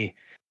only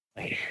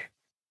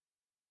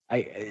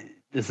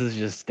this is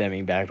just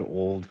stemming back to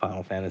old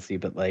Final Fantasy,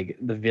 but like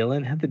the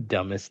villain had the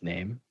dumbest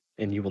name,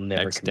 and you will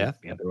never convince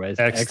me otherwise.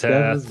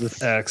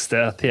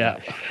 X-Death, yeah.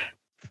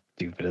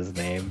 Stupidest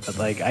name, but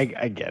like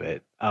I get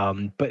it.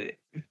 But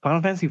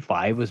Final Fantasy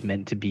V was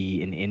meant to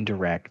be an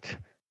indirect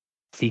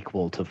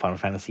sequel to Final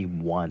Fantasy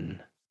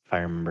 1, if I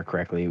remember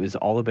correctly. It was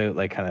all about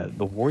like kind of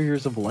the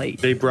Warriors of Light.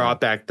 They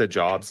brought back the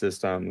job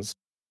systems.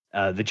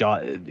 You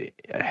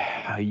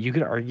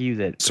could argue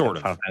that sort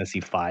of Final Fantasy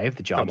V,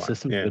 the job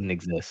system wouldn't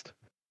exist.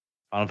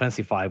 Final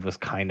Fantasy V was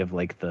kind of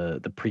like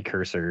the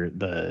precursor,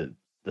 the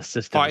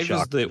system. 5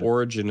 is the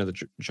origin of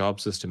the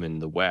job system in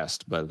the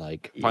West, but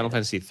like Final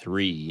Fantasy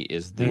 3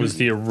 was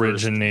the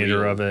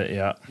originator of it.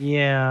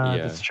 Yeah,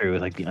 that's true.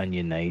 Like the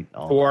Onion Knight.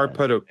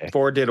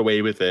 4 did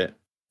away with it,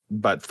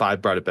 but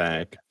 5 brought it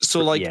back.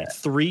 So like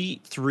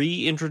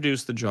 3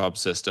 introduced the job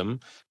system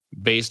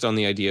based on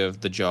the idea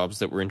of the jobs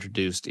that were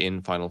introduced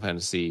in Final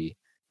Fantasy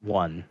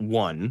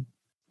 1.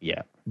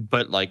 Yeah.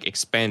 But like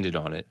expanded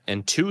on it.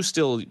 And 2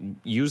 still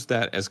used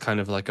that as kind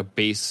of like a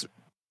base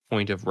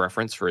point of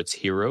reference for its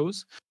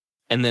heroes.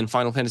 And then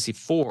Final Fantasy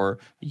 4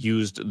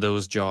 used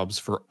those jobs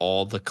for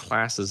all the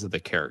classes of the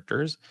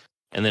characters.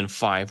 And then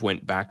 5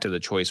 went back to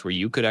the choice where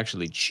you could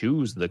actually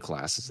choose the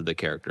classes of the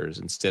characters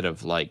instead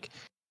of like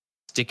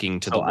sticking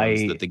to the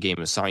ones that the game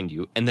assigned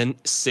you. And then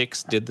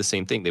 6 did the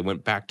same thing. They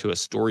went back to a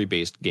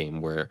story-based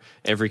game where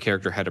every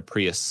character had a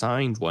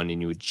pre-assigned one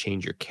and you would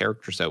change your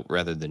characters out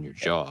rather than your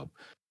job.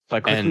 So I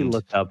quickly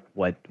looked up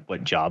what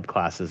job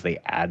classes they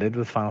added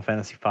with Final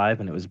Fantasy V,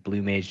 and it was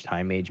Blue Mage,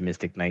 Time Mage,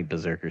 Mystic Knight,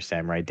 Berserker,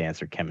 Samurai,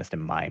 Dancer, Chemist,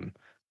 and Mime,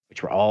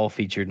 which were all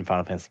featured in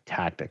Final Fantasy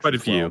Tactics. Quite a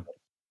few.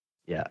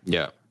 Yeah.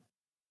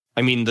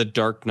 I mean, the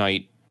Dark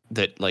Knight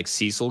that like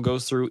Cecil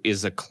goes through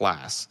is a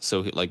class.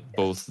 So like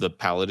both the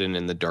Paladin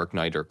and the Dark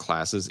Knight are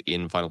classes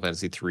in Final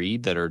Fantasy 3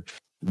 that are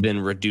then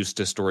reduced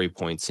to story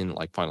points in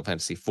like Final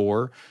Fantasy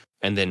 4,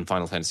 and then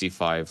Final Fantasy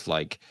 5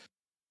 like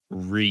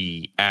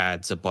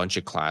re-adds a bunch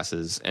of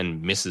classes and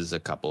misses a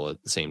couple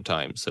at the same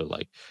time. So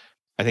like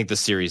I think the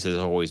series has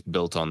always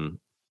built on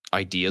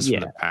ideas from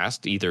the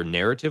past, either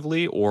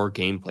narratively or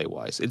gameplay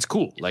wise. It's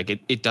cool. Like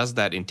it does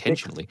that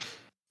intentionally.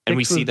 And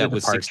we see that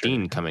with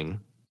 16 coming.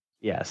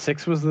 Yeah,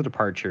 6 was the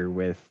departure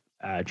with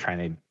trying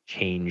to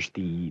change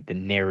the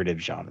narrative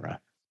genre.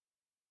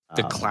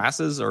 The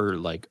classes are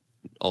like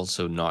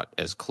also not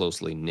as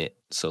closely knit.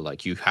 So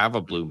like you have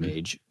a blue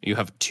mage, you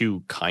have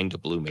 2 kind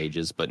of blue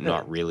mages, but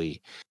not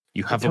really.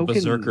 You have a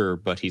berserker,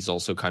 but he's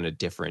also kind of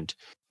different.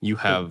 You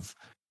have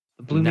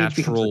the blue mage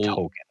becomes a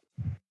token.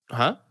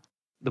 Huh?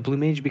 The blue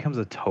mage becomes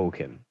a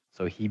token.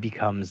 So he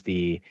becomes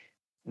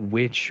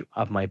which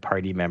of my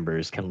party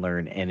members can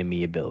learn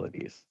enemy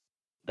abilities.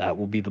 That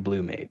will be the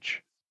blue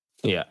mage.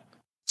 Yeah.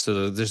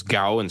 So there's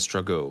Gao and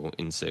Strago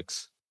in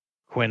 6.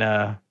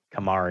 Quina,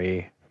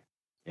 Kamari.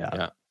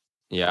 Yeah.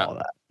 All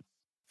that.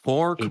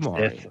 Poor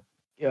Kamari. Sith.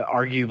 Yeah,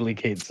 arguably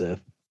Kate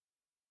Sith.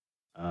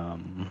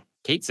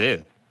 Kate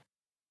Sith.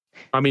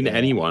 I mean,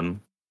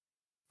 anyone.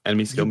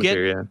 Enemy skill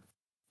materia.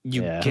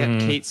 You get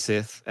Kate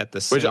Sith at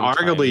the same which time.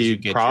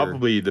 Arguably,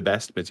 probably the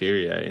best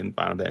materia in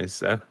Final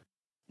Fantasy VII.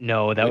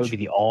 No, that would be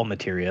the all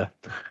materia.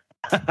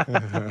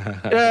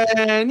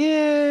 And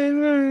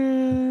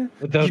you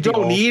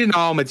don't need an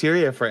all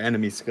materia for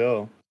enemy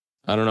skill.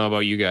 I don't know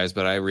about you guys,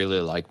 but I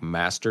really like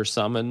master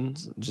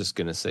summons. Just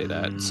gonna say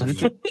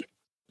that.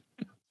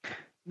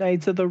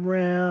 Knights of the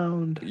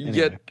Round. You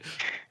get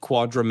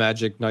Quadra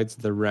Magic Knights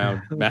of the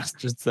Round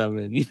master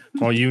summon.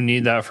 Well, you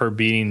need that for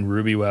beating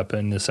Ruby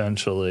Weapon,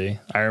 essentially.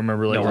 I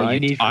remember like what you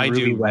need for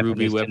Ruby Weapon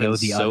Ruby is to know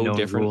the so unknown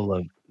different.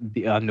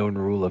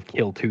 rule of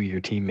kill 2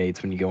 your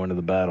teammates when you go into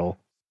the battle.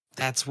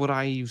 That's what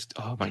I used.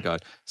 Oh my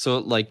god! So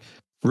like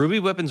Ruby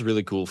Weapon's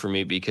really cool for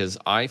me because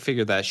I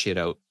figured that shit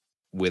out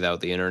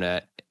without the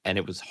internet, and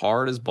it was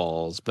hard as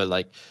balls. But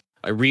like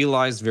I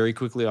realized very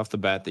quickly off the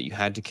bat that you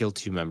had to kill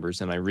 2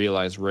 members, and I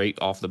realized right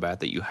off the bat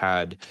that you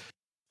had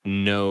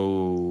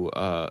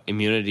no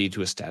immunity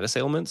to a status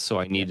ailment, so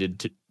I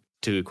needed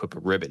to equip a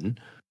ribbon.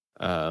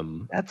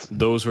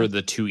 Those were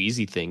the 2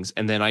 easy things,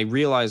 and then I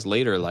realized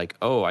later, like,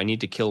 oh, I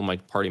need to kill my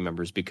party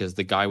members because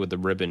the guy with the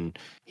ribbon,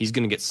 he's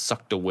gonna get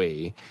sucked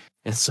away,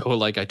 and so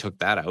like I took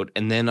that out,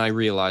 and then I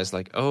realized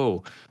like,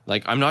 oh,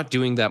 like I'm not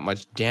doing that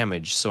much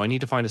damage, so I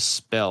need to find a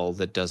spell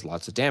that does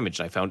lots of damage.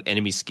 And I found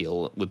enemy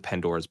skill with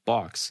Pandora's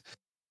Box,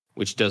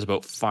 which does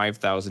about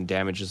 5,000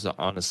 damages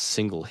on a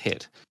single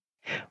hit.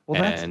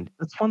 Well,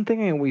 that's one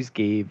thing I always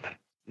gave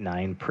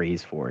 9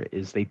 praise for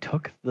is they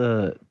took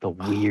the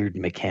weird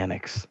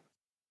mechanics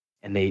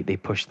and they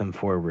pushed them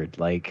forward,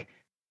 like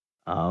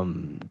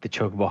the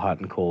Chocobo Hot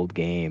and Cold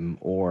game,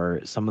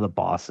 or some of the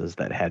bosses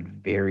that had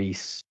very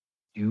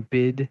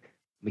stupid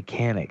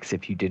mechanics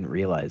if you didn't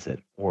realize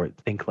it. Or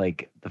think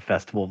like the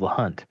Festival of the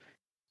Hunt.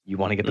 You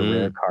want to get the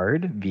rare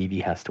card, Vivi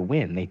has to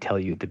win. They tell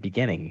you at the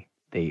beginning,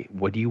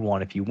 what do you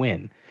want if you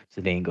win?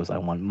 Zidane goes, I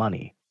want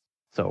money.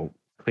 So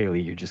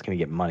clearly you're just going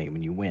to get money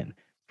when you win.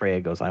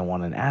 Freya goes, I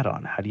want an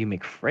add-on. How do you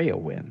make Freya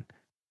win?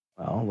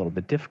 Well, a little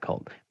bit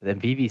difficult. But then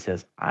Vivi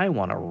says, I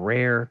want a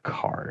rare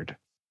card.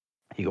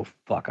 You go,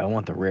 fuck, I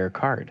want the rare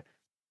card.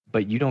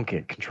 But you don't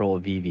get control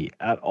of Vivi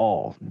at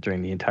all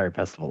during the entire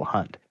Festival of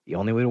Hunt. The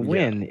only way to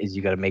win is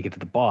you got to make it to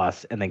the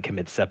boss and then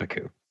commit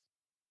seppuku.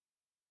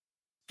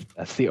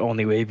 That's the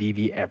only way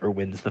Vivi ever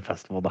wins the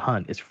Festival of the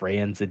Hunt, is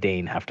Freya and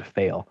Zidane have to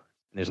fail.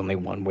 And there's only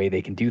one way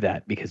they can do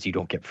that, because you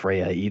don't get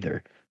Freya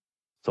either.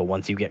 So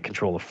once you get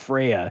control of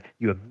Freya,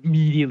 you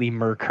immediately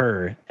murk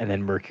her and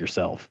then murk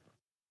yourself.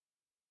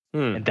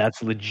 And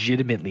that's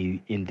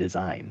legitimately in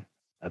design.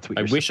 That's what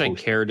I wish I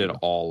cared at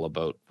all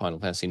about Final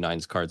Fantasy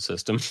IX's card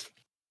system.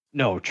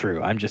 No,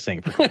 true. I'm just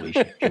saying for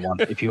completion.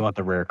 if you want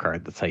the rare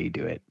card, that's how you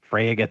do it.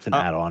 Freya gets an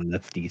add-on.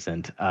 That's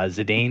decent.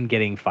 Zidane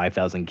getting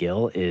 5,000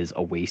 gil is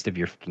a waste of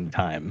your fucking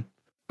time.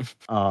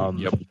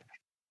 Yep.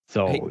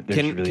 So hey,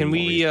 can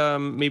we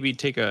maybe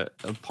take a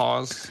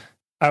pause?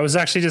 I was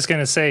actually just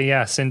going to say,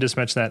 yeah, Sin just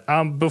mentioned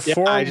that.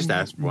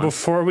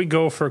 Before we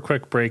go for a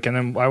quick break, and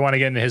then I want to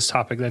get into his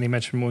topic that he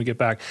mentioned when we get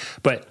back.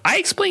 But I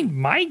explained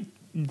my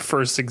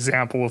first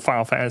example of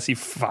Final Fantasy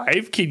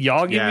V. Can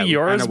y'all give me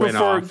yours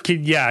before?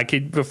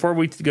 Before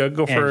we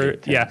go for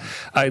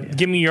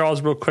give me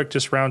yours real quick,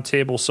 just round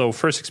table. So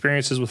first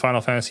experiences with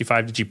Final Fantasy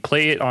V. Did you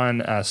play it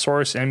on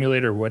Source,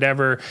 emulator,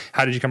 whatever?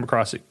 How did you come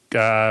across it?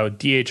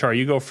 DHR,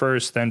 you go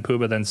first, then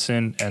Pubah, then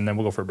Sin, and then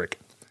we'll go for a break.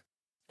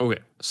 Okay,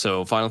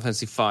 so Final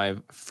Fantasy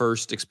V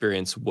first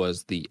experience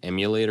was the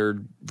emulator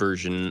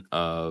version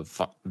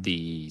of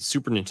the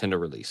Super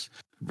Nintendo release.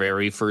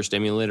 Very first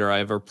emulator I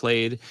ever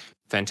played.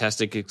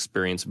 Fantastic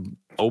experience.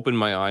 Opened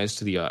my eyes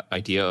to the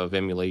idea of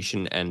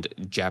emulation and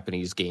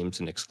Japanese games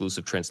and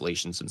exclusive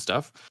translations and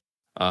stuff.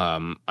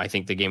 I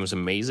think the game was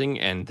amazing.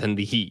 And then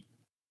the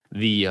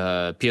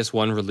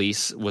PS1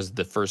 release was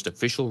the first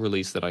official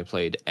release that I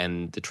played,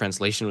 and the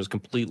translation was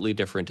completely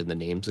different, and the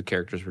names of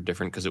characters were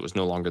different because it was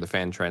no longer the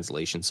fan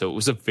translation. So it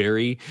was a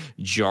very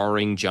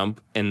jarring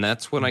jump, and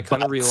that's when I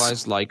kind of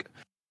realized, like,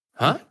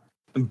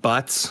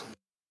 Butts.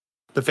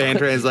 The fan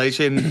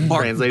translation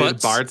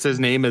translated Bart's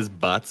name as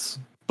Butts.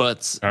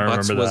 Butts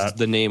was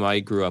the name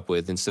I grew up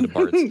with instead of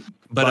Bart's.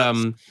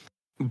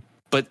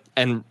 But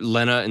and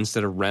Lena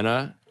instead of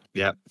Rena.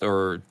 Yeah.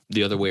 Or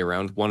the other way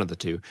around, one of the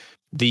two.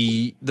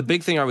 The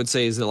big thing I would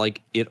say is that,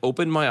 like, it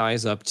opened my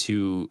eyes up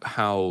to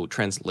how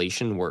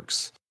translation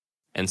works.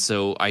 And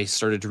so I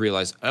started to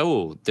realize,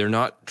 oh, they're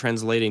not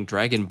translating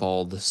Dragon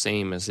Ball the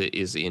same as it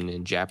is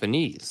in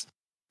Japanese.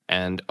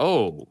 And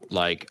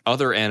like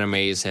other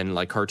animes and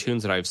like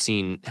cartoons that I've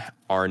seen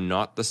are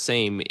not the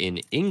same in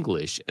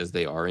English as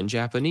they are in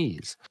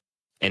Japanese.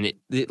 And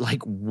it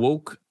like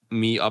woke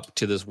me up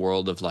to this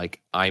world of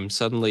like, I'm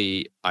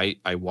suddenly,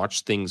 I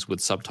watch things with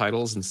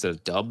subtitles instead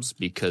of dubs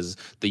because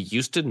they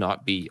used to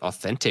not be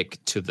authentic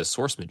to the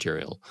source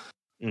material.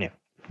 Yeah.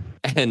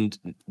 And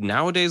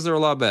nowadays they're a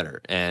lot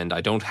better, and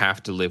I don't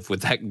have to live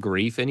with that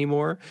grief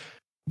anymore.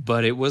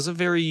 But it was a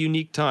very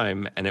unique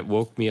time, and it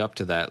woke me up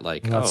to that.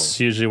 Like, that's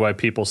usually why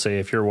people say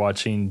if you're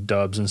watching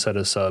dubs instead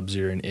of subs,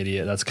 you're an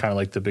idiot. That's kind of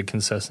like the big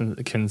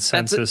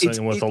consensus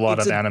with a lot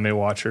of anime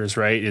watchers,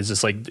 right? It's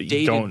just like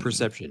dated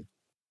perception.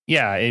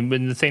 Yeah, and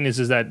the thing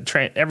is that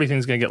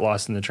everything's going to get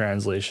lost in the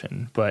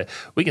translation, but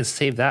we can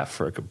save that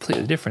for a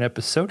completely different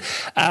episode.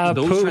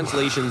 Those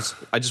translations,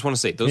 I just want to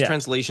say, those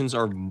translations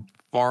are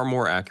far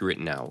more accurate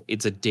now.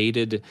 It's a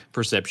dated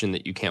perception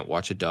that you can't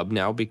watch a dub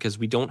now because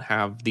we don't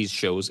have these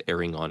shows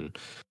airing on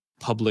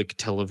public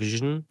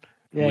television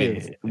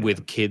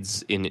with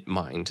kids in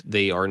mind.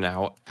 They are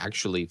now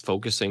actually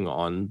focusing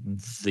on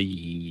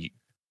the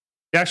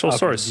actual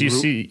source. You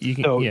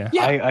can,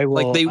 I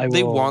will,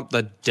 they want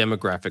the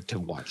demographic to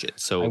watch it,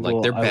 so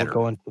they're better. I will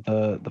go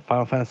into the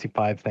Final Fantasy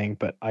V thing,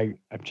 but I'm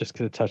just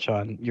going to touch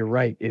on. You're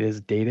right, it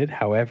is dated.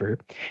 However,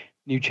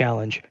 new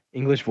challenge: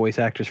 English voice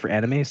actors for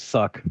anime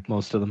suck.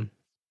 Most of them.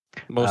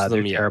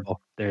 They're terrible.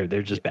 They're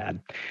just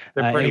bad.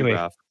 They're pretty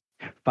rough.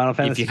 Final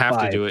Fantasy. If you have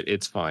V, to do it,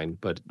 it's fine,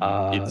 but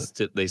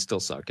they still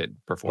suck at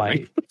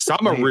performing.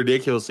 Some are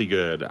ridiculously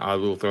good. I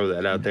will throw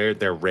that out there.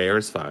 They're rare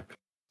as fuck.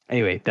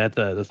 Anyway, that's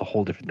a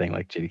whole different thing,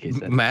 like JDK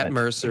said. Matt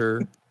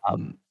Mercer.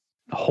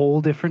 Whole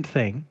different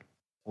thing.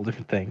 We'll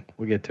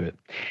get to it.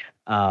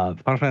 Final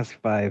Fantasy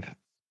V,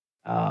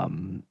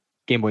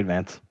 Game Boy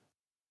Advance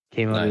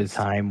came out at a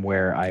time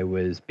where I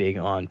was big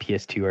on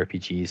PS2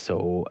 RPGs.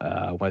 So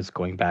I was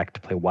going back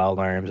to play Wild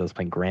Arms. I was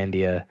playing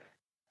Grandia.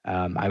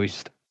 I was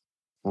just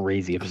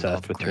crazy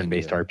obsessed with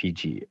turn-based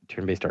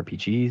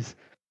RPGs.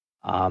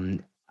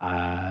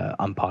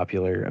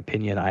 Unpopular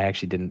opinion, I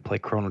actually didn't play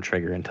Chrono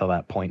Trigger until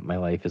that point in my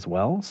life as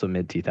well. So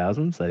mid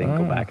 2000s, I didn't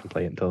go back and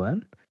play it until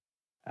then.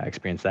 I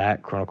experienced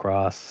that, Chrono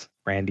Cross,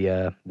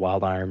 Grandia,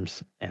 Wild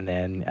Arms, and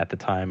then at the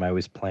time I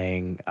was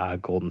playing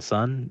Golden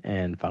Sun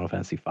and Final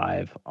Fantasy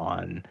V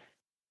on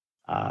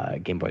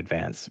Game Boy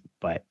Advance.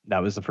 But that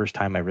was the first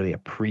time I really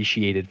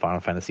appreciated Final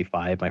Fantasy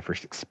V. My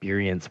first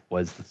experience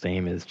was the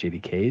same as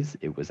JDK's.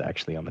 It was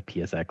actually on the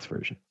PSX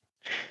version.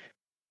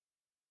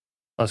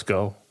 Let's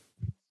go.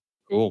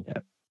 Cool.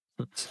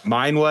 Yeah.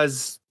 Mine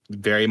was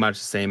very much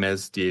the same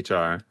as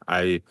DHR.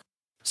 I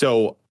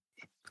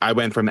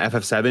went from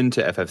FF7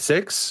 to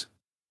FF6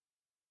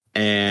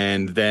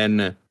 and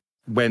then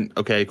went,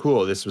 okay,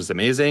 cool. This was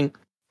amazing.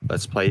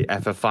 Let's play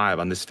FF5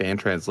 on this fan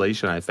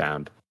translation I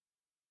found.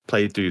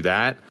 Played through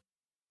that.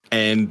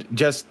 And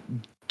just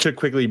to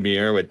quickly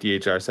mirror what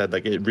DHR said,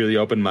 like, it really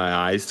opened my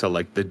eyes to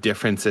like the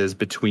differences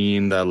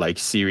between the like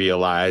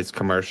serialized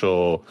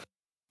commercial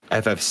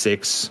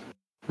FF6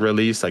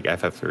 release, like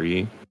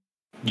FF3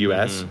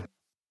 US,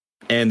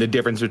 and the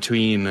difference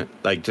between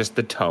like just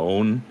the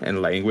tone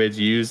and language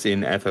used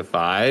in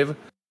FF5.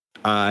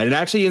 It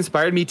actually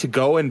inspired me to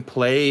go and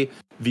play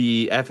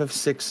the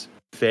FF6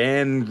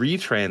 fan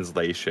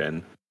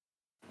retranslation,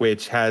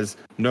 which has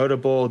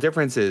notable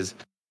differences,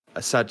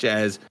 such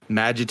as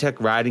Magitech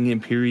riding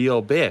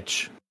Imperial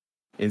Bitch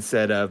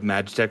instead of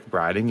Magitech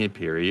riding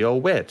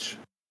Imperial Witch.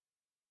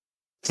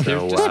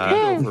 So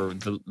over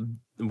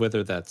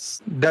whether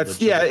that's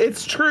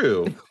it's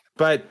true,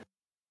 but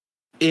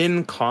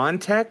in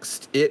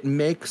context, it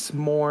makes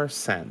more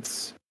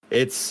sense.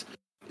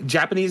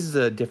 Japanese is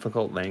a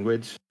difficult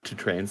language to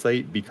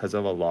translate because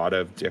of a lot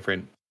of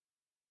different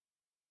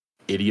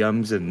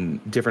idioms and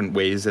different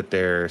ways that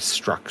the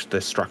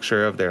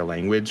structure of their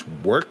language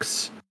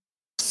works.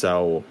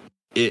 So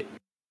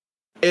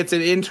it's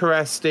an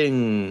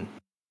interesting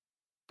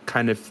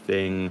kind of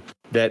thing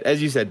that,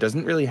 as you said,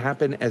 doesn't really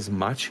happen as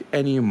much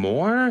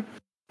anymore.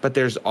 But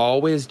there's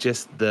always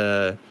just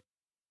the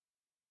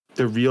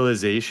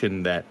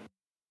realization that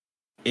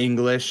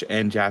English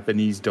and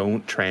Japanese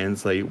don't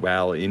translate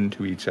well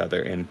into each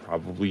other and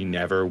probably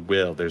never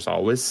will. There's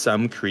always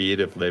some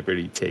creative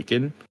liberty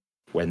taken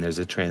when there's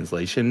a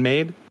translation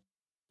made.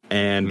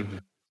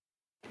 And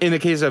in the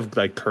case of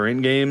like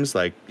current games,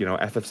 like, you know,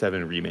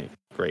 FF7 Remake,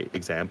 great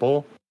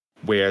example,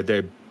 where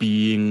they're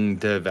being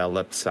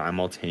developed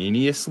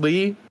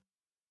simultaneously.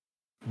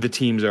 The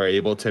teams are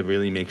able to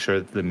really make sure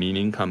that the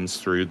meaning comes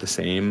through the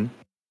same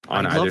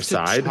on either side.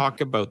 I'd love to talk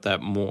about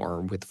that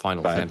more with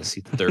Final Fantasy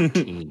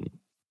 13.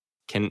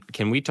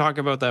 Can we talk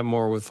about that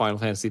more with Final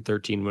Fantasy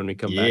 13 when we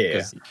come back?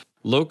 Because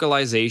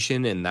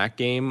localization in that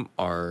game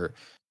are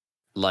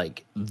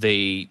like,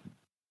 they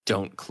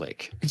don't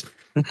click.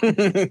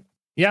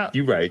 Yeah,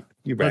 you're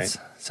right.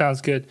 Sounds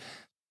good.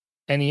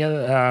 Any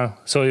other?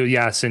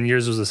 Sin,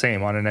 yours was the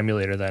same on an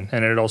emulator then,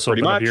 and it also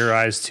opened up your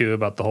eyes too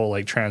about the whole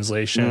like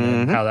translation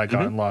and how that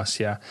got lost.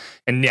 Yeah,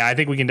 and I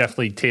think we can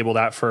definitely table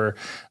that for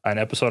an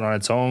episode on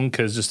its own.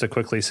 Because just to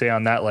quickly say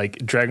on that, like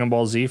Dragon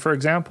Ball Z, for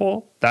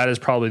example, that is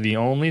probably the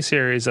only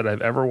series that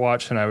I've ever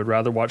watched, and I would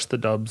rather watch the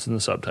dubs than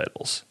the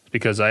subtitles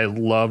because I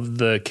love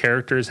the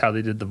characters, how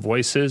they did the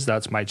voices.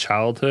 That's my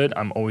childhood.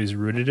 I'm always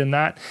rooted in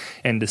that,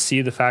 and to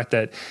see the fact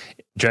that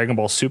Dragon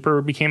Ball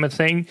Super became a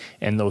thing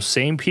and those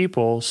same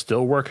people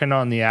still working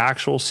on the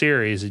actual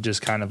series, it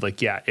just kind of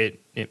like,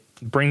 it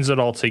brings it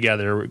all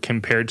together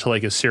compared to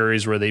like a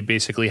series where they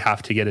basically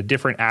have to get a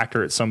different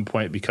actor at some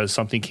point because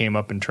something came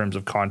up in terms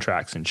of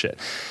contracts and shit.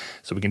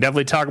 So we can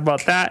definitely talk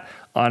about that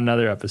on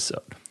another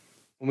episode.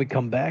 When we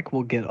come back,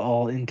 we'll get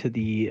all into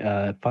the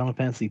Final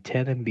Fantasy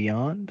X and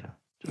beyond.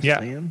 Yeah.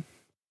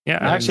 I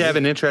actually have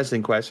an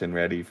interesting question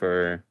ready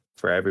for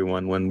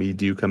everyone when we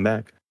do come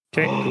back.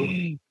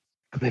 Okay.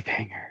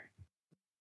 Cliffhanger.